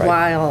Right.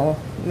 while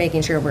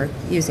making sure we're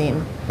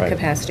using Right.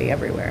 capacity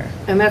everywhere.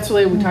 and that's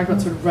really, we talked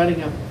about sort of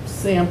running a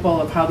sample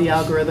of how the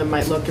algorithm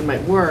might look and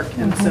might work.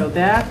 And so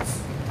that's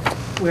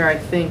where I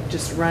think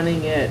just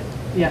running it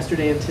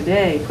yesterday and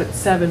today put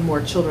 7 more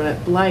children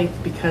at Blythe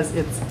because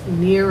it's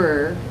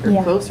nearer or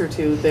Yeah. closer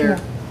to their Yeah.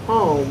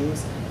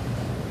 homes.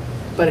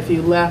 But if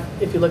you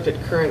looked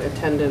at current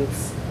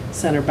attendance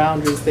center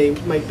boundaries, they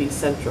might be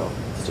Central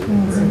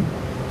students.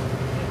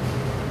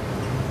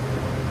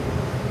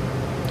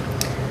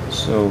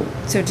 So,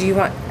 So do you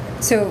want,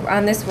 so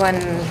on this one,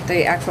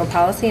 the actual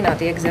policy, not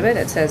the exhibit,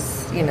 it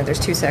says, you know, there's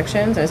 2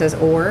 sections, and it says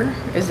or,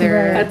 is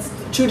there? That's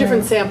 2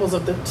 different samples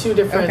of the 2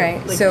 different,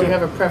 Okay, like, so- do you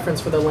have a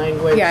preference for the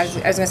language? Yeah,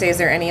 I was gonna say, is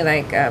there any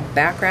like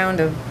background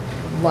of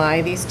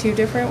why these 2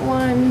 different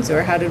ones,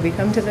 or how did we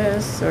come to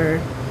this, or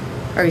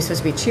are we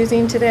supposed to be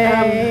choosing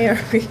today, or are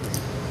we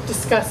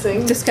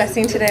Discussing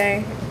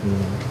today?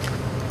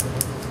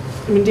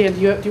 I mean, Dan, do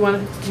you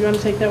want to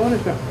take that one or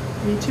do you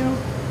want me to?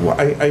 Well,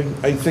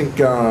 I think,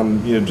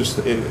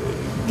 just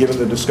given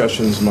the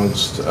discussions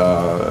amongst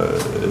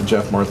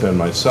Jeff, Martha, and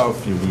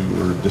myself, we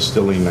were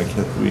distilling,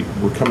 we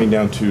were coming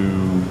down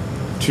to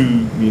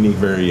 2 unique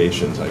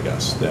variations, I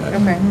guess, that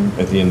Okay.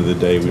 at the end of the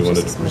day, we wanted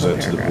to Just a little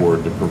present to the paragraph.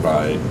 board to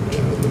provide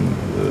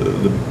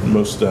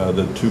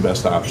the 2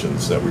 best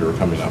options that we were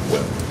coming up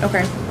with.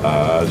 Okay.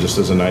 Just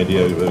as an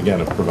idea,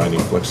 again, of providing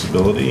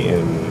flexibility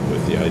and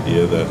with the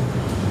idea that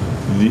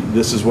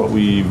this is what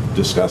we've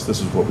discussed, this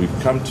is what we've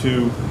come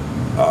to,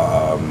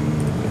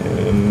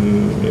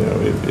 and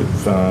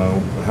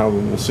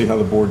we'll see how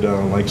the board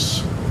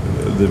likes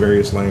the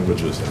various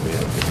languages that we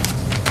have here.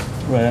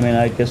 right, I mean,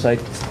 I guess I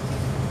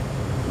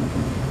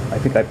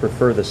think I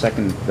prefer the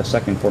second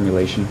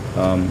formulation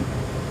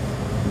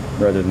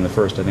rather than the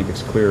first. I think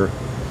it's clear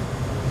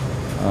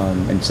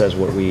and says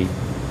what we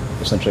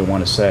essentially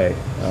want to say.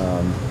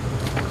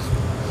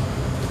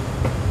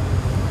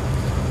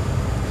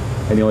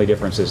 And the only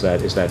difference is that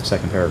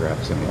second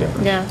paragraph is the only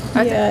difference. Yeah,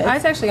 I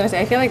was actually gonna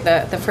say, I feel like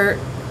the first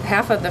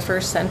half of the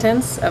first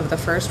sentence of the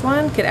first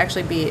one could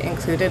actually be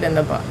included in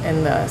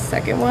the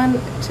second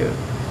one to,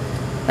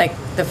 like,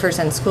 the first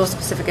sentence,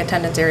 school-specific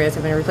attendance areas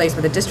have been replaced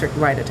with a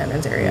district-wide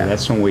attendance area. And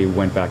that's when we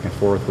went back and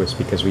forth with,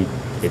 because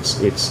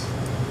is it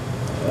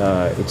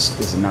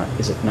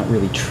not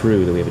really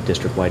true that we have a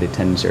district-wide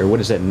attendance area? What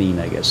does that mean,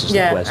 I guess, is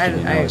the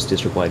question. It's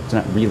district-wide. It's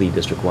not really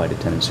district-wide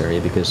attendance area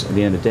because at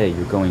the end of the day,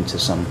 you're going to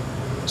some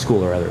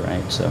school or other,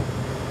 right? So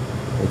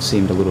it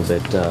seemed a little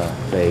bit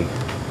vague.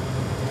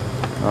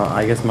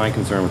 I guess my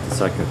concern with the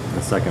second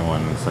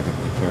one, the second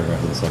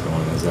paragraph of the second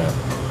one, is that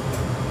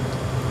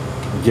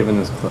given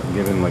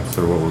like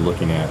sort of what we're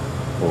looking at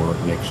for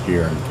next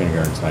year in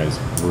kindergarten size,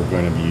 we're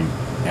going to be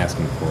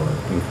asking for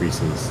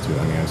increases to.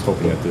 I mean, I was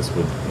hoping that this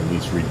would at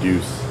least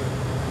reduce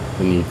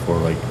the need for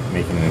like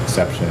making an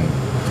exception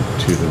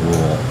to the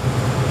rule,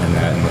 and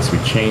that unless we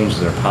change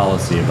their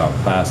policy about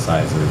class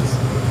sizes,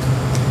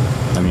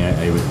 I mean,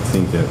 I would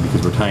think that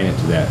because we're tying it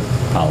to that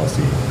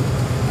policy,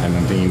 I'm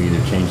thinking we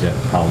either change that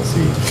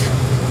policy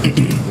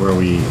where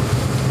we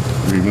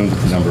remove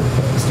the number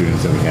of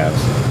students that we have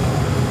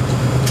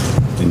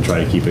and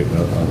try to keep it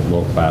a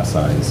low class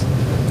size,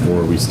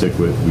 or we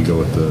go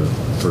with the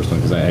first one,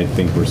 because I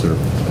think we're sort of,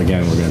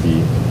 again, we're going to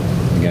be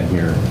again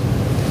here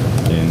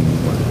in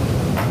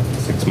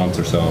 6 months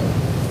or so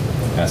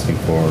asking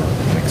for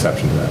an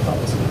exception to that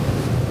policy.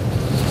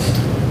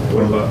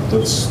 Well,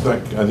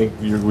 I think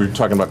we're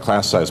talking about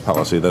class size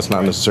policy. That's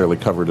not necessarily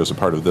covered as a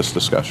part of this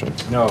discussion.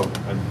 No,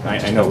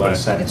 I know, but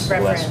It's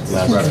reference.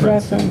 Last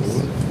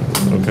reference.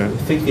 Okay. I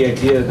think the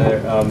idea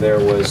there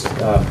was,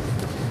 I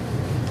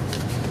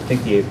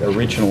think the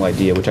original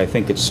idea, which I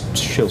think it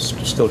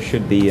still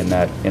should be in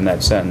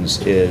that sentence,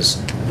 is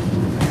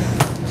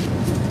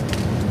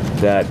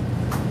that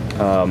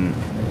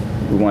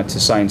we want to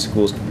assign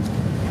schools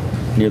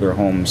near their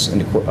homes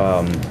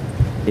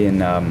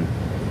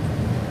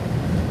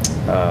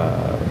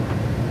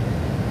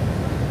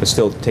but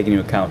still taking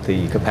into account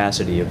the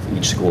capacity of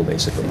each school,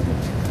 basically.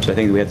 So I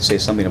think we have to say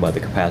something about the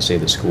capacity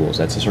of the schools.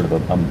 That's a sort of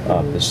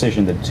a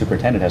decision that the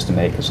superintendent has to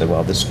make and say,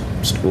 well, this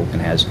school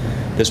has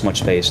this much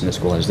space and this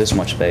school has this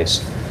much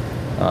space.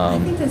 I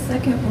think the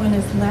second one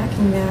is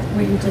lacking that,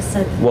 what you just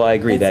said. Well, I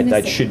agree, That's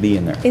that missing. should be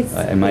in there,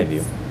 in my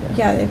view.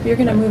 Yeah, if you're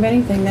gonna move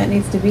anything, that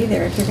needs to be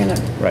there, if you're gonna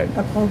Right.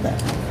 uphold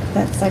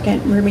that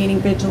second, remaining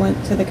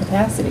vigilant to the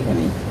capacity, I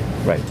mean.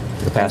 Right,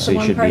 capacity should be in That's the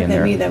one part there.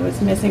 that me that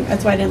was missing,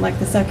 that's why I didn't like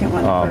the second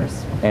one at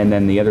first. And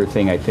then the other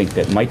thing I think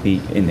that might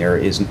be in there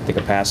is the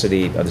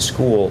capacity of the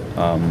school,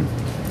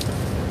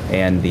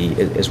 and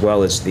as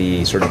well as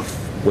the sort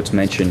of what's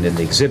mentioned in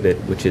the exhibit,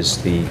 which is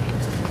the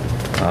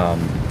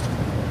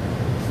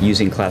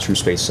using classroom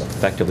space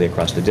effectively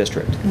across the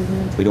district.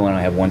 We don't want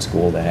to have one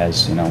school that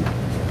has,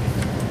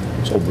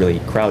 it's really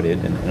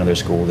crowded, and another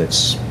school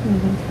that's,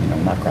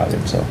 not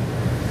crowded. So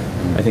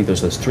I think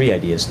there's those three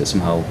ideas that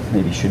somehow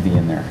maybe should be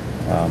in there.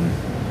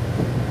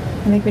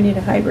 I think we need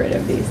a hybrid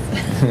of these.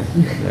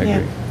 I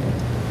agree.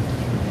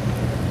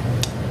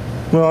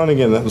 Well, and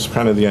again, that was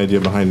kind of the idea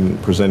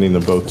behind presenting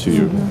them both to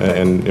you.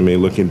 And I mean,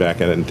 looking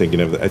back at it and thinking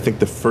of it, I think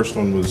the first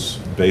one was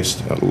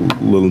based a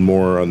little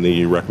more on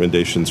the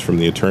recommendations from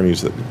the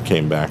attorneys that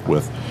came back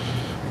with,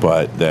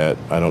 but that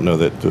I don't know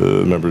that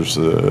the members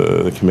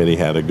of the committee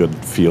had a good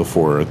feel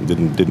for it.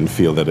 Didn't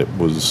feel that it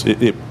was.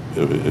 I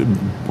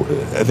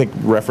think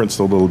referenced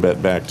a little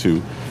bit back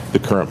to the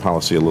current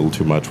policy a little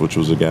too much, which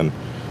was again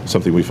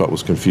something we felt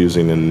was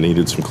confusing and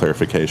needed some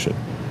clarification.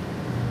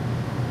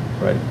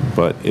 Right.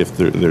 But if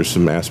there's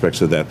some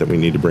aspects of that we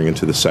need to bring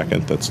into the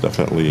second, that's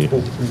definitely...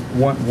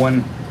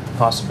 One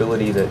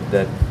possibility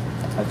that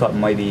I thought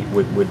would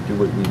do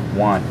what we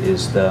want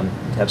is to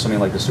have something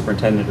like the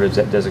superintendent or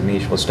designee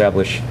shall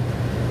establish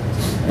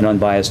an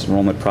unbiased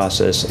enrollment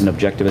process and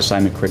objective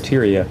assignment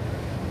criteria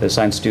that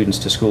assign students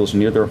to schools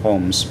near their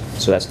homes,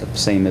 so that's the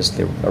same as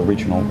the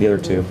original, the other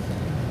two,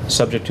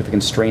 subject to the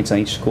constraints on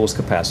each school's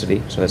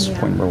capacity, so that's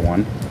point number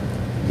one.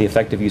 The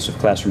effective use of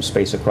classroom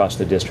space across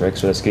the district,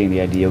 so that's getting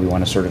the idea we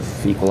want to sort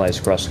of equalize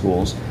across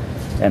schools,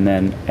 and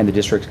the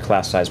district's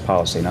class size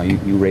policy. Now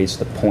you raised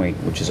the point,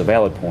 which is a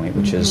valid point,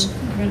 which is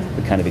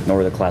we kind of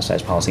ignore the class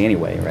size policy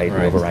anyway, right? We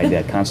override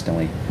that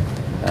constantly.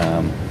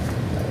 I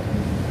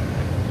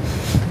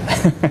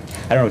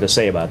don't know what to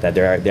say about that.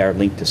 They are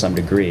linked to some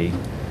degree.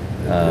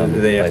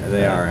 They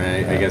are,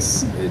 and I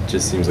guess it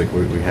just seems like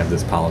we have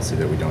this policy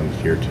that we don't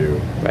adhere to.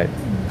 Right.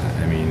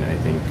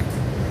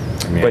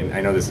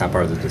 I know this is not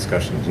part of the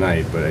discussion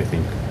tonight, but I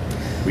think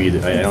I don't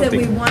Except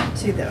think we want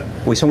to, though.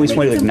 We at least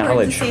want to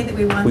acknowledge. Say that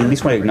we want We at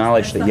least want to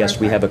acknowledge That's that the yes,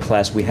 hard we part.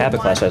 have a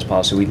class size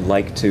policy. We'd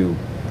like to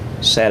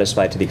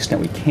satisfy it to the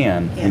extent we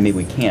can, and maybe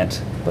we can't.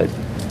 But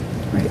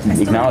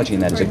acknowledging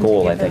that as a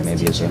goal, I think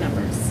maybe is a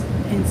numbers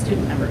and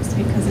student numbers,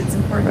 because it's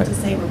important to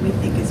say what we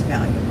think is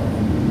valuable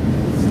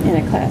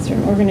in a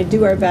classroom. We're gonna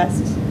do our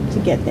best to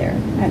get there.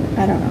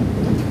 I don't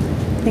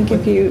know. I think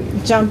if you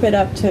jump it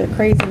up to a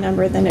crazy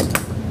number, then it.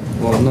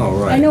 Well, no,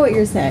 right. I know what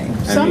you're saying.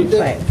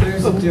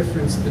 There's a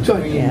difference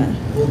between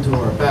we'll do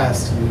our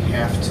best, we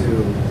have to,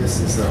 this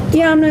is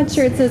Yeah, I'm not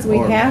sure it says we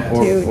have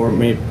to. Or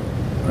maybe,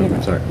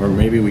 I'm sorry, or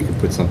maybe we could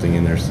put something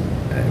in there.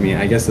 I mean,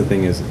 I guess the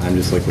thing is, I'm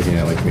just like looking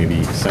at like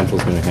maybe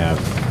Central's going to have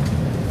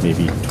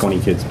maybe 20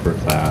 kids per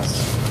class.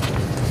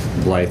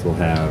 Blythe will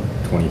have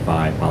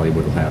 25.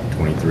 Hollywood will have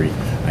 23.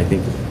 I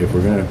think if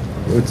we're going to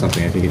put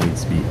something, I think it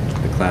needs to be,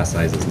 the class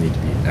sizes need to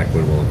be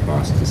equitable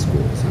across the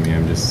schools. I mean,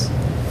 I'm just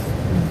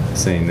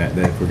saying that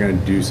if we're going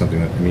to do something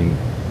that, I mean,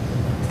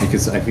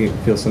 because I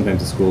feel sometimes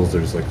the schools,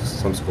 there's like,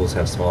 some schools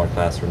have smaller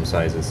classroom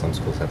sizes, some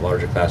schools have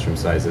larger classroom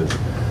sizes.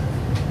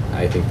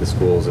 I think the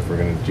schools, if we're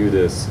going to do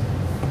this,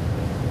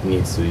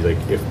 needs to be like,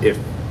 if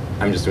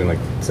I'm just doing like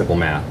simple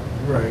math.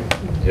 Right.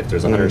 If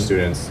there's 100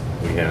 students,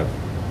 we have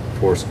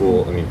 4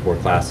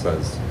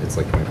 classes, it's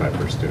like 25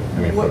 per student. I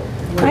mean,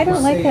 I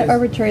don't like that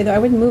arbitrary though. I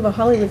wouldn't move a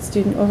Hollywood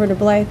student over to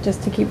Blythe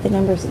just to keep the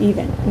numbers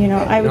even. You know,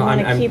 I would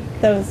want to keep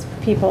those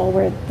people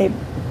where they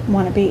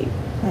want to be.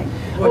 Like,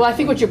 well, I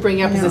think what you're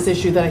bringing up is this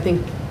issue that I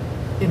think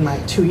in my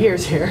 2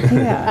 years here,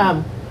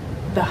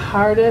 the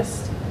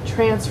hardest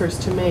transfers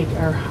to make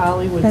are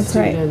Hollywood That's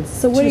right. students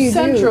So what to do you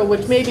Central, do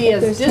which maybe if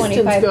as there's distance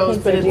 25 goes,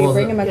 kids, but do you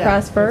bring them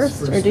across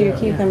first, or do you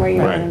keep them where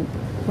you want them?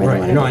 No,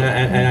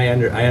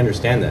 and I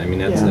understand that. I mean,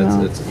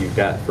 that's you've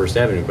got First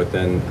Avenue, but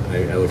then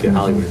I look at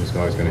Hollywood, who's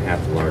always going to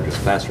have the largest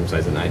classroom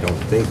size, and I don't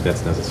think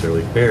that's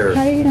necessarily fair.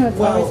 How do you know it's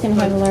always going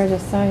to have the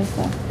largest size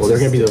though? Well, they're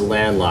going to be the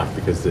landlocked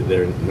because no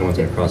one's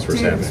going to cross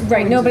First Avenue.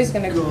 Right, nobody's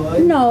going to.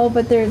 No,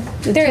 but the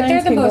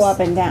times can go up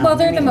and down. Well,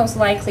 they're the most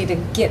likely to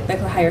get the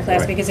higher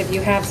class because if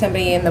you have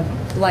somebody in the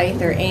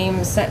Blythe or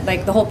Ames,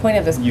 like the whole point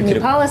of this new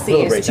policy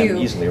is to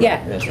is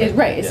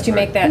to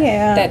make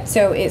that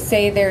so it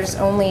say there's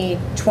only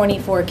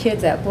 24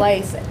 kids at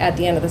Blythe at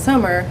the end of the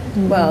summer.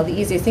 Well, the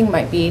easiest thing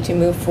might be to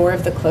move 4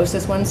 of the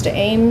closest ones to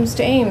Ames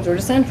or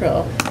to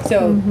Central.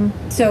 So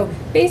so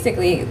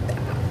basically,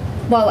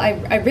 while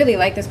I really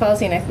like this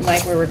policy and I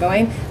like where we're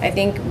going, I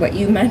think what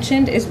you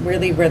mentioned is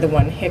really where the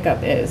one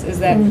hiccup is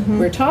that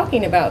we're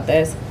talking about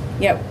this,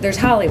 yet there's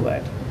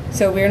Hollywood.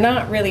 So we're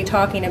not really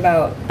talking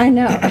about. I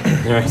know.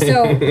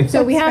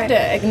 So we have to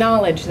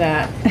acknowledge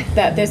that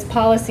this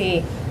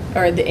policy,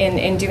 or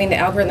in doing the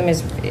algorithm,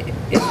 is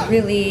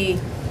really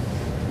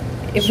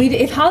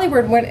if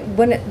Hollywood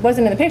when it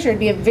wasn't in the picture, it'd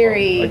be a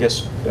very. I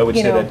guess I would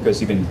say that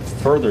goes even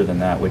further than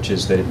that, which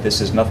is that this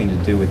has nothing to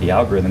do with the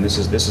algorithm. This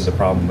is a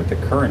problem with the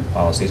current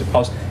policy. It's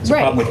a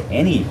problem with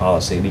any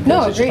policy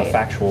because it's just a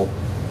factual.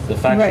 The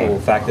factual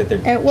fact that they're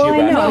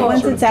geographically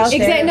once it's out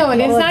there. No,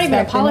 and it's not even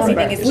a policy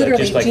thing. It's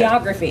literally just like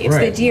geography. It's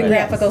the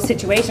geographical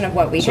situation of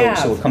what we have.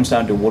 So it comes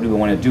down to what do we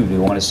want to do? Do we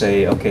want to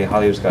say, okay,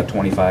 Hollywood's got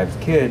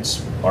 25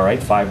 kids, all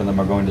right, 5 of them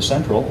are going to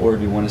Central, or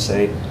do we want to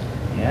say,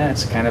 yeah,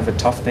 it's kind of a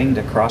tough thing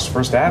to cross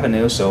First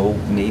Avenue, so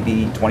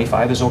maybe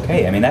 25 is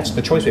okay. I mean, that's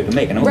the choice we have to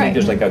make. And I don't think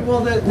there's like a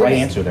right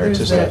answer there. There's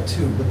it's that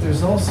too, but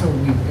there's also,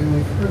 and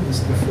we've heard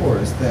this before,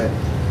 is that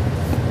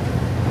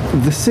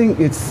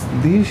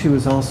the issue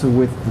is also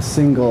with the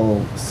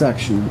single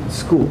section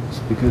schools,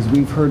 because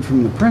we've heard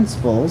from the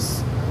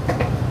principals,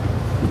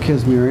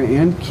 Kismira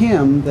and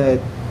Kim, that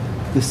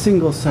the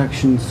single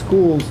section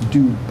schools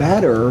do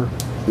better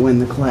when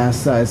the class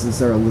sizes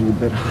are a little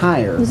bit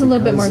higher. There's a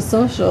little bit more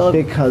social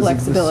because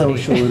flexibility. of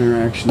the social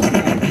interactions with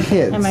the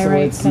kids. Am I so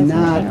right? it's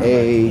not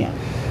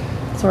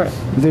sort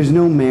of. There's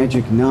no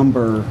magic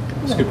number.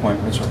 That's a good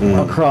point.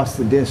 Across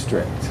the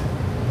district.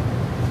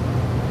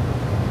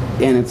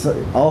 And it's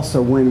also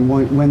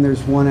when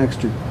there's one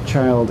extra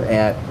child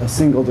at a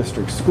single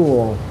district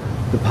school,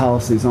 the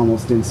policy is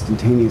almost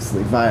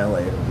instantaneously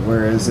violated.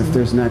 Whereas if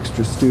there's an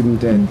extra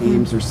student at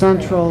Ames or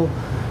Central,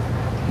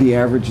 the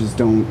averages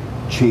don't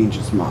change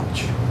as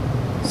much.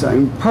 So I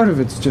mean, part of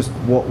it's just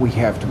what we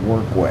have to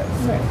work with.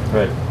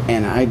 Right.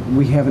 And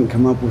we haven't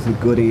come up with a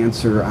good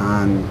answer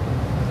on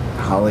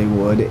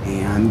Hollywood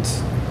and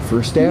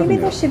First Avenue.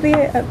 Maybe there should be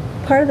a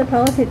part of the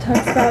policy that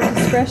talks about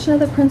discretion of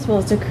the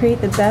principals to create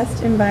the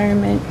best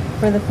environment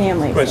for the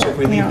families. Right, so if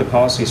we leave the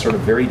policy sort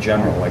of very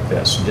general like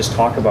this, and just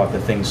talk about the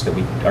things that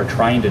we are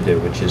trying to do,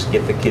 which is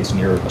get the kids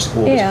near a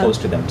school that's close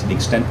to them to the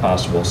extent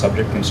possible,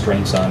 subject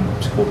constraints on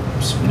school,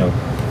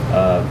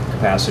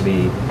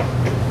 capacity,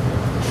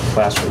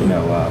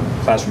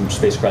 classroom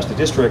space across the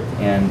district,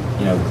 and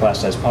the class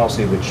size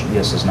policy, which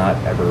yes is not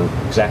ever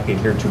exactly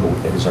adhered to,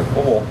 but that is our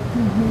goal.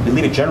 We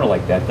leave it general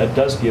like that. That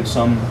does give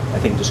some, I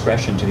think,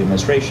 discretion to the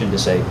administration to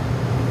say,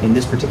 in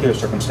this particular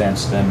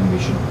circumstance, then we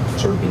should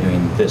sort of be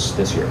doing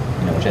this year.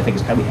 Which I think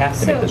is kind of we have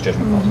to make those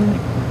judgment calls. I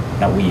think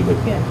not we,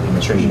 but the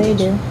administration. They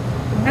do.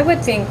 I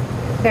would think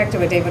back to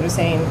what David was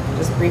saying,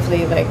 just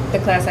briefly, like the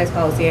class size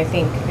policy, I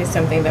think is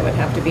something that would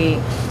have to be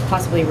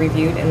possibly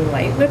reviewed in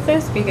light with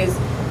this, because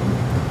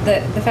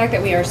the fact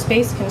that we are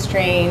space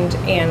constrained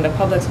and a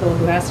public school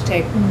who has to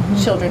take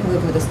children who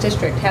live in this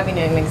district, having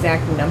an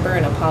exact number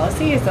in a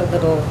policy is a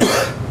little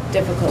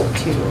difficult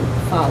to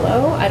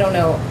follow. I don't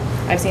know.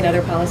 I've seen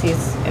other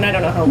policies, and I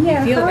don't know how you feel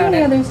about it. How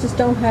many others just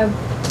don't have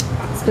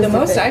specific? The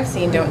most I've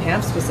seen don't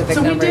have specific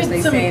numbers. So we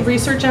did some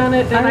research on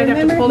it, and I'd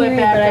have to pull that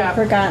back up. I've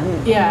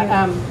forgotten.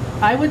 Yeah,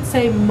 I would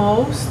say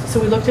most,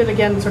 so we looked at,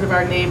 again, sort of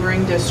our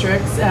neighboring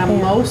districts.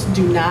 Most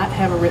do not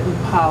have a written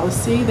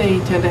policy. They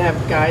tend to have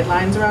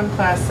guidelines around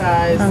class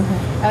size.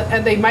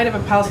 And they might have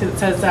a policy that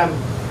says,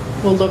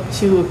 we'll look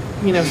to,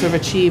 sort of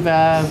achieve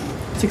a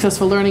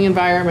successful learning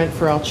environment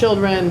for all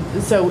children.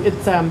 So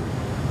it's,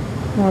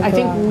 I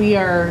think we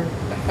are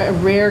a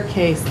rare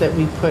case that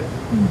we put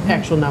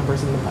actual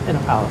numbers in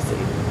a policy.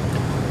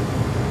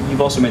 You've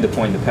also made the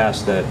point in the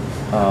past that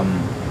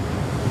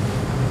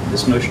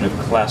this notion of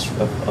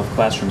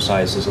classroom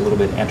size is a little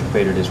bit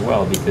antiquated as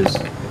well, because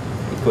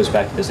it goes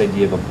back to this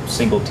idea of a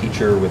single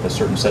teacher with a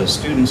certain set of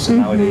students, and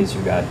nowadays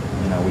you've got,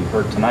 we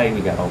heard tonight, we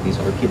got all these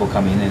other people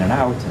coming in and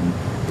out, and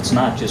it's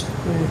not just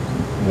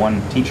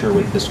one teacher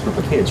with this group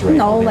of kids, right?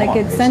 No, like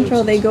at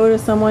Central, they go to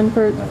someone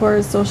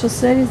for social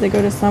studies, they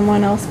go to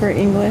someone else for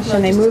English,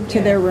 and they move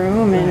to their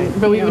room. And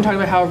but we even talked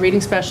about how a reading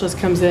specialist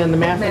comes in, the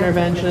math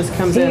interventionist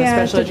comes in, a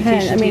special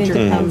education teacher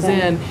comes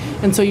in,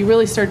 and so you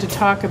really start to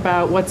talk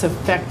about what's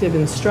effective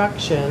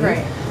instruction.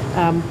 Right.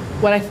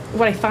 What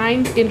I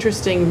find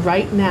interesting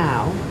right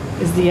now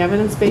is the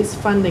evidence-based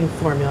funding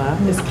formula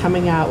is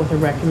coming out with a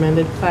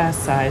recommended class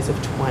size of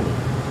 20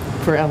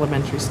 for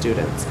elementary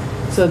students.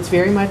 So it's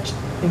very much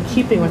in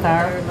keeping with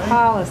our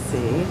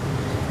policy,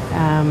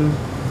 and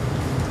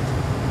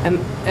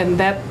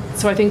that.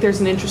 So I think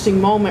there's an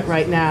interesting moment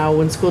right now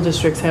when school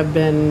districts have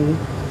been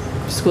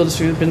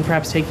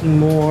perhaps taking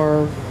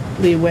more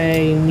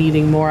leeway,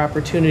 needing more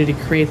opportunity to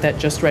create that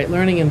just right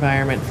learning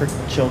environment for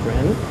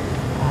children.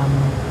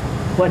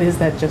 What is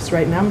that just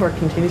right number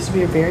continues to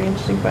be a very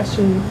interesting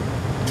question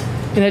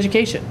in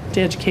education, to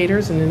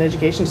educators and in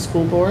education, to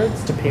school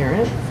boards, to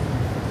parents.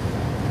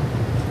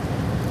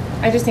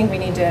 I just think we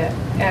need to,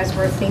 as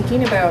we're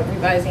thinking about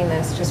revising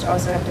this, just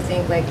also have to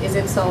think, like, is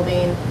it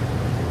solving,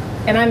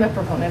 and I'm a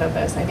proponent of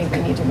this, I think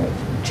we need to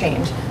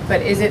change,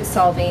 but is it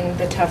solving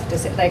the tough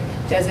decision? Like,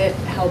 does it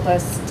help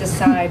us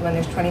decide when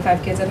there's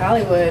 25 kids at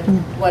Hollywood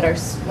what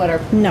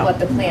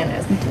the plan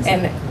is?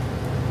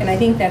 And I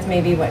think that's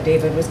maybe what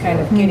David was kind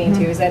of getting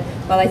to, is that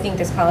while I think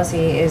this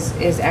policy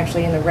is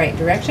actually in the right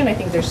direction, I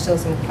think there's still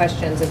some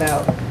questions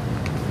about,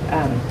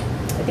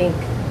 I think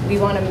we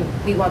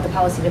want the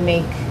policy to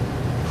make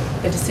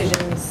the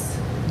decisions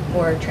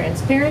more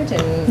transparent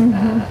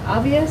and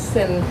obvious,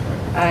 and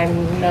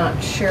I'm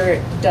not sure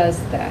it does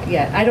that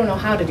yet. I don't know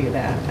how to do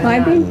that.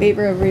 I'd be in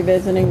favor of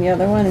revisiting the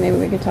other one, and maybe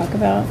we could talk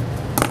about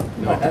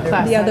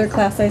the other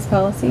class size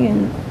policy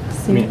and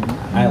see. I mean,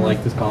 I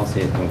like this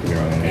policy, don't get me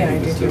wrong, and I Yeah,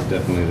 think I this do is too.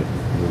 definitely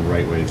the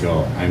right way to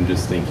go. I'm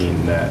just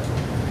thinking that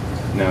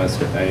now I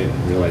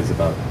didn't realize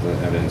about the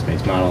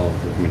evidence-based model,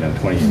 we're coming down to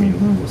 20, I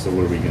mean, so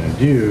what are we gonna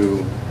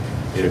do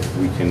if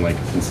we can like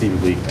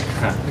conceivably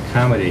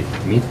accommodate,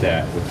 meet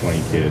that with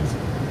 20 kids?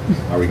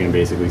 Are we gonna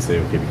basically say,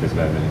 okay, because of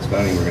evidence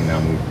funding, we're gonna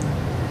now move?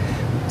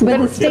 But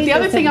the state the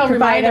other thing I'll doesn't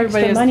remind provide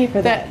everybody extra is money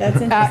for that.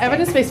 That's interesting.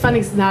 evidence-based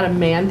funding is not a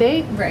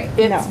mandate. Right.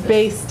 It's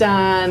based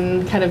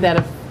on kind of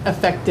that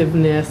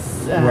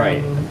effectiveness.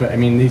 Right, but I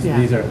mean, these yeah.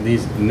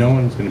 no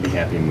one's gonna be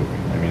happy moving.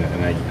 I mean,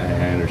 and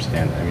I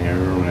understand that. I mean, I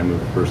remember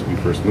when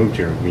we first moved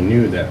here, we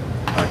knew that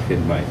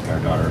our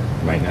daughter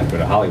might not go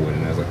to Hollywood,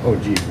 and I was like, oh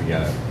geez, we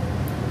gotta,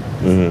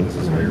 this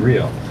is very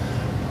real.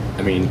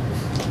 I mean,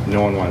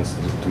 no one wants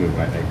to move.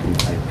 I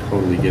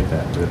totally get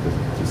that, but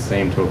at the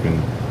same token,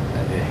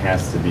 it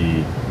has to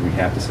be, we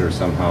have to sort of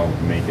somehow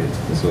make it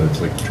so that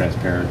it's like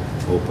transparent,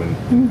 open,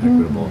 and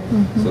equitable,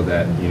 so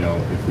that, you know,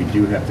 if we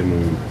do have to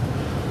move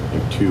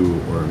like two,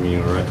 or I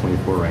mean, we're at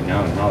 24 right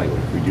now in Hollywood,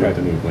 if we do have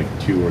to move like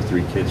 2 or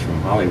 3 kids from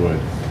Hollywood,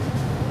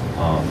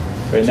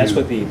 Right, and that's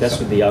what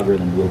the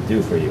algorithm will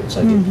do for you. It's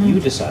like if you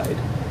decide,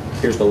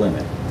 here's the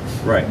limit.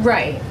 Right.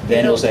 Right.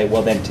 Then it'll say,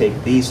 well, then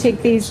take these.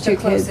 Take these two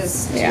kids.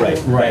 closest. Yeah.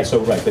 Right.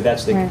 So but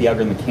that's the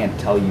algorithm can't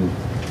tell you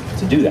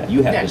to do that.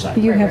 You have to decide.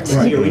 You have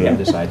to. Here we have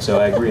to decide. So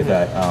I agree with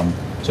that.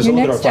 So it's Your a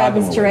little next bit job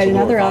is to write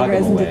another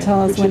algorithm to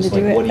tell us when to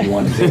do it. What do you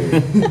want to do?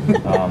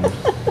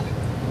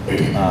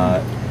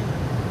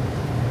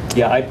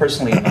 Yeah, I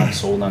personally am not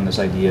sold on this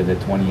idea that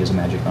 20 is a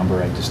magic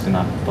number. I just do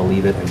not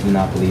believe it. I do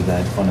not believe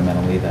that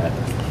fundamentally that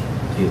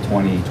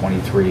 20,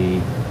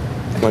 23.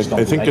 I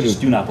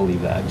just do not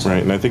believe that. So.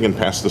 Right, and I think in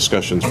past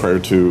discussions prior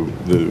to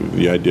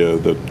the idea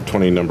of the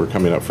 20 number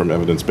coming up from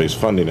evidence-based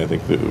funding, I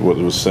think that what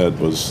was said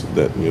was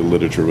that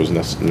literature was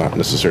not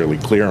necessarily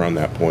clear on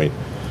that point,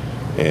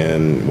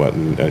 and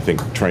I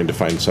think trying to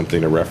find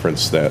something to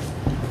reference that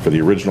for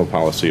the original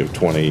policy of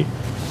 20, I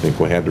think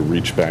we had to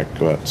reach back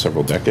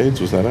several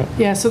decades. Was that it?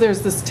 Yeah. So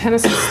there's this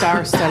Tennessee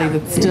Star study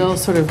that still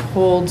sort of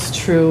holds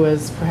true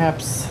as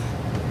perhaps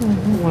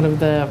one of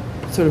the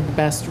sort of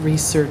best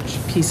research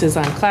pieces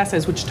on class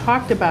size, which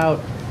talked about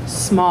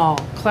small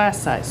class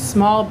size,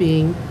 small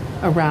being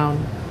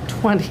around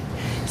 20.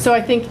 So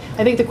I think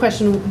the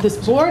question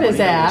this board is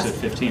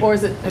asked, or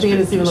is it? I think it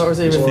is even lower. Or is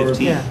it even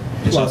 15. Yeah.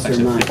 Plus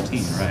or minus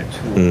 15,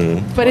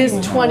 right? But is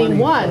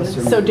 21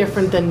 so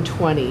different than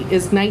 20?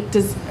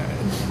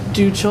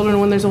 Do children,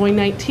 when there's only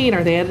 19,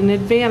 are they at an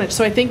advantage?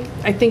 So I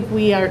think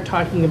we are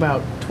talking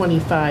about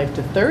 25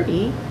 to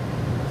 30,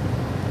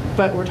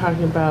 but we're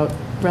talking about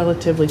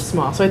relatively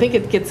small. So I think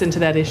it gets into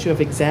that issue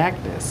of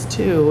exactness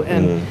too.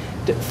 And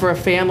for a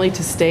family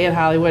to stay at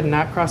Hollywood and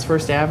not cross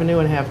First Avenue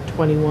and have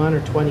 21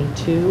 or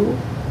 22.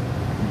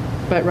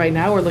 But right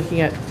now we're looking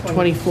at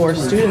 24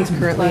 students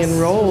currently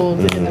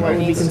enrolled in what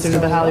would be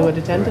considered the Hollywood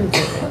attendance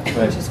rate.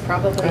 Which is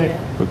probably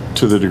But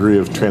to the degree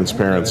of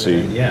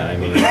transparency. Yeah, I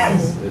mean,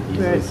 it's easy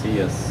to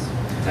see us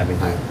having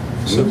to.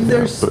 So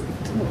there's.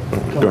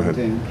 Go ahead.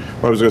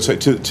 Well, I was going to say,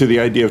 to the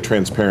idea of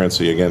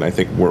transparency, again, I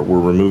think we're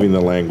removing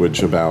the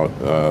language about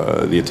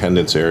the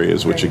attendance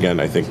areas, which again,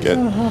 I think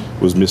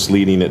was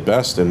misleading at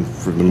best and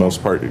for the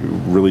most part,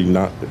 really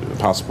not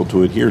possible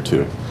to adhere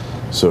to.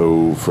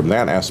 So from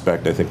that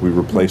aspect, I think we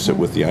replace it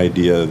with the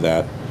idea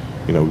that,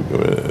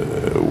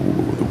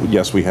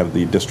 yes, we have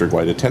the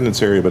district-wide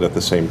attendance area, but at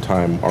the same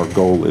time, our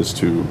goal is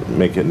to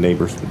make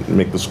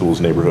the school's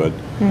neighborhood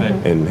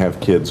and have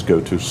kids go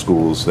to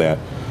schools that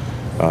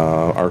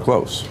are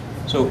close.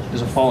 So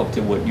as a follow-up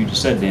to what you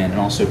just said, Dan, and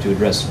also to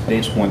address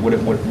Dave's point, what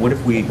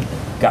if we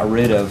get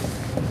rid of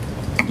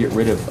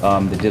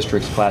the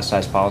district's class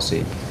size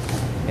policy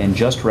and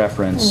just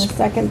reference And the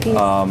second piece.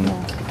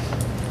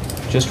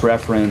 Just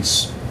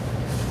reference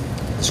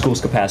the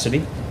school's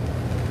capacity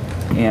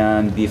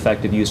and the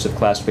effective use of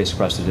class space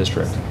across the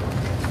district.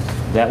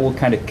 That will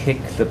kind of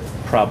kick the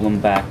problem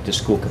back to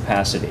school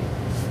capacity.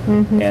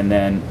 And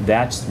then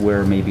that's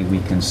where maybe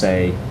we can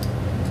say,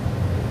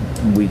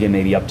 we can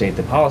maybe update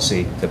the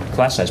policy, the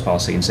class size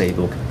policy, and say,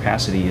 well,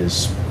 capacity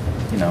is,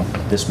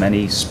 this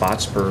many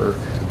spots per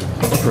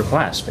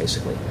class,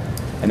 basically.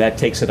 And that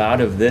takes it out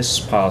of this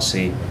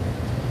policy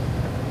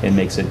and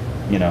makes it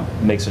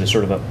a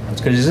sort of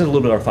because it's a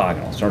little bit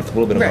orthogonal. It's a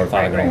little bit of an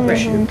orthogonal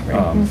issue.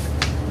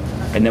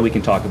 And then we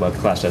can talk about the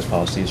class size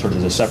policy sort of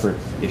as a separate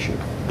issue.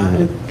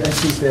 I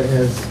think that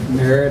has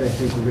merit. I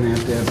think we're going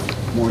to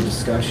have more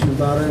discussion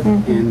about it.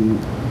 And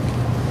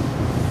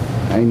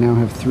I now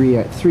have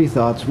three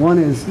thoughts. One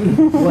is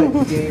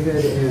what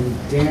David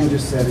and Dan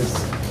just said is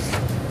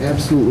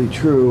absolutely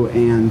true,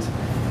 and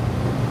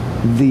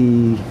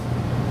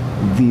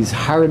these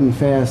hard and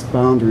fast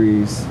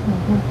boundaries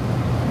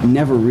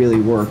never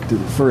really worked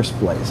in the first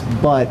place.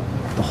 But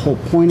the whole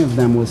point of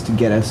them was to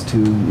get us to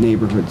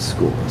neighborhood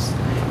schools,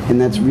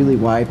 and that's really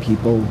why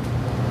people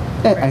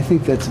I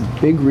think that's a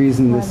big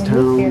reason this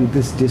town,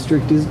 this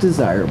district is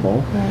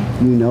desirable.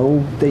 You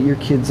know that your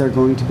kids are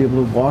going to be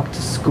able to walk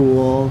to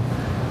school,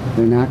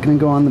 they're not going to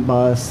go on the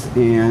bus,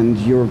 and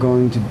you're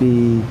going to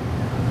be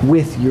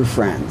with your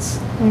friends,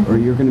 or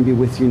you're going to be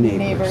with your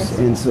neighbors.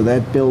 And so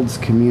that builds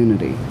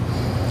community.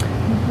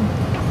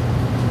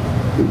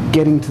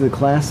 Getting to the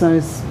class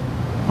size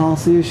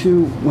policy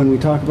issue, when we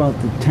talk about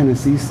the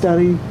Tennessee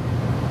study,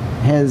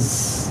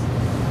 has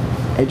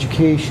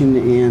education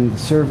and the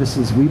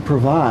services we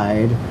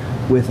provide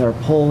with our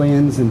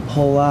pull-ins and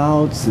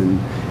pull-outs and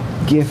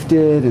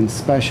gifted and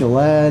special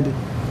ed,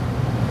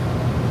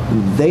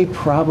 they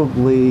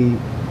probably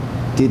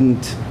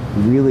didn't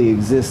really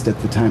exist at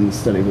the time the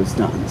study was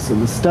done. So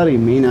the study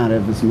may not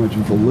have as much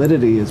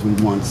validity as we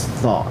once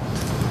thought.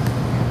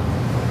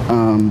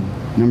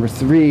 Number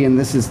 3, and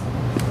this is,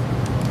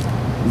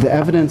 the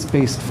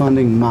evidence-based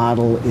funding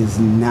model is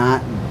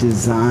not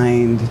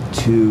designed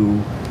to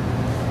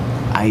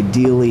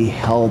ideally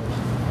help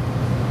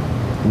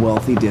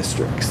wealthy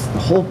districts. The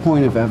whole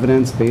point of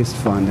evidence-based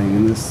funding,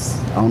 and this,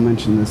 I'll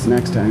mention this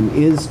next time,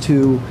 is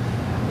to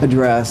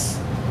address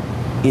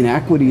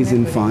inequities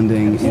in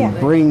funding and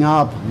bring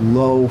up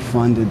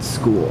low-funded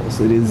schools.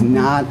 It is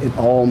not at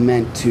all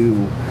meant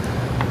to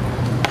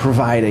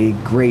provide a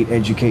great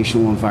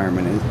educational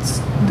environment.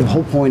 The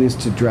whole point is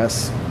to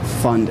address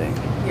funding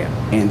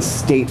and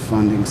state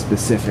funding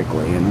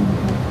specifically. And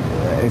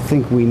I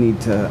think we need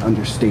to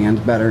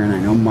understand better, and I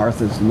know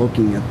Martha's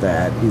looking at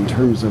that in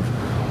terms of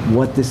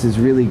what this is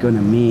really going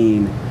to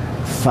mean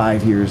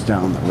 5 years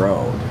down the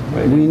road.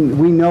 Right.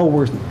 We know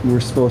we're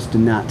supposed to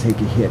not take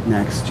a hit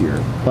next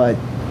year, but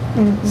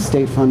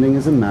state funding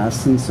is a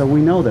mess, and so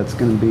we know that's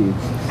going to be.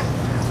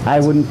 I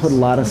wouldn't put a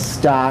lot of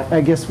stock. I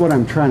guess what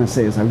I'm trying to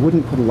say is I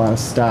wouldn't put a lot of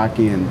stock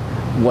in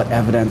what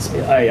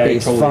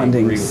evidence-based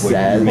funding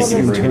says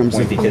in terms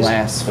of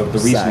class the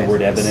reason the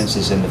word evidence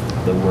is in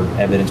the word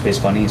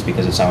evidence-based funding is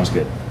because it sounds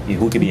good.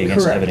 Who could be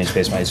against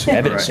evidence-based funding? It's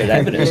evidence,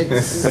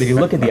 evidence. But if you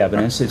look at the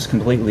evidence, it's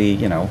completely,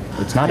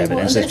 it's not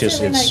evidence. Well, it's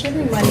just, not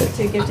giving money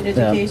to gifted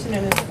education,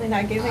 and they're certainly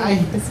not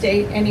giving the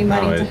state any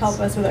money to help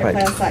us with our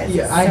class sizes.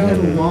 Yeah, I had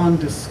a long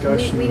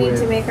discussion we need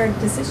to make our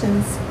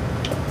decisions.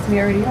 We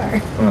already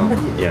are.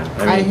 Well, yeah.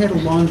 I had a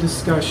long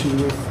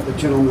discussion with a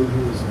gentleman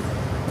who was a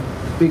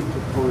big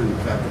proponent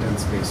of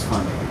evidence-based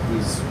funding.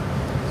 He's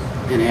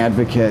an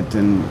advocate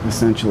and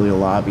essentially a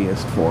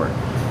lobbyist for it.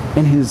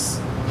 And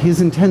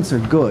his intents are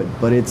good,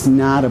 but it's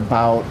not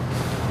about.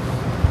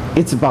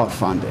 It's about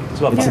funding.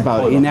 It's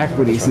about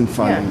inequities in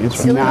funding.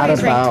 It's not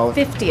about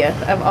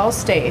 50th of all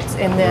states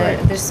in the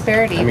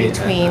disparity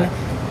between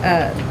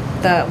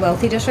the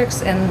wealthy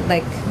districts and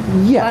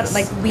we are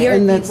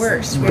the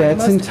worst. We're the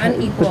most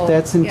unequal. But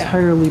that's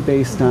entirely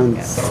based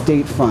on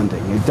state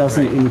funding. It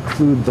doesn't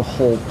include the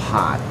whole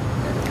pot.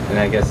 And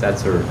I guess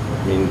that's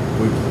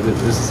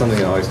this is something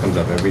that always comes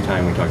up every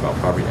time we talk about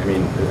property. I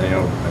mean, I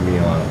know I'm being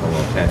a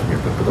little tangent here,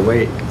 but the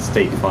way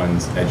state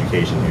funds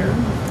education here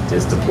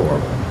is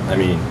deplorable. I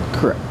mean,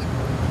 correct.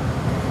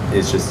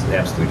 It's just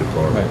absolutely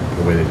deplorable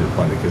the way they did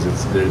fund it, because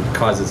it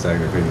causes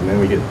segregation. And then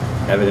we get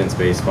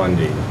evidence-based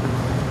funding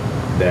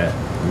that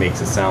makes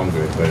it sound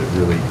good, but it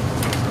really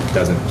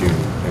doesn't do.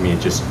 I mean,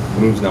 it just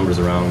moves numbers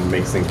around,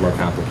 makes things more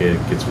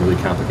complicated, gets really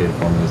complicated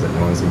formulas that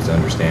no one seems to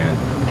understand.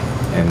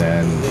 And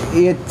then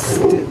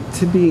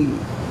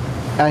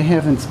I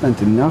haven't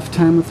spent enough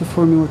time with the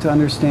formula to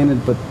understand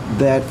it, but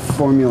that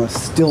formula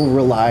still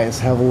relies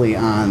heavily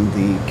on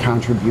the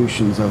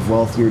contributions of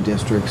wealthier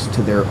districts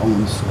to their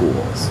own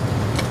schools.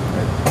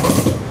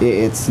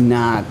 It's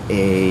not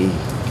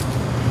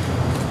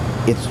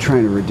it's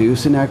trying to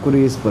reduce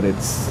inequities, but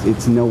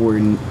it's nowhere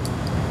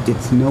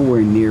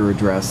near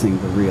addressing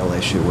the real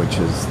issue, which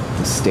is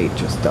the state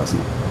just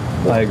doesn't.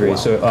 I agree.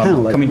 So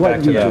coming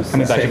back to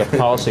the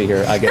policy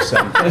here, I guess.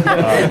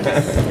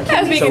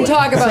 As we can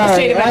talk about the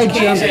state of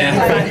education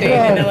funding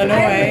in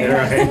Illinois.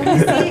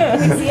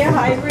 We see a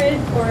hybrid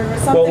or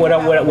something.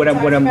 Well, what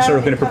I'm sort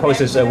of going to propose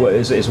is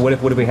what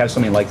if we have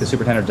something like the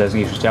superintendent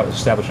designation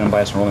establish an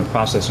unbiased enrollment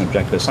process and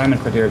objective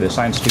assignment criteria to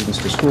assign students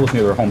to schools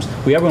near their homes.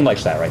 Everyone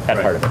likes that, right? That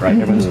part of it, right?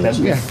 Everyone's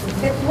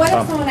What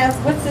if someone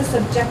asks, what's the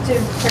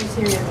subjective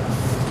criteria though?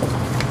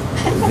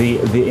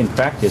 In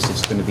practice,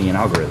 it's going to be an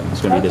algorithm.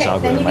 It's going to be this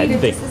algorithm. Then you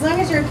need as long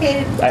as you're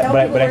okay to tell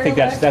but I think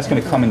that's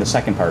going to come in the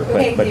second part.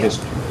 But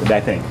just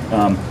I think.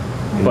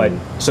 But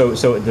so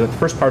the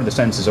first part of the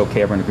sentence is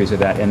okay. Everyone agrees with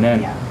that, and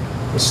then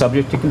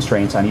subject to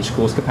constraints on each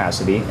school's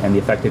capacity and the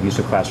effective use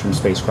of classroom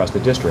space across the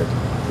district.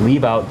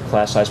 Leave out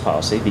class size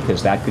policy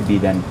because that could be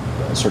then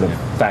sort of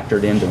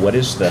factored into what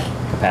is the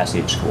capacity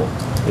of each school.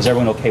 Is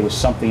everyone okay with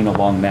something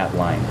along that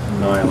line?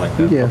 No, I like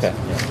that. Yes. Okay.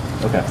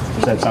 Okay.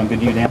 Does that sound good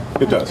to you, Dan?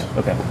 It does.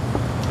 Okay.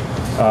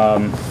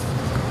 And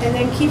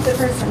then keep the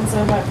first sentence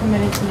about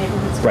committed to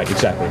neighborhoods. Right.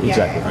 Exactly.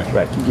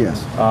 Right.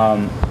 Yes.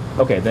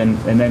 Okay. Then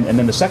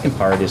the second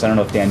part is, I don't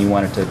know if Dan, you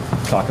wanted to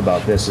talk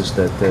about this, is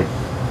the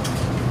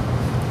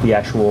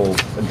actual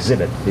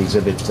exhibit. The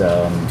exhibit.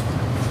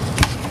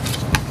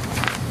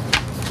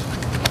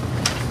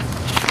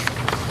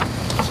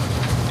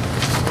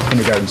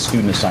 kindergarten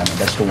student assignment.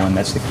 That's the one,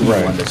 that's the key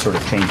one that's sort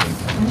of changing.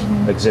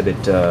 Exhibit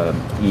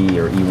E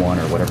or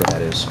E1 or whatever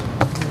that is.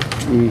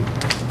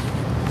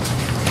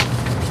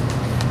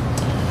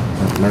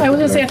 I was going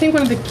to say, I think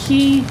one of the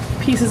key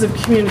pieces of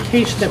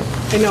communication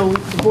that I know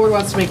the board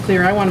wants to make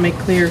clear, I want to make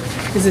clear,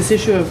 is this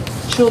issue of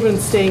children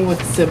staying with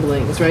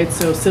siblings, right?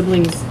 So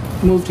siblings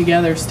move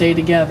together, stay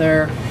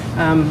together.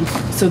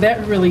 So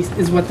that really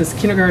is what this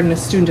kindergarten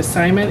student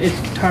assignment, it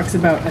talks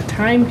about a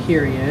time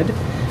period.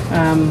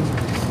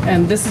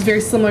 And this is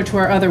very similar to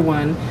our other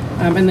one.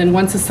 And then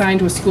once assigned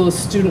to a school, a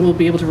student will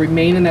be able to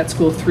remain in that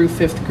school through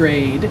 5th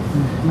grade.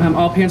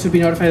 All parents would be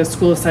notified of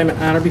school assignment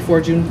on or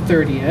before June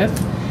 30th.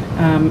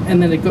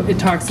 And then it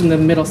talks in the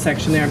middle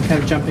section there, I'm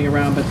kind of jumping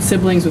around, but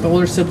siblings with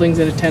older siblings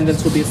in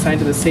attendance will be assigned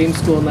to the same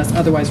school unless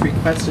otherwise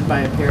requested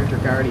by a parent or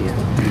guardian.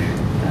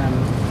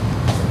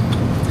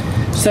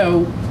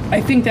 So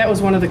I think that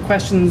was one of the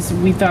questions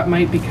we thought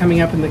might be coming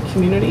up in the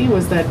community,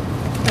 was that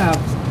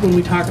when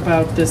we talk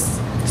about this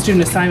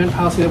student assignment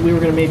policy, that we were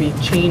going to maybe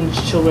change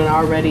children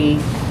already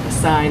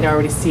assigned,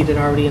 already seated,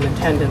 already in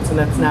attendance, and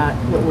that's not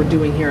what we're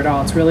doing here at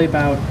all. It's really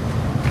about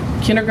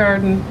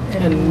kindergarten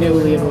and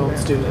newly enrolled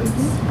students.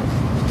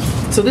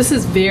 So this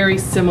is very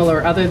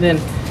similar, other than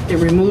it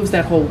removes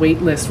that whole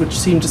wait list, which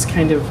seemed just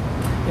kind of,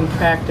 in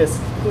practice,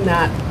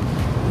 not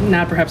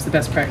perhaps the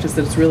best practice,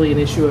 that it's really an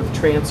issue of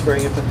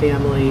transferring if a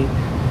family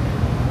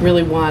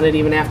really wanted,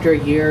 even after a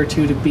year or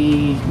two, to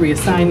be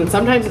reassigned. And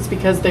sometimes it's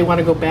because they want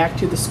to go back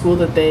to the school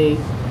that they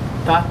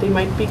thought they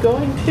might be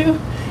going to.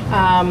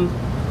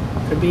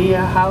 Could be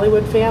a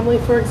Hollywood family,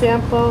 for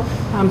example.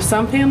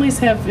 Some families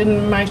have,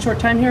 in my short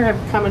time here,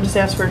 have come and just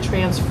asked for a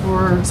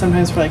transfer,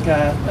 sometimes for like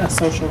a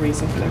social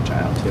reason for their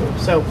child too.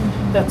 So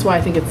that's why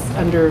I think it's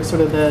under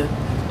sort of the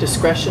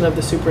discretion of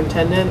the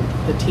superintendent,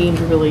 the team,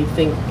 to really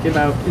think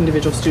about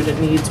individual student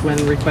needs when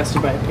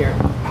requested by a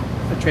parent,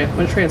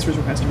 when a transfer is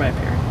requested by a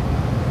parent.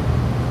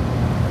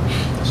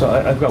 So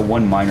I've got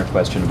one minor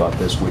question about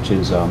this, which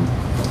is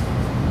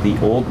the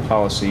old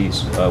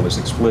policies was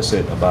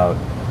explicit about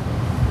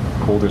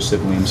older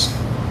siblings.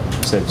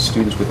 It said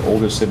students with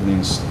older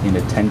siblings in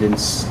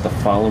attendance the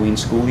following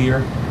school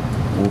year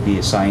will be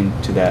assigned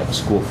to that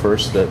school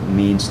first. That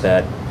means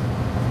that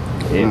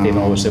if they have an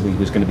older sibling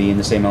who's going to be in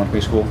the same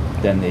elementary school,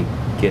 then they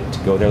get to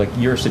go there. Like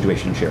your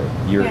situation, Sherry.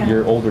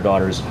 Your older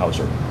daughter is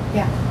Hauser.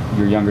 Yeah.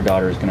 Your younger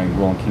daughter is going to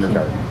enroll in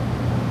kindergarten.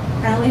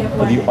 I only have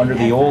one. Under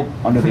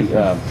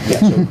the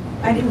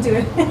I didn't do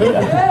it.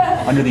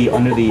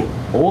 under the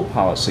old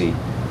policy,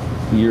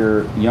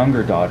 your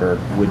younger daughter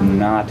would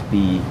not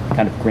be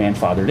kind of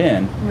grandfathered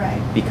in,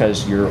 right?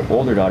 Because your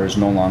older daughter is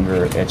no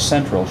longer at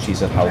Central;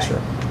 she's at Hauser.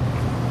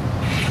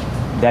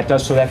 That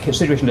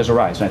situation does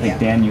arise, and I think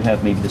Dan, you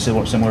have maybe the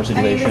similar situation.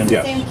 I mean, it's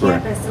the same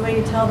campus. The way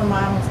you tell the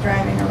mom was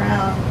driving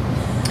around.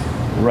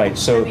 Right.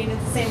 So. I mean,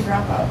 it's the same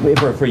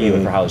dropout. For you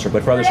and for Hauser,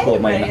 but for other schools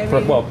it might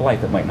not. Well,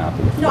 Blythe it might not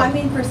be. No, I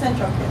mean for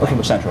Central. Okay,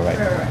 for Central, right?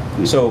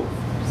 Right. So,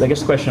 I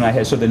guess the question I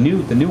had. So the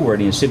new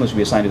wording is siblings will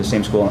be assigned to the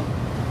same school.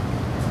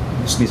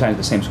 Be assigned to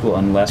the same school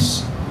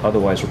unless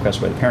otherwise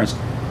requested by the parents.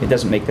 It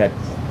doesn't make that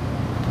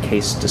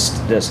case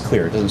just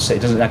clear. It doesn't say.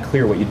 It doesn't not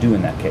clear what you do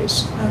in that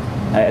case.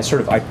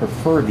 Okay. I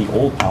prefer the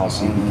old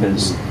policy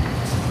because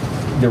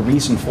the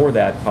reason for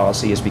that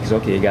policy is because,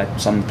 okay, you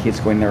got some kids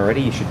going there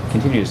already, you should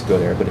continue to go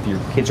there. But if your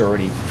kids are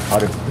already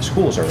out of the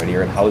schools already,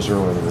 or at Hauser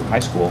or high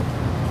school,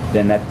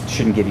 then that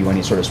shouldn't give you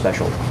any sort of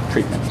special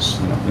treatments.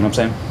 You know what I'm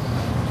saying?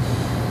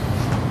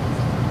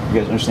 You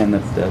guys understand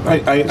that?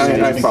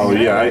 I follow.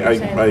 Yeah,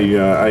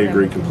 I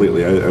agree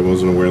completely. I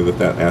wasn't aware that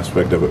that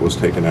aspect of it was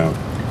taken out.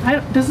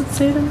 Does it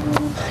say that?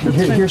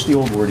 Here's the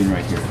old wording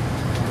right here.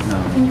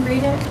 Can you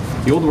read it?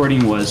 The old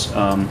wording was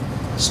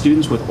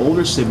students with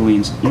older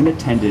siblings in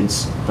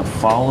attendance the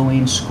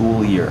following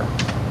school year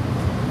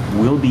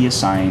will be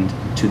assigned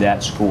to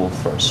that school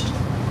first.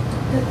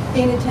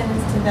 In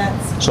attendance to that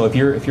school. So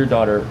if your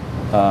daughter,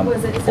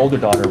 older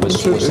daughter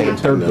was say in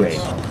 3rd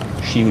grade,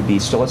 she would be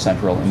still at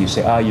Central, and you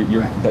say,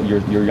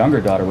 your younger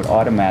daughter would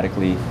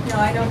automatically. No,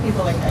 I know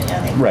people like that.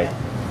 Yeah. Right.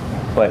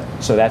 But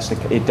so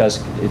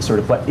it's sort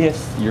of. But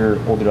if your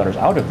older daughter's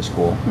out of the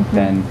school,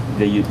 then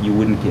you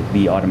wouldn't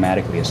be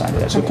automatically assigned to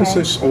that. So it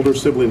says older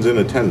siblings in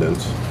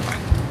attendance.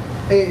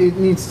 It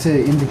needs to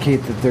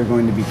indicate that they're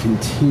going to be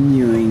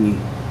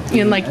continuing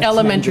in like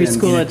elementary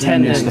school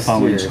attendance the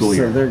following school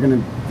year.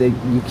 So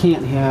you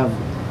can't have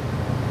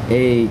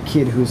a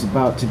kid who's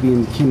about to be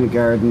in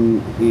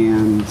kindergarten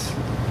and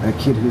a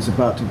kid who's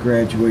about to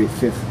graduate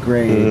 5th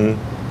grade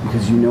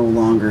because you no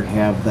longer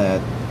have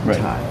that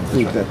tie.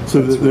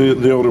 So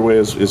the older way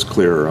is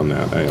clearer on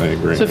that. I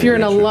agree. So if you're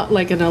an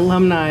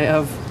alumni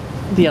of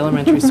the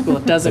elementary school,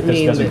 it doesn't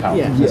mean doesn't count.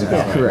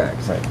 Yeah,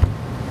 correct. Right.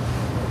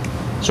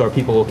 So are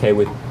people okay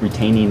with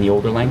retaining the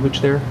older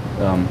language there?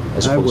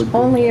 As opposed to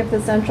only if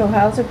the Central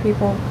Hauser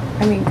people.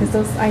 I mean, because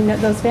I know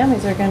those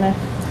families are going to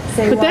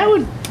say. But that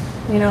would.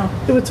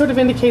 It would sort of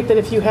indicate that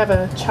if you have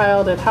a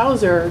child at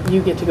Hauser,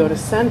 you get to go to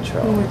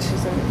Central. No,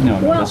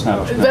 that's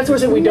not. That's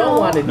what we don't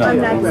want to do. I'm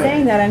not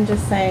saying that. I'm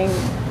just saying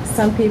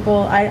some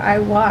people. I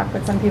walk,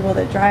 but some people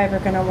that drive are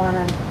going to want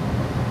to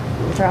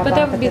drop But off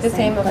that would at be the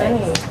same of any.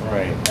 place.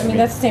 Right. I mean,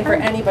 that's the same for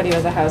anybody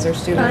who's a Hauser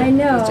student. I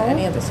know. Goes to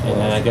any of the schools.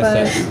 And I guess But-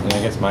 that's, and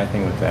I guess my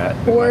thing with that.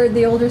 Or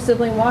the older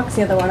sibling walks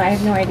the other one, I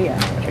have no idea.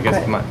 I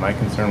guess But- my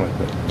concern with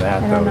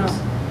that I though don't is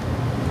know.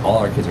 all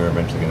our kids are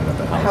eventually going to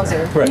end up at Hauser.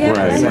 Hauser. Correct. Yeah, I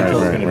know.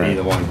 Central's Right, going to right. be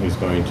the one who's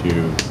going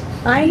to.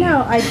 I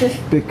know, I just,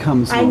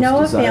 Becomes I know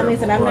of most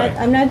families, and I'm desirable.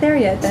 not, I'm not there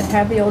yet, that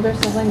have the older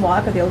sibling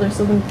walk, or the older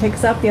sibling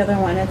picks up the other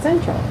one at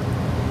Central.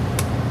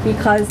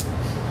 Because,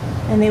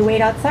 and they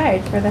wait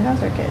outside for the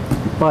Hauser kid.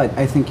 But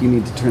I think you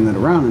need to turn that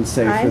around and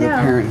say I for the know.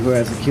 parent who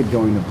has a kid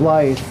going to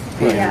Blythe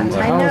Yeah, and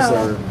I know,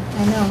 Hauser,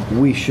 I know.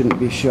 we shouldn't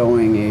be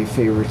showing a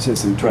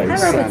favoritism I towards don't know if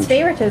it's Central.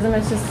 favoritism,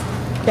 it's just,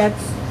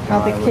 that's how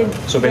the kid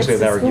So basically, gets to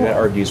that school.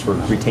 argues for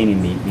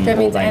retaining the That old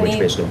means language,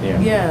 any- basically.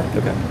 Yeah.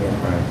 Okay.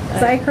 Right.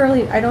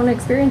 So I don't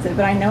experience it,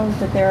 but I know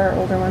that there are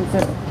older ones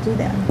that do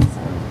that, so.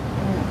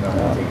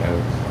 No, I think I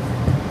would.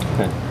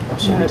 Okay.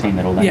 So retain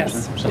that old language.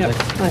 Yes, then, yep,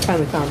 sounds like. I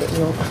finally found it.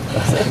 Well,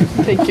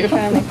 thank you.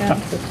 Finally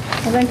found it.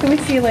 Well, then can we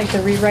see like the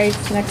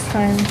rewrites next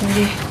time,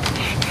 maybe?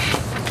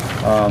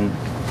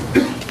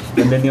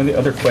 And then the only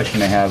other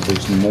question I have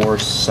is more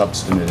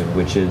substantive,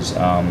 which is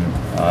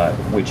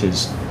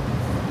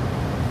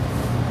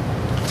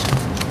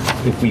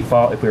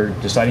if we're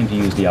deciding to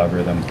use the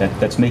algorithm,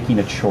 that's making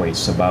a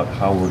choice about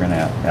how we're going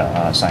to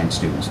assign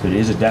students. There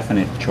is a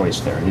definite choice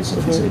there. It's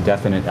a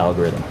definite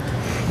algorithm.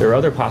 There are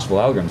other possible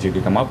algorithms you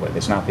could come up with.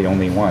 It's not the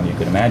only one you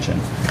could imagine.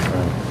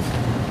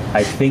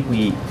 I think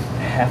we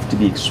have to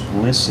be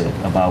explicit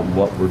about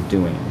what we're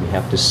doing. We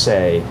have to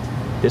say,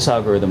 this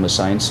algorithm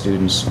assigns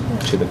students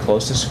to the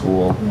closest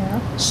school,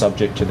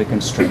 subject to the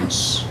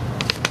constraints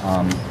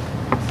on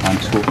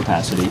school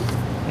capacity.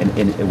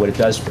 And what it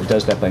does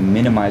that by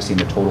minimizing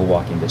the total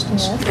walking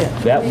distance.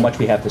 Yes. That much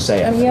we have to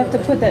say. I mean, you have to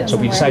put that So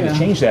if we somewhere. decide to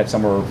change that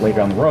somewhere later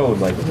down the road,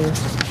 like,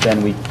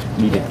 then we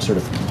need to sort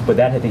of, but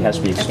that I think has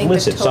to be I think the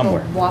explicit total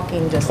somewhere.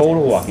 walking distance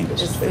Total walking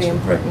distance, is the basically.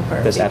 important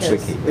part. That's because-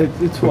 absolutely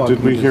key. It's But walking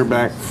did we hear distance.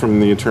 back from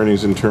the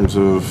attorneys in terms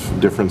of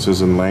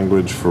differences in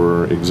language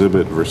for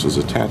exhibit versus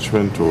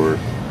attachment, or?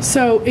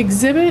 So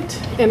exhibit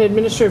and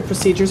administrative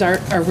procedures are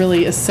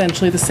really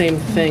essentially the same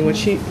thing. What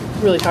she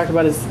really talked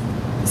about is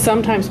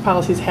sometimes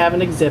policies have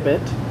an exhibit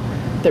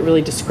that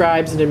really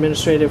describes an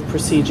administrative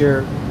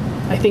procedure,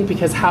 I think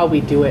because how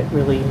we do it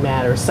really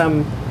matters.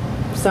 Some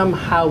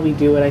how we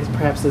do it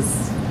perhaps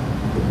is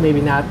maybe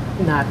not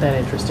that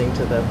interesting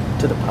to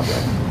the public.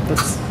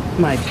 That's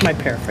my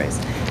paraphrase.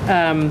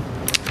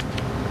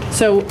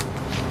 So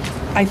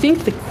I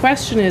think the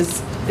question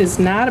is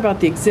not about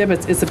the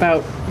exhibits, it's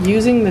about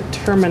using the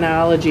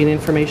terminology and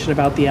information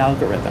about the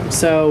algorithm.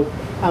 So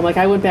like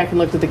I went back and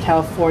looked at the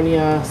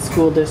California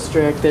school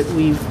district that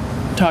we've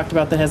talked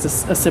about that has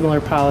a similar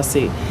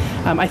policy.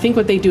 I think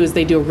what they do is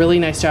they do a really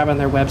nice job on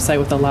their website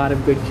with a lot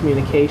of good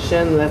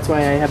communication. That's why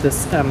I have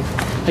this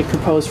like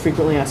proposed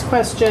frequently asked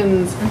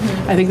questions.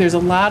 I think there's a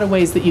lot of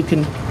ways that you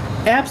can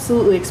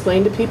absolutely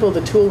explain to people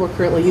the tool we're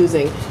currently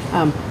using.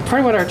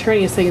 Part of what our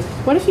attorney is saying is,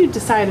 what if you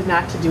decided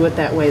not to do it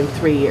that way in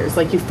 3 years?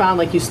 Like you found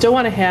like you still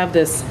want to have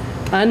this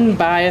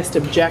unbiased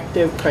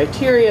objective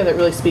criteria that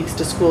really speaks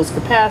to schools'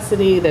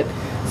 capacity, that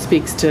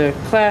speaks to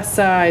class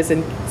size,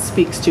 and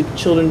speaks to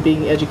children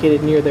being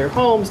educated near their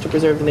homes to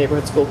preserve the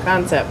neighborhood school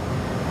concept.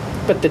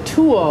 But the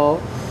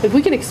tool, if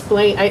we can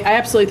explain, I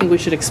absolutely think we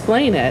should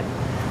explain it.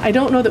 I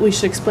don't know that we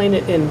should explain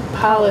it in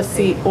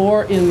policy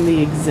or in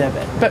the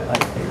exhibit. But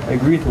I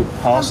agree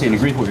with policy and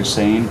agree with what you're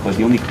saying, but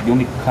the only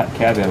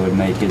caveat I would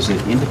make is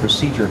that in the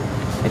procedure,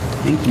 I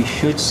think we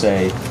should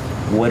say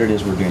what it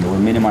is we're doing. That we're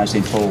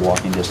minimizing total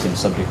walking distance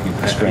subject to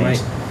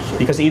constraints.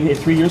 Because even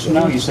if 3 years from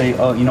now you say,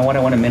 oh, you know what, I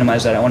want to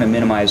minimize that. I want to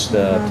minimize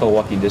the total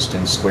walking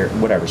distance, square,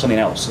 whatever, something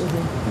else.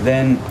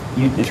 Then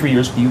in 3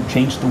 years you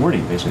change the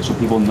wording basically, so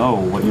people know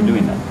what you're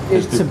doing then.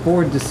 It's a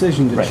board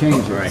decision to Right.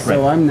 change it, Right.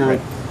 so I'm not.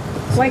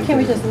 Why can't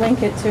we just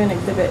link it to an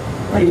exhibit?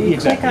 Like you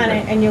click on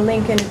it and you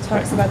link and it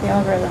talks about the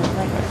algorithm.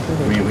 Like,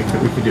 I mean, we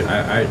could do,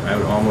 I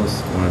would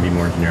almost want to be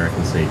more generic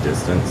and say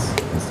distance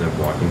instead of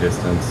walking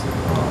distance.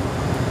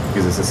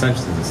 Because it's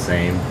essentially the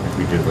same if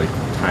we did like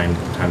time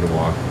to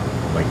walk,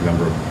 like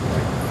number of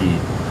like feet,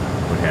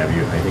 what have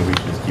you. I think we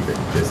should just keep it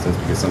distance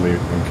because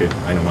one kid,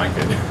 I know my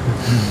kid,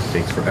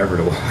 takes forever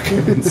to walk.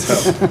 And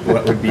so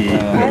what would be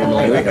normal?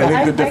 I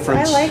think the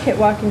difference. I like it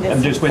walking I'm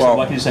distance. just wasting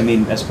walking distance, I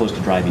mean, as opposed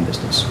to driving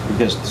distance,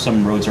 because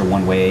some roads are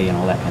one way and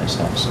all that kind of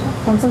stuff, so.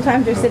 And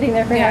sometimes you're sitting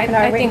there for half an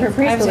hour waiting for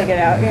preschool to get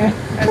out. Yeah.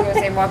 I was going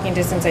to say walking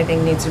distance, I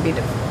think, needs to be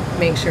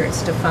make sure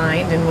it's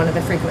defined in one of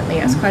the frequently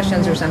asked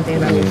questions or something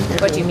about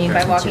what do you mean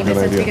by walking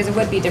distance, because it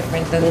would be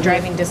different than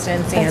driving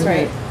distance. That's And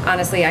right.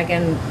 honestly, I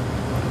can,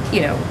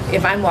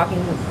 if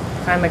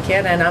I'm a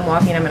kid and I'm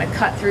walking, I'm going to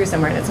cut through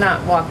somewhere, and it's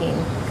not walking,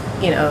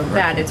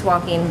 that it's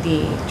walking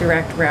the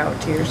direct route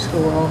to your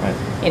school,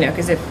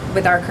 because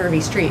with our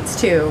curvy streets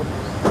too,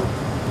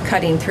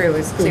 cutting through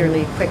is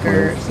clearly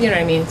quicker, you know what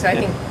I mean? So I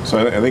think.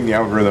 So I think the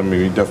algorithm,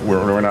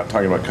 we're not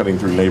talking about cutting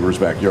through neighbors'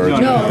 backyards.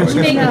 No,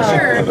 making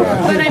sure.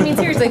 But I mean,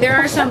 seriously, there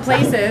are some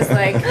places,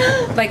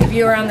 like if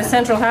you're on the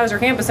Central Hauser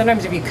campus,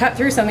 sometimes if you cut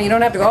through something, you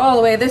don't have to go all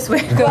the way this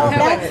way. Go Well,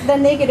 that way.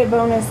 then they get a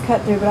bonus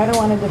cut through, but I don't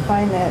want to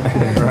define that.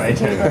 Right.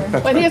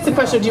 Well, I think that's the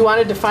question. Do you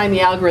want to define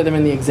the algorithm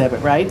in the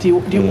exhibit, right?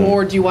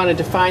 Or do you want to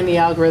define the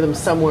algorithm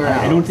somewhere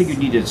else? I don't think you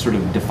need to sort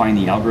of define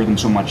the algorithm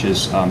so much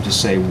as to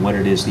say what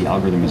it is the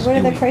algorithm is What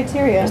are doing. the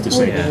criteria? Is to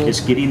say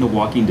it's getting the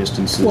walking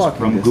distances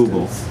from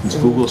Google. It's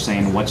Google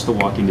saying what's the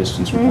walking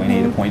distance from point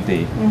A to point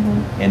B,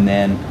 and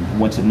then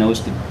once it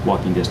knows the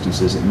walking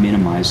distances, it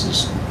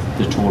minimizes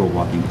the total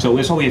walking. So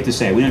that's all we have to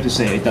say. We don't have to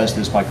say it does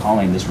this by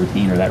calling this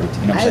routine or that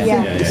routine. You know what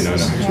I'm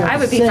saying? I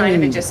would be fine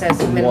if it just says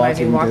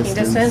minimizing walking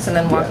distance, and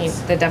then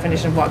the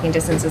definition of walking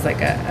distance is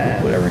like a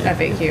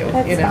FAQ.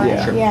 That's you know?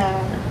 fine,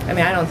 yeah. I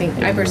mean,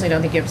 I personally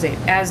don't think you have to say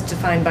as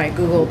defined by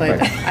Google,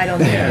 but I don't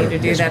think you need to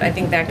do that. I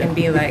think that can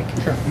be like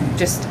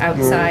just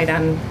outside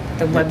on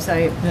the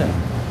website.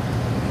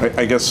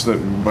 I guess that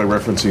by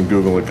referencing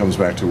Google, it comes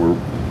back to we're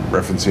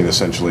referencing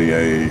essentially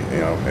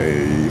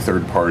a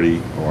third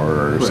party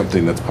or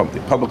something that's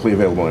publicly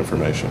available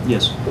information.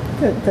 Yes.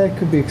 That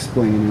could be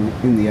explained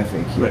in the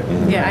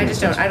FAQ. Yeah,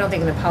 I don't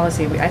think in the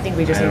policy. I think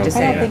we just need to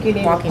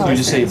say walking You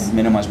distance. just say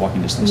minimize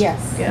walking distance.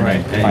 Yes. Yeah.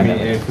 Right, Define and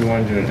that. if we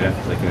want to do an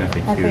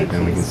FAQ,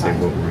 then we can say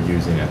what we're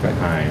using at the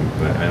time,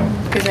 but I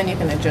don't, Because then you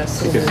can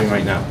adjust. because we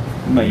might not.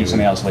 Might use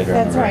something else later.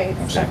 That's right.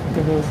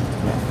 Exactly.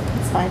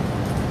 It's fine.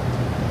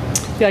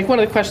 Yeah, like one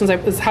of the questions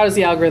is how does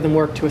the algorithm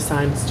work to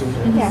assign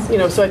students? Yeah. You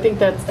know, so I think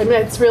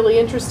it's really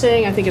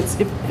interesting. I think if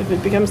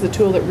it becomes the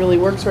tool that really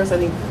works for us, I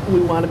think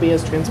we want to be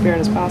as transparent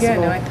as possible. Yeah,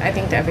 no, I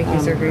think the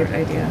FAQs are a great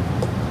idea.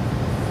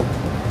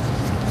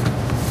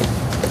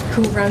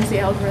 Who runs the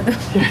algorithm?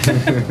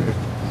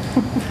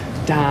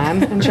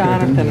 Don and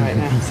Jonathan right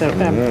now.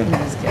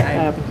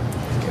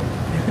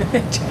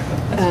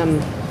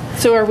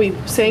 So are we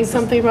saying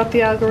something about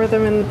the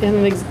algorithm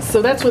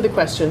so that's with the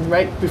question,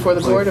 right, before the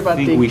board about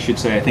I think we should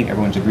say, I think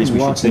everyone agrees we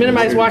should say.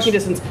 minimize walking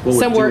distance What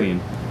somewhere we're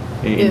doing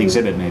in the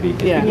exhibit maybe.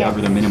 Yeah. The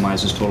algorithm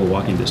minimizes total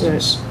walking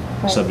distance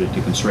Right. subject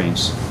to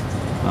constraints.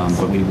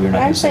 But we're not going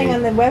I'm to say. saying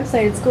on the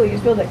website at school, you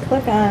just be able to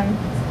click on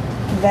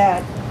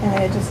that, and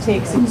then it just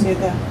takes you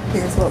to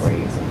here's what we're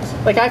using.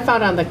 like I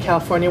found on the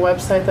California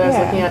website that I was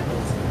Yeah. looking at,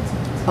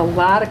 a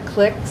lot of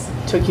clicks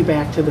took you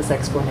back to this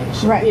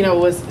explanation. Right. You know,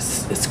 it was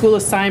school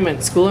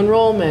assignment, school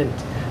enrollment,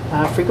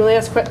 frequently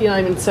asked questions. You know,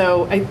 I mean,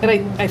 so I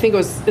think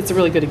it's a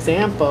really good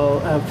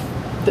example of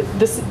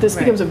this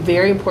becomes a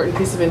very important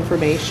piece of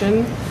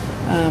information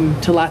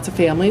to lots of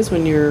families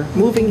when you're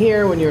moving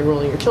here, when you're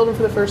enrolling your children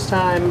for the first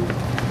time.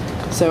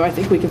 So I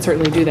think we can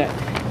certainly do that.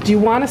 Do you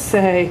want to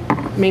say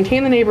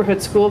maintain the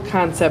neighborhood school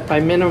concept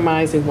by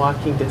minimizing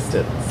walking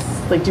distance?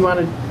 Like, do you want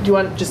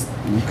to just?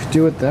 You could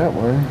do it that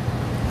way.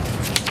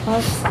 Well,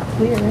 it's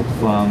clear.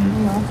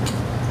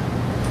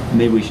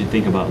 Maybe we should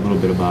think about a little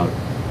bit about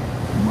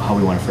how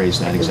we want to phrase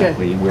that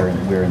exactly, where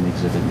in the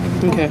exhibit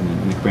maybe. Okay.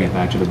 And we can bring it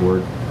back to the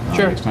board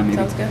next time maybe.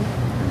 Sounds good.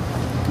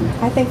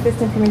 I think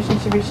this information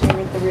should be shared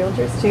with the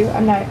realtors too.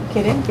 I'm not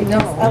kidding, because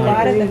a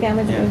lot of the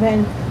families that move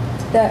in,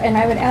 and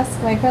I would ask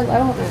my friends,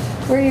 oh,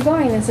 where are you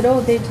going? They said,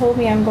 oh, they told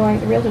me I'm going,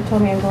 the realtor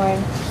told me I'm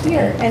going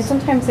here. And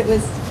sometimes it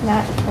was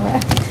not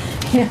correct.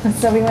 You know,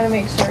 so we want to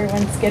make sure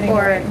everyone's getting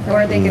Or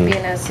they could be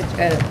in a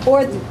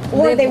or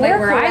they like were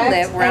where I correct,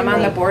 live, where I'm and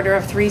on the they- border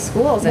of 3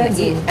 schools, and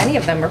any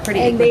of them are pretty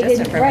and they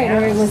equidistant didn't, from right, my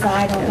or it house. was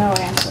I don't know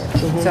answer.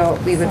 So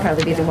we would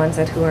probably be the ones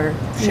who are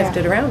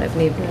shifted around if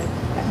need be.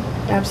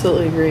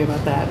 Absolutely agree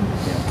about that.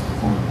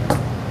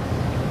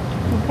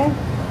 Okay.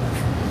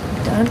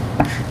 Done.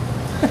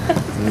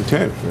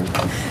 Okay.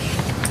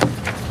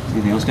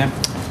 Anything else, Deb?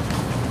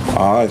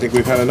 I think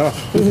we've had enough.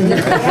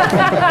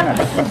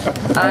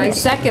 I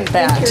second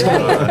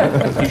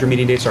that. Future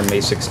meeting dates are May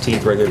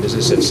 16th, regular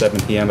business at 7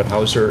 p.m. at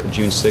Hauser.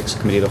 June 6th,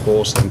 committee of the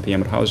whole, 7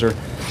 p.m. at Hauser.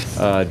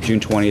 June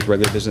 20th,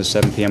 regular business,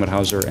 7 p.m. at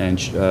Hauser. And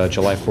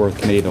July 4th,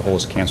 committee of the whole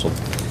is canceled.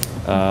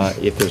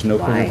 If there's no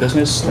further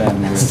business,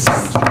 then we're